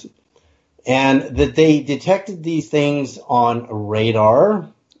crews, and that they detected these things on radar.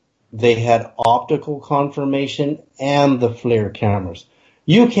 They had optical confirmation and the FLIR cameras.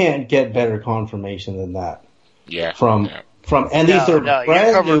 You can't get better confirmation than that. Yeah. And these are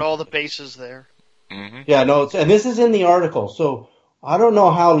you covered all the bases there. Mm-hmm. Yeah, no, and this is in the article. So I don't know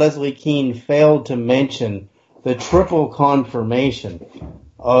how Leslie Kean failed to mention the triple confirmation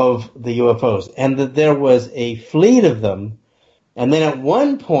of the UFOs, and that there was a fleet of them. And then at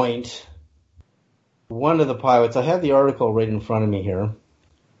one point, one of the pilots, I have the article right in front of me here,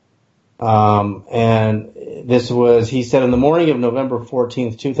 and this was, he said, in the morning of November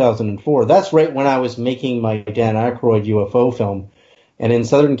 14th, 2004, that's right when I was making my Dan Aykroyd UFO film. And in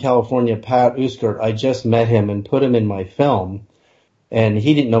Southern California, Pat Uskert, I just met him and put him in my film. And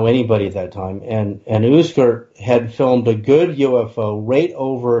he didn't know anybody at that time. And Uskert had filmed a good UFO right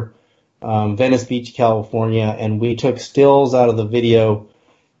over Venice Beach, California. And we took stills out of the video.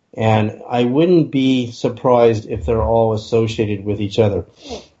 And I wouldn't be surprised if they're all associated with each other.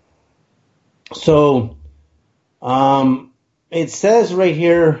 So, it says right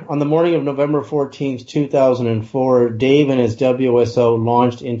here, on the morning of November 14th, 2004, Dave and his WSO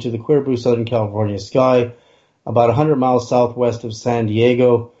launched into the clear blue Southern California sky, about 100 miles southwest of San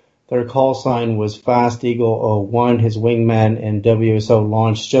Diego. Their call sign was Fast Eagle 01. His wingman and WSO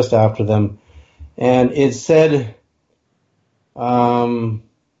launched just after them. And it said, the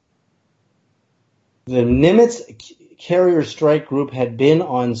Nimitz Carrier Strike Group had been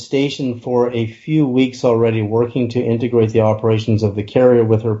on station for a few weeks already, working to integrate the operations of the carrier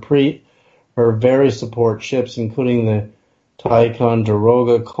with her various support ships, including the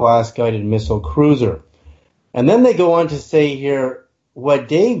Ticonderoga class guided missile cruiser. And then they go on to say here, what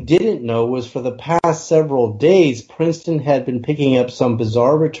Dave didn't know was for the past several days, Princeton had been picking up some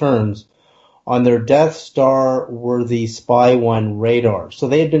bizarre returns on their Death Star-worthy Spy 1 radar. So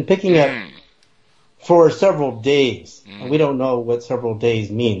they had been picking up for several days, and we don't know what several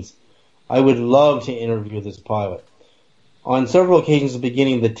days means. I would love to interview this pilot. On several occasions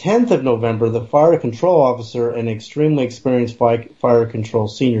beginning the 10th of November, the fire control officer, an extremely experienced fire control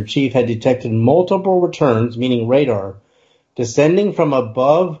senior chief, had detected multiple returns, meaning radar, descending from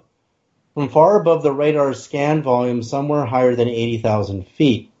far above the radar's scan volume, somewhere higher than 80,000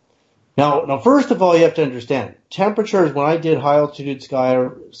 feet. Now, first of all, you have to understand, temperatures, when I did high-altitude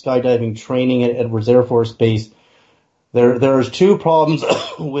skydiving training at Edwards Air Force Base, there's two problems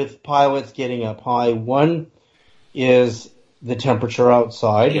with pilots getting up high. One is the temperature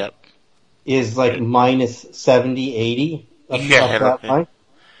outside is like minus 70, 80 up that high.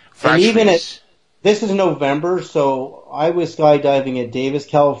 And even this is November, so I was skydiving at Davis,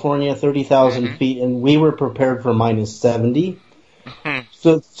 California, 30,000 feet, and we were prepared for minus 70.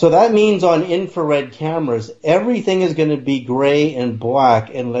 So that means on infrared cameras, everything is going to be gray and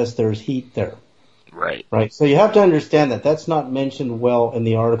black unless there's heat there. Right. Right. So you have to understand that. That's not mentioned well in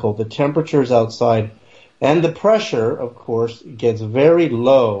the article. The temperatures outside and the pressure, of course, gets very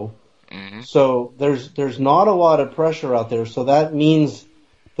low. Mm-hmm. So there's not a lot of pressure out there. So that means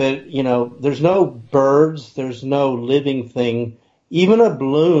that, there's no birds, there's no living thing. Even a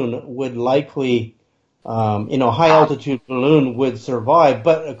balloon would likely high altitude balloon would survive,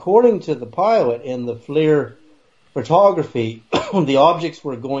 but according to the pilot in the FLIR photography, the objects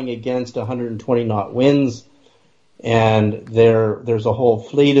were going against 120 knot winds, and there's a whole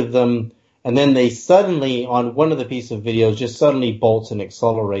fleet of them, and then they suddenly, on one of the pieces of videos, just suddenly bolts and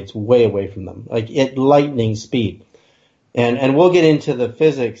accelerates way away from them, like at lightning speed. And we'll get into the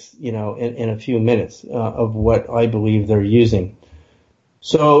physics, in a few minutes, of what I believe they're using.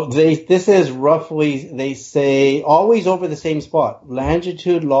 So this is roughly, they say, always over the same spot.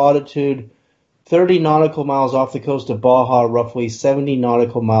 Longitude, latitude, 30 nautical miles off the coast of Baja, roughly 70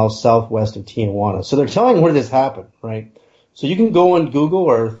 nautical miles southwest of Tijuana. So they're telling where this happened, right? So you can go on Google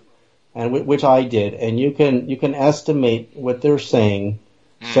Earth, and which I did, and you can estimate what they're saying,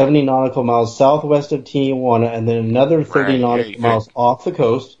 70 nautical miles southwest of Tijuana, and then another 30 nautical miles off the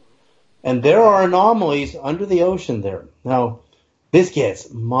coast. And there are anomalies under the ocean there. Now, this gets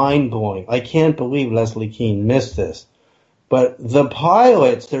mind-blowing. I can't believe Leslie Kean missed this. But the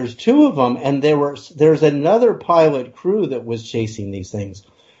pilots, there's two of them, and there's another pilot crew that was chasing these things.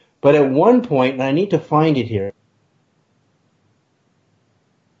 But at one point, and I need to find it here,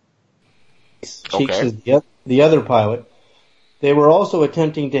 Cheeks is the other pilot, they were also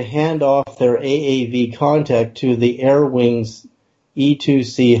attempting to hand off their AAV contact to the Air Wings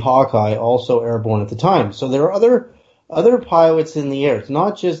E-2C Hawkeye, also airborne at the time. So there are other pilots in the air. It's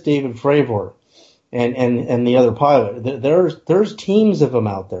not just David Fravor and the other pilot. There's teams of them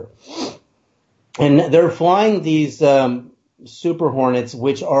out there. And they're flying these Super Hornets,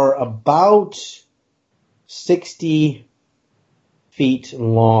 which are about 60 feet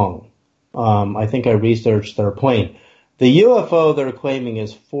long. I think I researched their plane. The UFO they're claiming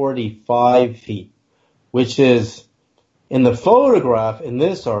is 45 feet, which is, in the photograph in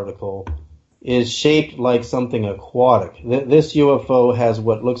this article, is shaped like something aquatic. This UFO has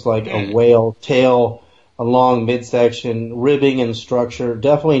what looks like a whale tail, a long midsection, ribbing and structure.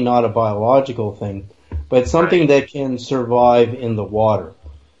 Definitely not a biological thing, but something that can survive in the water.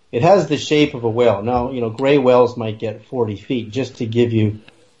 It has the shape of a whale. Now, gray whales might get 40 feet, just to give you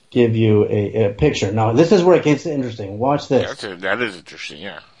a picture. Now, this is where it gets interesting. Watch this. That is interesting,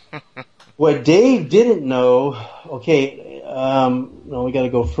 yeah. What Dave didn't know, we got to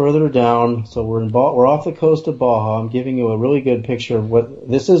go further down. So we're off the coast of Baja. I'm giving you a really good picture of what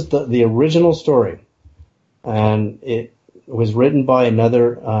this is. The original story, and it was written by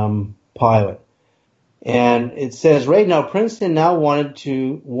another pilot. And it says right now, Princeton now wanted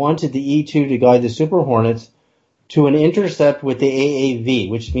the E2 to guide the Super Hornets to an intercept with the AAV,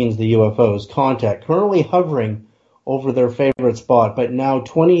 which means the UFO's contact, currently hovering over their favorite spot, but now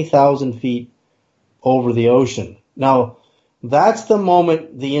 20,000 feet over the ocean. Now, that's the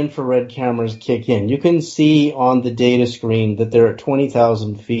moment the infrared cameras kick in. You can see on the data screen that they're at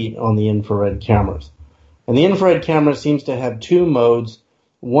 20,000 feet on the infrared cameras. And the infrared camera seems to have two modes.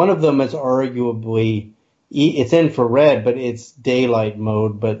 One of them is arguably, it's infrared, but it's daylight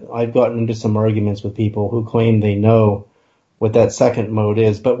mode. But I've gotten into some arguments with people who claim they know what that second mode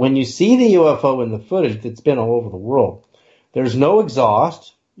is. But when you see the UFO in the footage that's been all over the world, there's no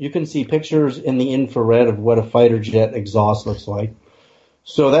exhaust. You can see pictures in the infrared of what a fighter jet exhaust looks like.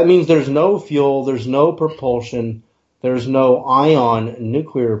 So that means there's no fuel, there's no propulsion, there's no ion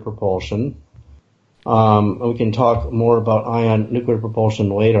nuclear propulsion. We can talk more about ion nuclear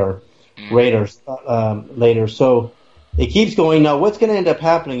propulsion later. So it keeps going. Now, what's going to end up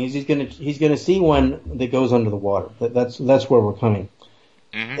happening is he's going to see one that goes under the water. That's where we're coming.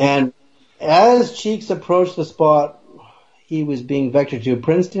 And as Cheeks approached the spot he was being vectored to,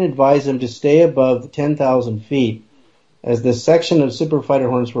 Princeton advised him to stay above 10,000 feet as the section of Super Fighter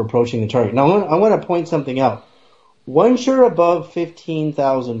Hornets were approaching the target. Now, I want to point something out. Once you're above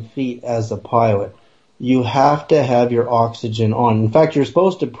 15,000 feet as a pilot, you have to have your oxygen on. In fact, you're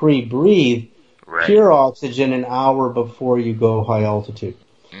supposed to pre-breathe pure oxygen an hour before you go high altitude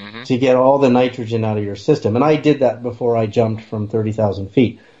to get all the nitrogen out of your system. And I did that before I jumped from 30,000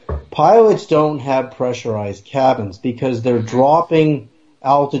 feet. Pilots don't have pressurized cabins because they're dropping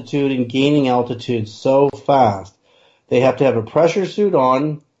altitude and gaining altitude so fast. They have to have a pressure suit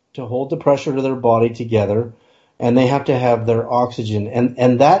on to hold the pressure to their body together, and they have to have their oxygen.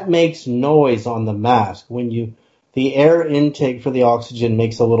 And that makes noise on the mask. The air intake for the oxygen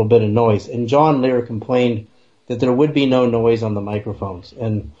makes a little bit of noise. And John Lear complained that there would be no noise on the microphones.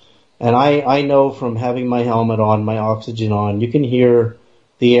 And I know from having my helmet on, my oxygen on, you can hear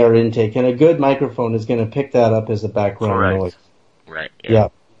the air intake. And a good microphone is going to pick that up as a background noise. Right. Yeah.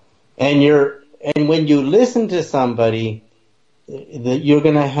 And when you listen to somebody, you're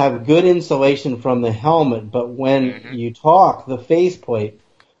going to have good insulation from the helmet, but when you talk, the faceplate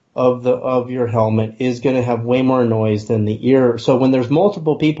of your helmet is going to have way more noise than the ear. So when there's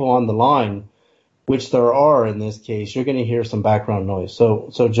multiple people on the line, which there are in this case, you're going to hear some background noise.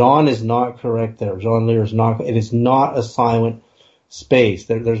 So John is not correct there. John Lear is not. It is not a silent space.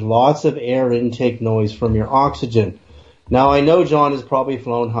 There's lots of air intake noise from your oxygen. Now, I know John has probably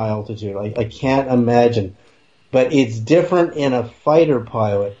flown high altitude. I can't imagine but it's different in a fighter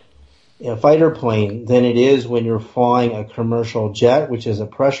plane than it is when you're flying a commercial jet, which is a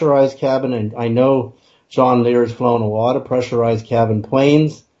pressurized cabin. And I know John Lear's flown a lot of pressurized cabin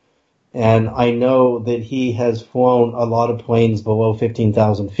planes, and I know that he has flown a lot of planes below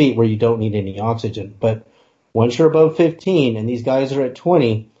 15,000 feet where you don't need any oxygen. But once you're above 15 and these guys are at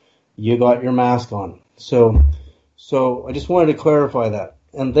 20, you got your mask on. So I just wanted to clarify that.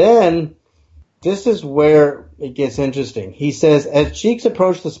 And then this is where it gets interesting. He says, as Cheeks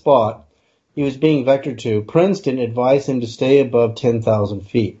approached the spot he was being vectored to, Princeton advised him to stay above 10,000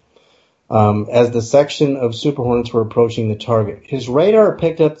 feet as the section of Super Hornets were approaching the target. His radar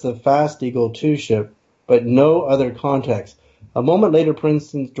picked up the Fast Eagle II ship, but no other contacts. A moment later,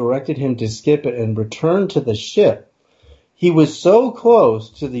 Princeton directed him to skip it and return to the ship. He was so close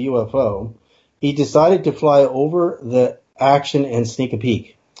to the UFO, he decided to fly over the action and sneak a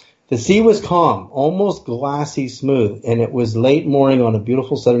peek. The sea was calm, almost glassy smooth, and it was late morning on a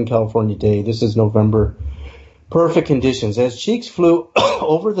beautiful Southern California day. This is November. Perfect conditions. As Cheeks flew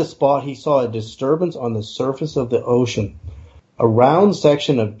over the spot, he saw a disturbance on the surface of the ocean. A round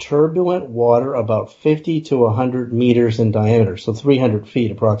section of turbulent water about 50 to 100 meters in diameter, so 300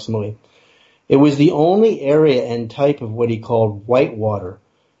 feet approximately. It was the only area and type of what he called white water.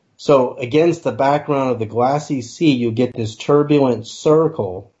 So against the background of the glassy sea, you get this turbulent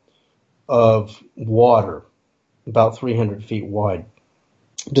circle of water, about 300 feet wide.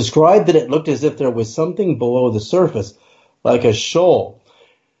 Described that it looked as if there was something below the surface, like a shoal,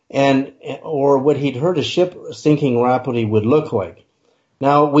 or what he'd heard a ship sinking rapidly would look like.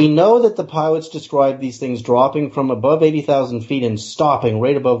 Now, we know that the pilots described these things dropping from above 80,000 feet and stopping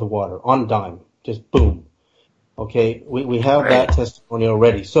right above the water, on a dime, just boom. Okay, we have that testimony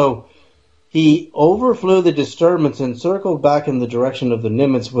already. So he overflew the disturbance and circled back in the direction of the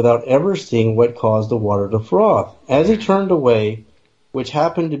Nimitz without ever seeing what caused the water to froth. As he turned away, which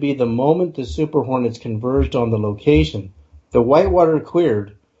happened to be the moment the Super Hornets converged on the location, the white water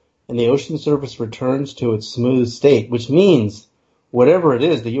cleared and the ocean surface returns to its smooth state, which means whatever it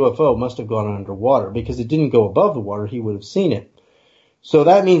is, the UFO must have gone underwater because it didn't go above the water. He would have seen it. So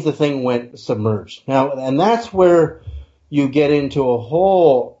that means the thing went submerged. Now, and that's where you get into a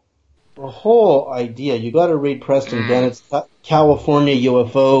whole idea. You got to read Preston Bennett's California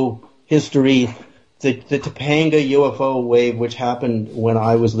UFO history, the Topanga UFO wave, which happened when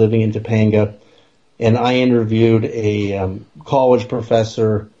I was living in Topanga, and I interviewed a college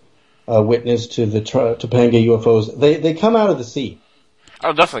professor, witness to the Topanga UFOs. They come out of the sea.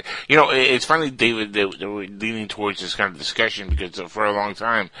 Oh, definitely. You know, it's funny, David, that we're leaning towards this kind of discussion because for a long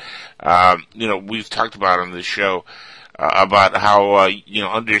time, we've talked about on this show about how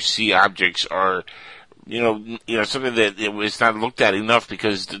undersea objects are something that it was not looked at enough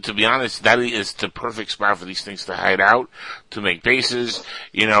because, to be honest, that is the perfect spot for these things to hide out, to make bases,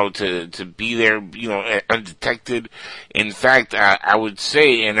 to be there, undetected. In fact, I would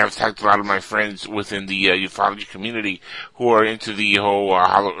say, and I've talked to a lot of my friends within the ufology community who are into the whole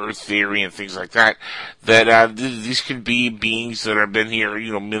hollow earth theory and things like that, that these could be beings that have been here,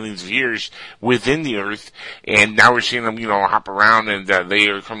 millions of years within the earth, and now we're seeing them, hop around and they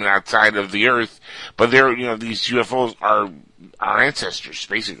are coming outside of the earth, but these UFOs are our ancestors,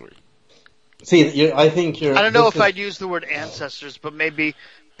 basically. See, I think I don't know if I'd use the word ancestors, but maybe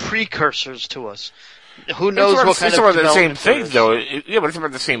precursors to us. Who knows what kind of development? It's about the same thing, though. But it's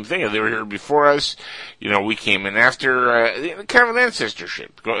about the same thing. They were here before us. We came in after. Kind of an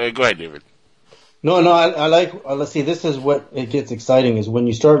ancestorship. Go ahead, David. No, I like. Let's see. This is what it gets exciting is when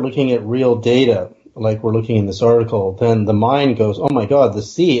you start looking at real data, like we're looking in this article. Then the mind goes, "Oh my God, the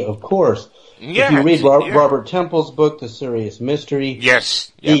sea, of course." Yeah, if you read Robert Temple's book, The Sirius Mystery,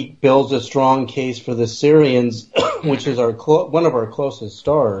 yes, he builds a strong case for the Sirians, which is one of our closest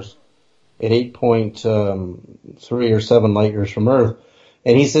stars at 8.3 or 7 light years from Earth.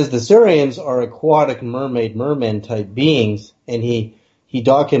 And he says the Sirians are aquatic merman type beings, and he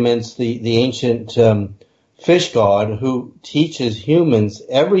documents the ancient fish god who teaches humans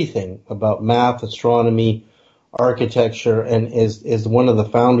everything about math, astronomy, architecture, and is one of the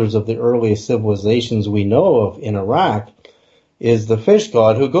founders of the earliest civilizations we know of in Iraq, is the fish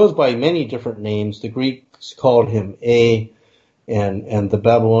god, who goes by many different names. The Greeks called him and the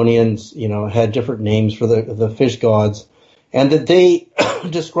Babylonians, had different names for the fish gods, and that they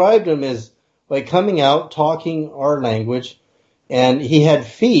described him as like coming out, talking our language, and he had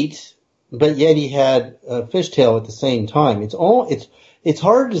feet, but yet he had a fishtail at the same time. It's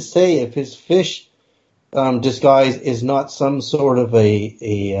hard to say if his fish disguise is not some sort of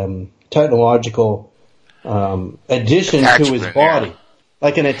a technological addition to his body.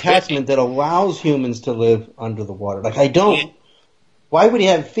 like an attachment that allows humans to live under the water. Like, I don't. Why would he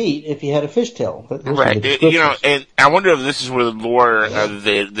have feet if he had a fishtail? Right. And I wonder if this is where the lore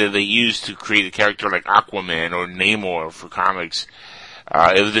they use to create a character like Aquaman or Namor for comics.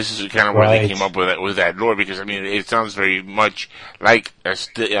 If this is kind of where they came up with that lore, because I mean, it sounds very much like an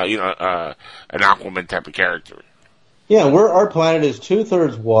Aquaman type of character. Yeah, our planet is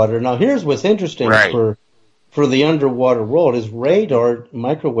 2/3 water. Now, here's what's interesting for the underwater world is radar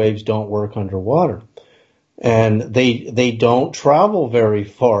microwaves don't work underwater. And they don't travel very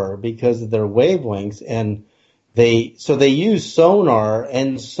far because of their wavelengths, and they use sonar,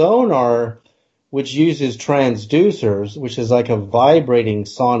 which uses transducers, which is like a vibrating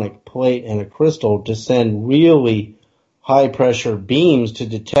sonic plate and a crystal, to send really high pressure beams to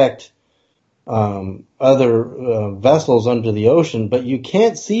detect other vessels under the ocean. But you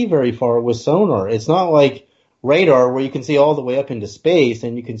can't see very far with sonar. It's not like radar where you can see all the way up into space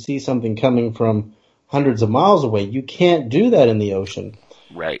and you can see something coming from hundreds of miles away. You can't do that in the ocean.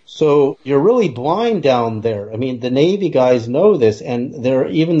 Right. So you're really blind down there. I mean, the Navy guys know this, and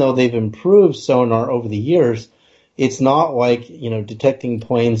even though they've improved sonar over the years, it's not like, detecting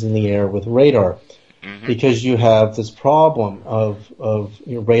planes in the air with radar, because you have this problem of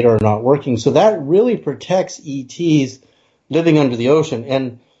your radar not working. So that really protects ETs living under the ocean.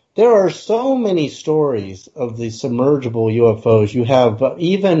 And there are so many stories of the submergible UFOs. You have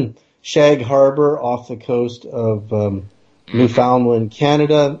even Shag Harbor off the coast of Newfoundland,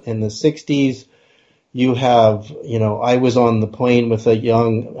 Canada in the 60s. You have, I was on the plane with a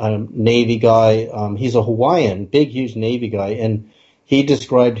young Navy guy. He's a Hawaiian, big, huge Navy guy, and he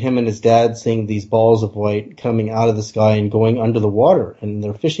described him and his dad seeing these balls of light coming out of the sky and going under the water, and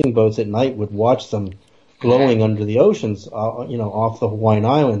their fishing boats at night would watch them glowing under the oceans, off the Hawaiian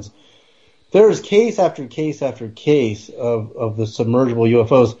Islands. There's case after case after case of the submergible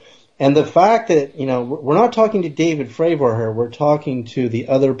UFOs. And the fact that, we're not talking to David Fravor here, we're talking to the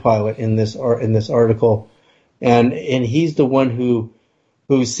other pilot in this article, and he's the one who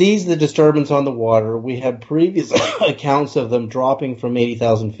sees the disturbance on the water. We have previous accounts of them dropping from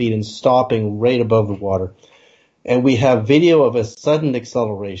 80,000 feet and stopping right above the water. And we have video of a sudden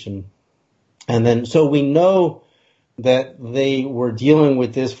acceleration. And then, so we know that they were dealing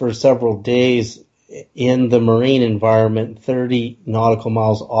with this for several days in the marine environment, 30 nautical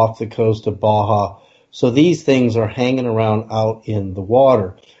miles off the coast of Baja. So these things are hanging around out in the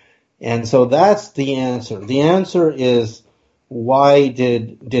water. And so that's the answer. The answer is, why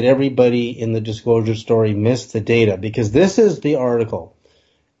did everybody in the disclosure story miss the data? Because this is the article,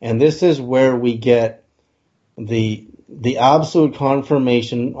 and this is where we get the absolute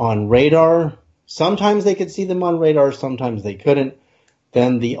confirmation on radar. Sometimes they could see them on radar, sometimes they couldn't.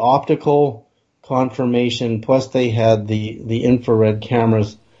 Then the optical confirmation, plus they had the infrared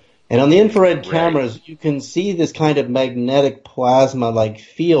cameras. And on the infrared cameras, you can see this kind of magnetic plasma-like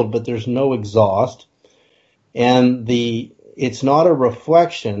field, but there's no exhaust. And it's not a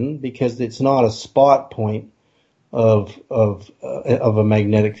reflection because it's not a spot point of a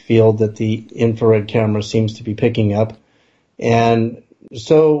magnetic field that the infrared camera seems to be picking up. And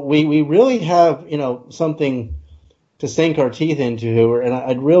so we really have, something to sink our teeth into, and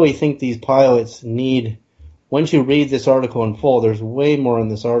I'd really think these pilots need, once you read this article in full, there's way more in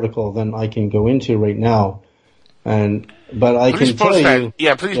this article than I can go into right now. But I can tell you...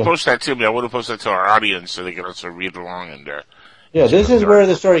 Yeah, please post that to me. I want to post that to our audience so they can also read along in there. Yeah, this is where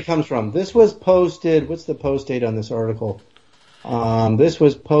the story comes from. This was posted, what's the post date on this article? This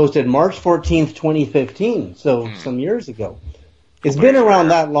was posted March 14th, 2015, so some years ago. It's been around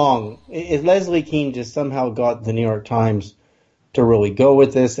that long. Leslie Kean just somehow got the New York Times to really go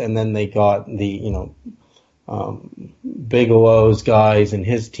with this, and then they got the, Bigelow's guys and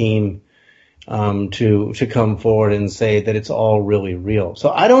his team to come forward and say that it's all really real. So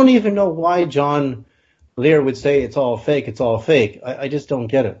I don't even know why John Lear would say it's all fake. I just don't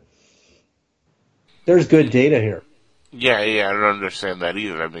get it. There's good data here. Yeah, I don't understand that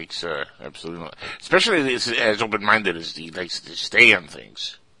either. That makes absolutely not. Especially as open-minded as he likes to stay on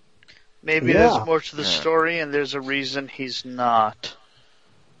things. Maybe there's more to the story, and there's a reason he's not.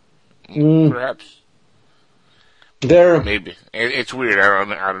 Perhaps. Maybe it's weird. I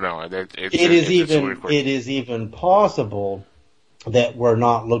don't know. It is even possible that we're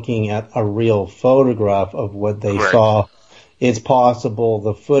not looking at a real photograph of what they saw. It's possible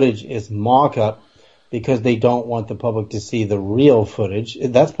the footage is mock-up, because they don't want the public to see the real footage.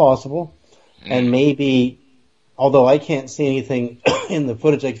 That's possible. And maybe, although I can't see anything in the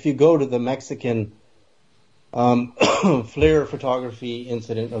footage, like if you go to the Mexican FLIR photography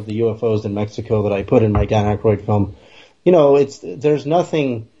incident of the UFOs in Mexico that I put in my Dan Aykroyd film, there's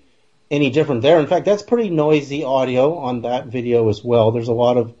nothing any different there. In fact, that's pretty noisy audio on that video as well. There's a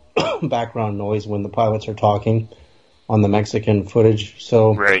lot of background noise when the pilots are talking on the Mexican footage.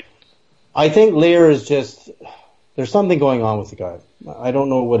 So right. I think Lear is there's something going on with the guy. I don't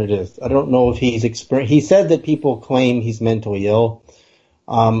know what it is. I don't know if he said that people claim he's mentally ill.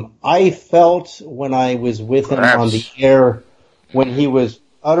 I felt when I was with him on the air when he was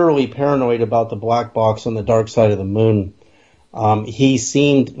utterly paranoid about the black box on the dark side of the moon, he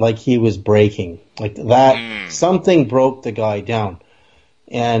seemed like he was breaking. Like that, something broke the guy down.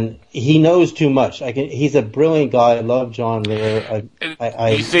 And he knows too much. He's a brilliant guy. I love John Lear.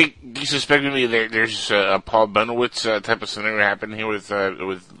 Do you suspect maybe there's a Paul Benowitz type of scenario happening here with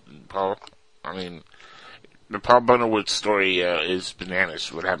Paul? I mean, the Paul Benowitz story is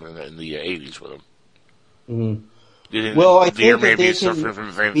bananas. What happened in the 80s with him? Mm-hmm. Well, I think that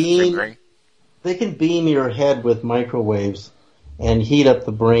they can beam your head with microwaves and heat up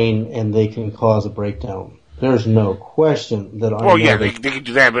the brain, and they can cause a breakdown. There's no question that I. Well, yeah, they can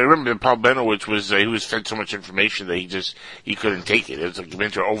do that. But remember, Paul Benowitz he was fed so much information that he couldn't take it. It was like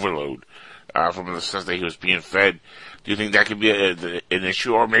mental overload from the stuff that he was being fed. Do you think that could be an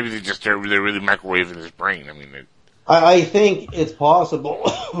issue, or maybe they're really microwaving his brain? I mean, I think it's possible.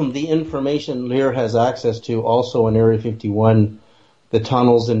 The information Lear has access to, also in Area 51, the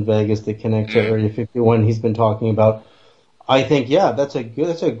tunnels in Vegas that connect to Area 51, he's been talking about. I think, yeah, that's a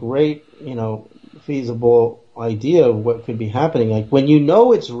great, feasible idea of what could be happening. Like when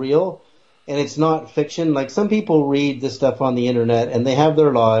it's real and it's not fiction, like some people read this stuff on the internet and they have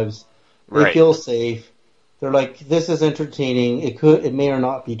their lives, they feel safe, they're like, this is entertaining, it may or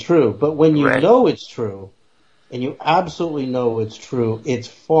not be true. But when you know it's true, and you absolutely know it's true, it's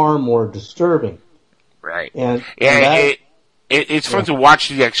far more disturbing. Right. It's fun to watch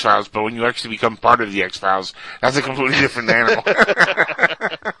the X-Files, but when you actually become part of the X-Files, that's a completely different animal.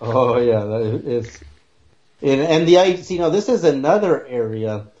 Oh yeah, this is another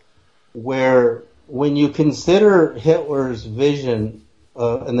area where when you consider Hitler's vision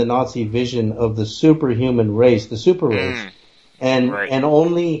and the Nazi vision of the superhuman race, the super race, and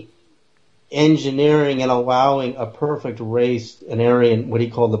only engineering and allowing a perfect race, what he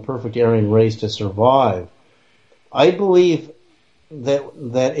called the perfect Aryan race, to survive, I believe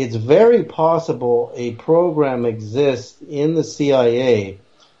that it's very possible a program exists in the CIA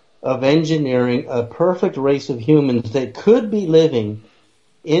of engineering a perfect race of humans that could be living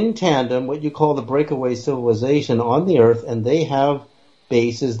in tandem, what you call the breakaway civilization on the Earth, and they have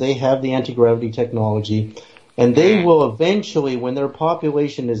bases, they have the anti-gravity technology, and they will eventually, when their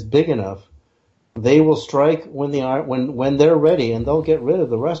population is big enough, they will strike when they're ready, and they'll get rid of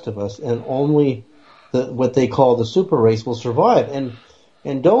the rest of us, and only what they call the super race will survive.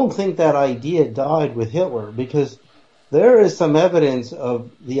 And don't think that idea died with Hitler, because there is some evidence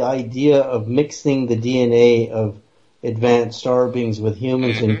of the idea of mixing the DNA of advanced star beings with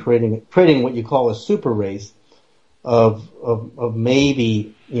humans and creating what you call a super race of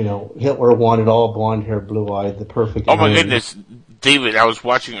maybe, Hitler wanted all blonde hair, blue eyed, the perfect. Oh my goodness, David, I was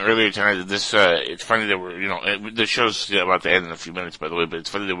watching earlier tonight this, it's funny that we're, the show's about to end in a few minutes, by the way, but it's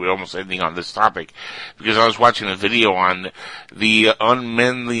funny that we're almost ending on this topic, because I was watching a video on the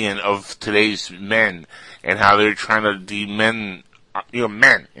unmanly of today's men, and how they're trying to demen,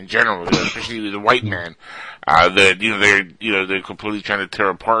 men in general, especially the white man, they're completely trying to tear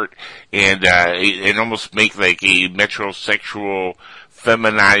apart and almost make like a metrosexual,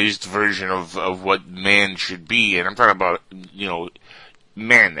 feminized version of what man should be. And I'm talking about,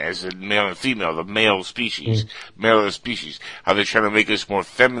 men as a male and female, the male species, male of the species, how they're trying to make us more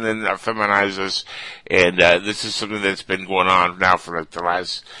feminine, feminize us. And, this is something that's been going on now for like the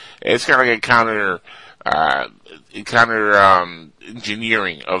last, it's kind of like a counter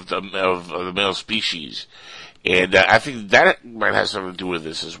engineering of the male species. And I think that might have something to do with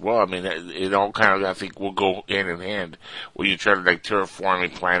this as well. I mean, it all kind of, I think, will go hand in hand when you try to like terraform a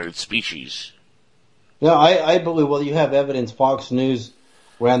planet species. Yeah, I believe. Well, you have evidence. Fox News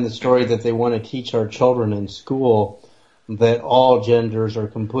ran the story that they want to teach our children in school that all genders are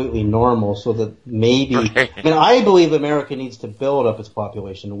completely normal, so that maybe. I mean, I believe America needs to build up its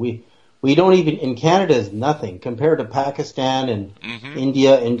population. We don't even, in Canada is nothing compared to Pakistan and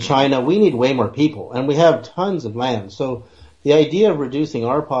India and China. We need way more people, and we have tons of land. So the idea of reducing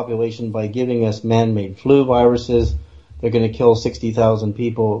our population by giving us man-made flu viruses, they're going to kill 60,000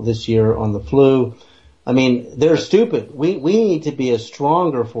 people this year on the flu. I mean, they're stupid. We need to be a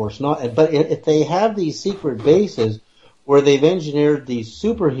stronger force. But if they have these secret bases where they've engineered these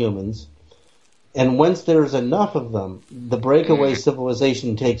superhumans, and once there's enough of them, the breakaway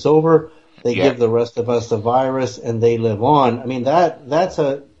civilization takes over, They give the rest of us a virus, and they live on. I mean,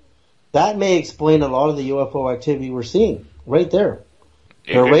 that may explain a lot of the UFO activity we're seeing right there.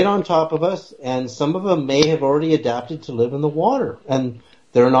 They're right on top of us, and some of them may have already adapted to live in the water, and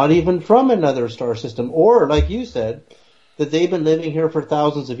they're not even from another star system, or, like you said, that they've been living here for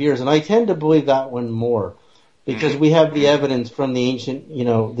thousands of years. And I tend to believe that one more, because we have the evidence from the ancient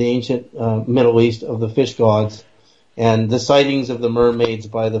Middle East of the fish gods, and the sightings of the mermaids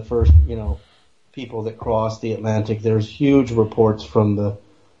by the first, people that crossed the Atlantic. There's huge reports from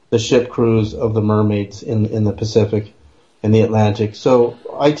the ship crews of the mermaids in the Pacific and the Atlantic. So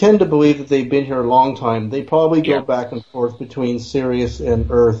I tend to believe that they've been here a long time. They probably go back and forth between Sirius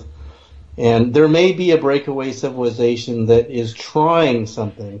and Earth. And there may be a breakaway civilization that is trying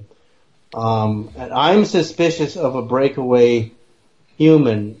something. And I'm suspicious of a breakaway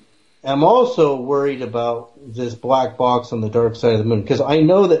human. I'm also worried about this black box on the dark side of the moon, because I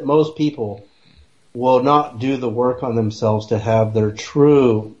know that most people will not do the work on themselves to have their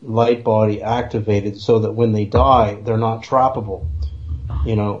true light body activated so that when they die, they're not trappable.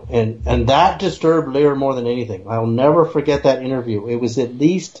 And that disturbed Lear more than anything. I'll never forget that interview. It was at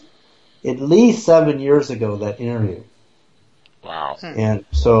least 7 years ago, that interview. Wow. And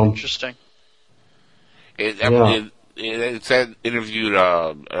so interesting. It's that interviewed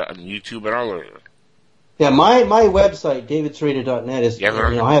on YouTube at all? Or? Yeah, my website, davidsereda.net, is,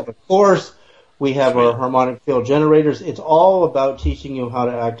 I have a course. We have our harmonic field generators. It's all about teaching you how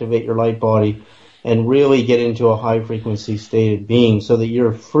to activate your light body and really get into a high frequency state of being so that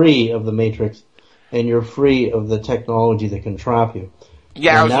you're free of the matrix and you're free of the technology that can trap you.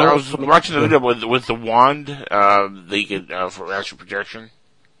 Yeah, I was watching the video with the wand, they could, for astral projection.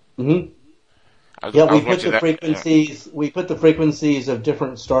 Mm-hmm. We put the frequencies. We put the frequencies of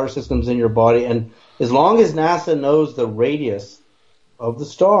different star systems in your body, and as long as NASA knows the radius of the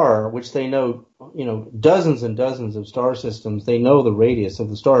star, which they know, dozens and dozens of star systems, they know the radius of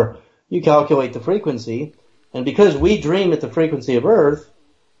the star. You calculate the frequency, and because we dream at the frequency of Earth,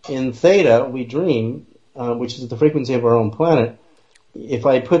 in theta we dream, which is the frequency of our own planet. If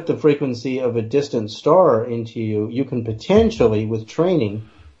I put the frequency of a distant star into you, you can potentially, with training,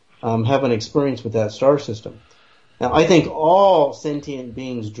 have an experience with that star system. Now, I think all sentient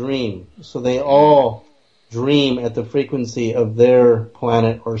beings dream, so they all dream at the frequency of their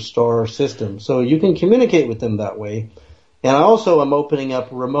planet or star system. So you can communicate with them that way. And I also am opening up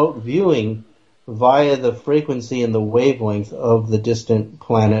remote viewing via the frequency and the wavelength of the distant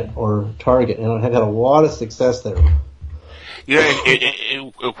planet or target. And I've had a lot of success there.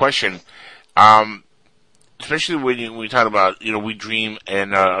 A question. Especially when we talk about, we dream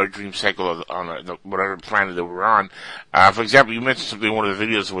and our dream cycle on whatever planet that we're on. For example, you mentioned something in one of the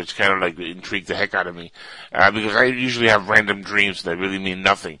videos which kind of like intrigued the heck out of me, because I usually have random dreams that really mean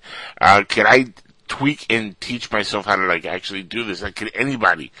nothing. Can I tweak and teach myself how to actually do this? Could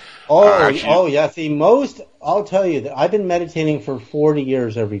anybody? Yeah. See, I'll tell you that I've been meditating for 40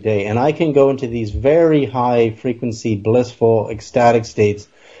 years every day, and I can go into these very high frequency, blissful, ecstatic states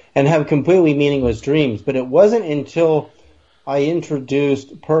and have completely meaningless dreams. But it wasn't until I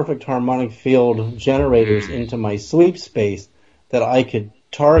introduced perfect harmonic field generators into my sleep space that I could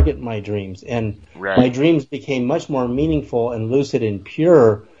target my dreams. And my dreams became much more meaningful and lucid and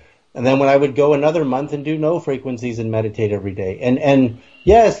pure. And then when I would go another month and do no frequencies and meditate every day. And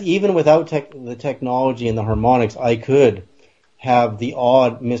yes, even without the technology and the harmonics, I could have the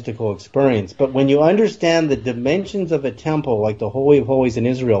odd mystical experience. But when you understand the dimensions of a temple, like the Holy of Holies in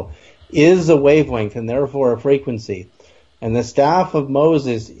Israel, is a wavelength and therefore a frequency, and the staff of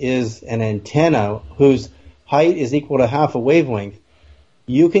Moses is an antenna whose height is equal to half a wavelength,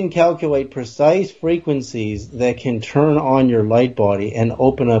 you can calculate precise frequencies that can turn on your light body and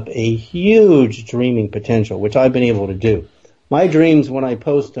open up a huge dreaming potential, which I've been able to do. My dreams, when I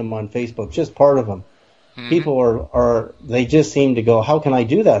post them on Facebook, just part of them, people they just seem to go, how can I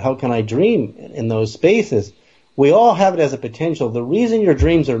do that? How can I dream in those spaces? We all have it as a potential. The reason your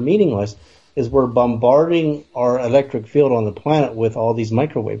dreams are meaningless is we're bombarding our electric field on the planet with all these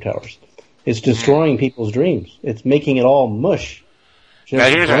microwave towers. It's destroying people's dreams. It's making it all mush. Now,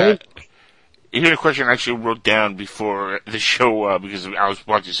 here's a question I actually wrote down before the show, because I was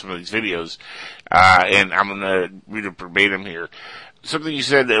watching some of these videos, and I'm going to read it verbatim here. Something you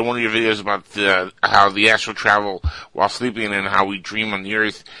said in one of your videos about how the astral travel while sleeping and how we dream on the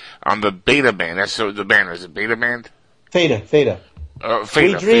Earth on the beta band. That's the band. Is it beta band? Theta. Theta.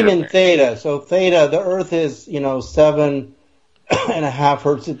 We dream in theta. So theta, the Earth is, 7.5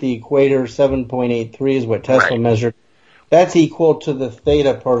 hertz at the equator. 7.83 is what Tesla measured. That's equal to the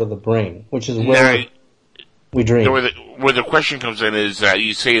theta part of the brain, which is where We dream. Where the question comes in is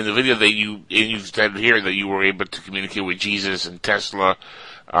you say in the video that you've said here that you were able to communicate with Jesus and Tesla,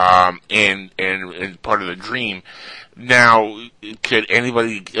 and part of the dream. Now, could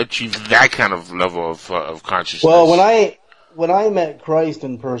anybody achieve that kind of level of consciousness? Well, when I met Christ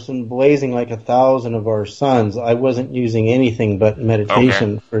in person, blazing like 1,000 of our suns, I wasn't using anything but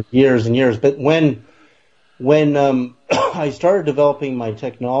meditation for years and years. But when I started developing my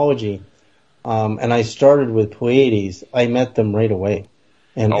technology, and I started with Pleiades, I met them right away.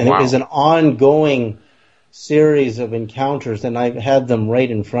 And it was an ongoing series of encounters, and I've had them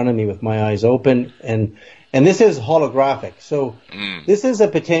right in front of me with my eyes open, and this is holographic. So this is a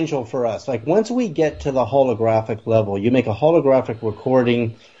potential for us. Like once we get to the holographic level, you make a holographic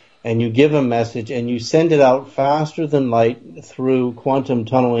recording and you give a message and you send it out faster than light through quantum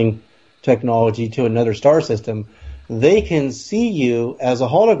tunneling technology to another star system. They can see you as a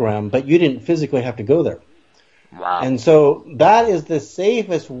hologram, but you didn't physically have to go there. Wow. And so that is the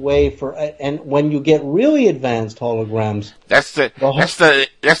safest way and when you get really advanced holograms, that's the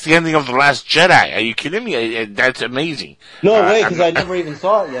ending of The Last Jedi. Are you kidding me? That's amazing. No way, because I never even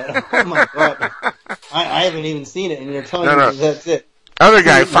saw it yet. Oh my God. I haven't even seen it, and you're telling me that's it. Other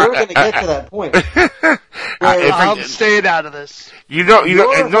guy, we're going to get to that point. I'm staying out of this. You know,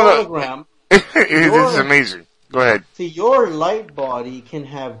 hologram. This is amazing. Go ahead. See, your light body can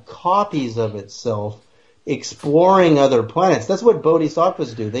have copies of itself exploring other planets. That's what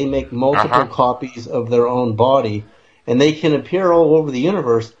bodhisattvas do. They make multiple copies of their own body, and they can appear all over the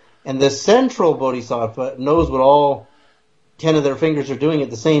universe. And the central bodhisattva knows what all 10 of their fingers are doing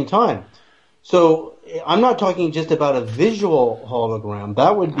at the same time. So I'm not talking just about a visual hologram.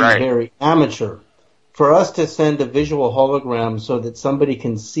 That would be very amateur. For us to send a visual hologram so that somebody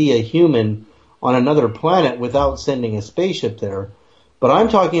can see a human on another planet without sending a spaceship there. But I'm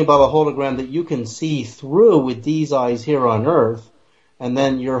talking about a hologram that you can see through with these eyes here on Earth, and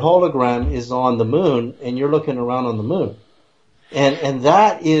then your hologram is on the moon, and you're looking around on the moon. And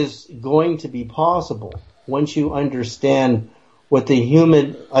that is going to be possible once you understand what the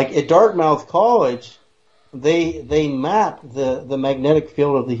human, like at Dartmouth College, they map the magnetic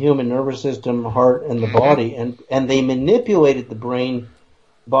field of the human nervous system, heart, and the body, and they manipulated the brain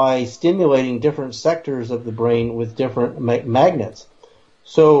by stimulating different sectors of the brain with different magnets.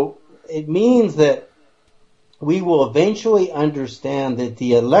 So it means that we will eventually understand that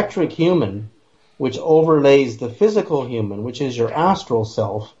the electric human, which overlays the physical human, which is your astral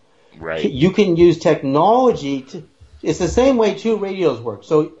self, you can use technology to, it's the same way two radios work.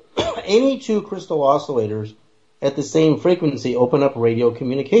 So any two crystal oscillators at the same frequency open up radio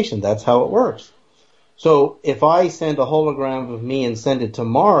communication. That's how it works. So if I send a hologram of me and send it to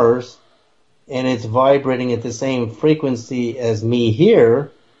Mars, and it's vibrating at the same frequency as me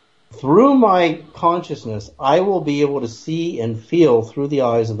here, through my consciousness, I will be able to see and feel through the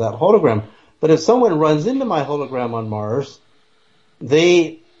eyes of that hologram. But if someone runs into my hologram on Mars,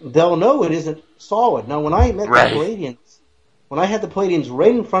 they'll know it isn't solid. Now, when I met the Pleiadians, when I had the Pleiadians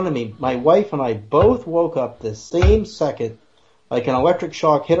right in front of me, my wife and I both woke up the same second, like an electric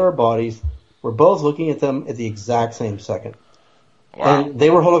shock hit our bodies. We're both looking at them at the exact same second. Wow. And they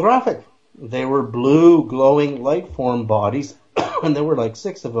were holographic. They were blue, glowing, light-form bodies, and there were like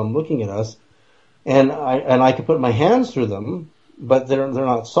 6 of them looking at us. And I could put my hands through them, but they're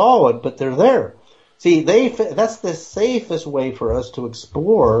not solid, but they're there. See, that's the safest way for us to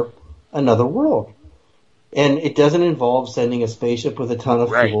explore another world. And it doesn't involve sending a spaceship with a ton of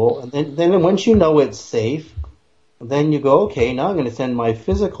fuel. And then once you know it's safe, then you go, okay, now I'm going to send my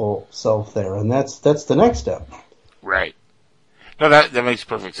physical self there, and that's the next step. Right. No, that makes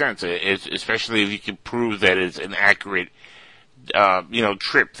perfect sense. Especially if you can prove that it's an accurate,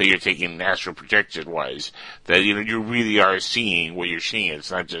 trip that you're taking astral projection wise. That you really are seeing what you're seeing.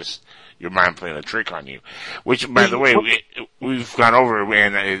 It's not just your mind playing a trick on you. Which, by the way, we've gone over,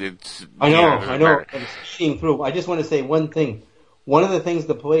 and it's. I know. I'm seeing through. I just want to say one thing. One of the things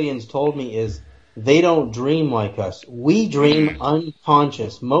the Pleiadians told me is they don't dream like us. We dream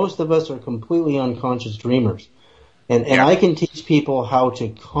unconscious. Most of us are completely unconscious dreamers. And I can teach people how to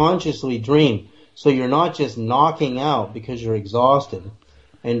consciously dream, so you're not just knocking out because you're exhausted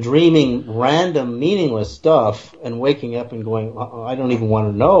and dreaming random, meaningless stuff and waking up and going, I don't even want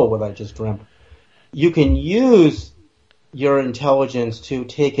to know what I just dreamt. You can use your intelligence to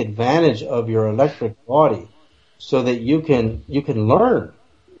take advantage of your electric body so that you can learn,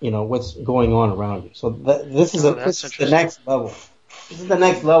 what's going on around you. So this is the next level. This is the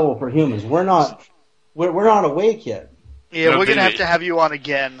next level for humans. We're not awake yet. Yeah, we're gonna have to have you on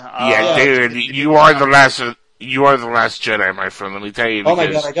again. Dude, you are the last You are the Last Jedi, my friend. Let me tell you. Oh my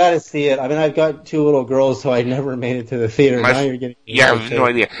God, I got to see it. I mean, I've got 2 little girls, so I never made it to the theater. Now you're getting. Yeah, I have no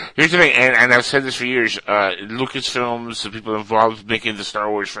idea. Here's the thing, and I've said this for years. Lucasfilms, the people involved with making the Star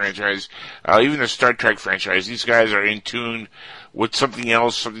Wars franchise, even the Star Trek franchise, these guys are in tune with something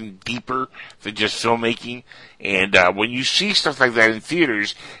else, something deeper than just filmmaking. And when you see stuff like that in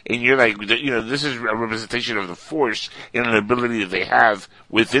theaters, and you're like, this is a representation of the Force and an ability that they have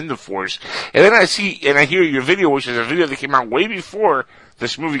within the Force. And then I see, and I hear your video, which is a video that came out way before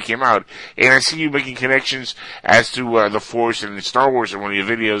this movie came out, and I see you making connections as to the Force and Star Wars in one of your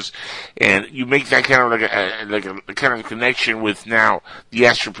videos, and you make that kind of like a kind of connection with now the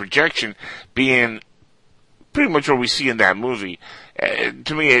astral projection being pretty much what we see in that movie.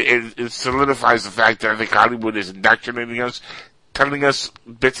 To me, it solidifies the fact that I think Hollywood is indoctrinating us, telling us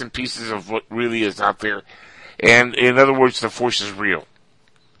bits and pieces of what really is out there. And in other words, the Force is real.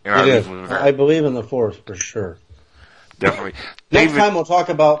 And it is. I believe in the Force for sure. Definitely. Next time we'll talk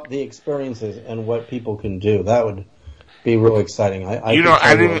about the experiences and what people can do. That would be real exciting. I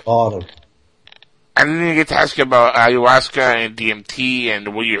didn't even get to ask you about ayahuasca and DMT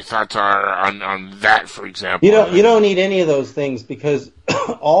and what your thoughts are on that, for example. You don't need any of those things because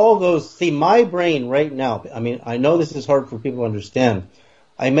all those. See, my brain right now. I mean, I know this is hard for people to understand.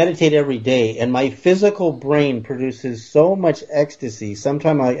 I meditate every day, and my physical brain produces so much ecstasy.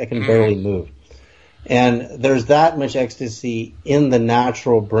 Sometimes I can barely move. And there's that much ecstasy in the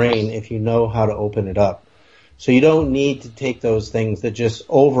natural brain if you know how to open it up. So you don't need to take those things that just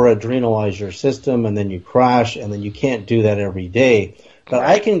over-adrenalize your system and then you crash and then you can't do that every day. But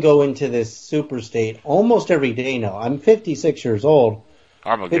I can go into this super state almost every day now. I'm 56 years old,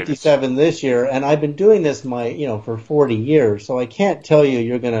 57 this year, and I've been doing this for 40 years. So I can't tell you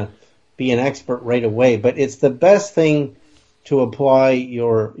you're going to be an expert right away, but it's the best thing to apply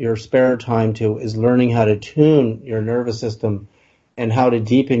your spare time to is learning how to tune your nervous system and how to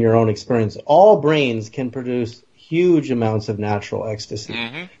deepen your own experience. All brains can produce huge amounts of natural ecstasy.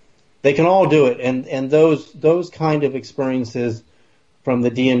 Mm-hmm. They can all do it, and those kind of experiences from the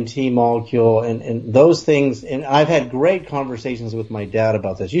DMT molecule and those things, and I've had great conversations with my dad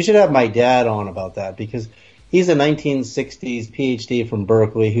about this. You should have my dad on about that because he's a 1960s PhD from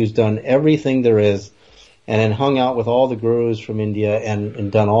Berkeley who's done everything there is and then hung out with all the gurus from India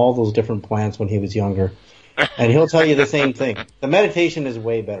and done all those different plants when he was younger. And he'll tell you the same thing. The meditation is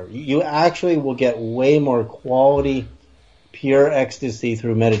way better. You actually will get way more quality, pure ecstasy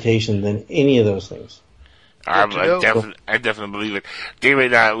through meditation than any of those things. I definitely believe it.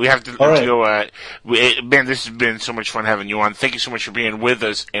 David, we have to go. Ben, this has been so much fun having you on. Thank you so much for being with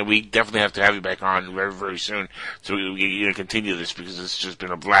us, and we definitely have to have you back on very, very soon so we can continue this because it's just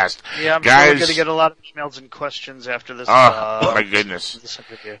been a blast. Yeah, I'm Guys, sure we're going to get a lot of emails and questions after this. Oh, my goodness. This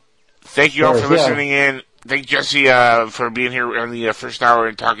interview. Thank you all for listening in. Thank Jesse for being here on the first hour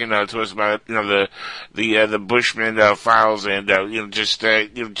and talking to us about the Bushman files and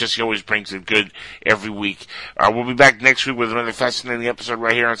Jesse always brings it good every week. We'll be back next week with another fascinating episode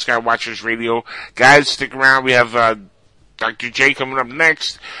right here on Skywatchers Radio. Guys, stick around. We have Dr. J coming up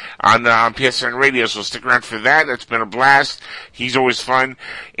next on PSN Radio, so stick around for that. It's been a blast. He's always fun,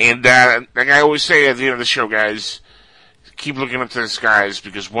 and like I always say at the end of the show, guys. Keep looking up to the skies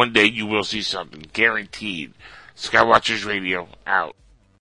because one day you will see something. Guaranteed. Skywatchers Radio, out.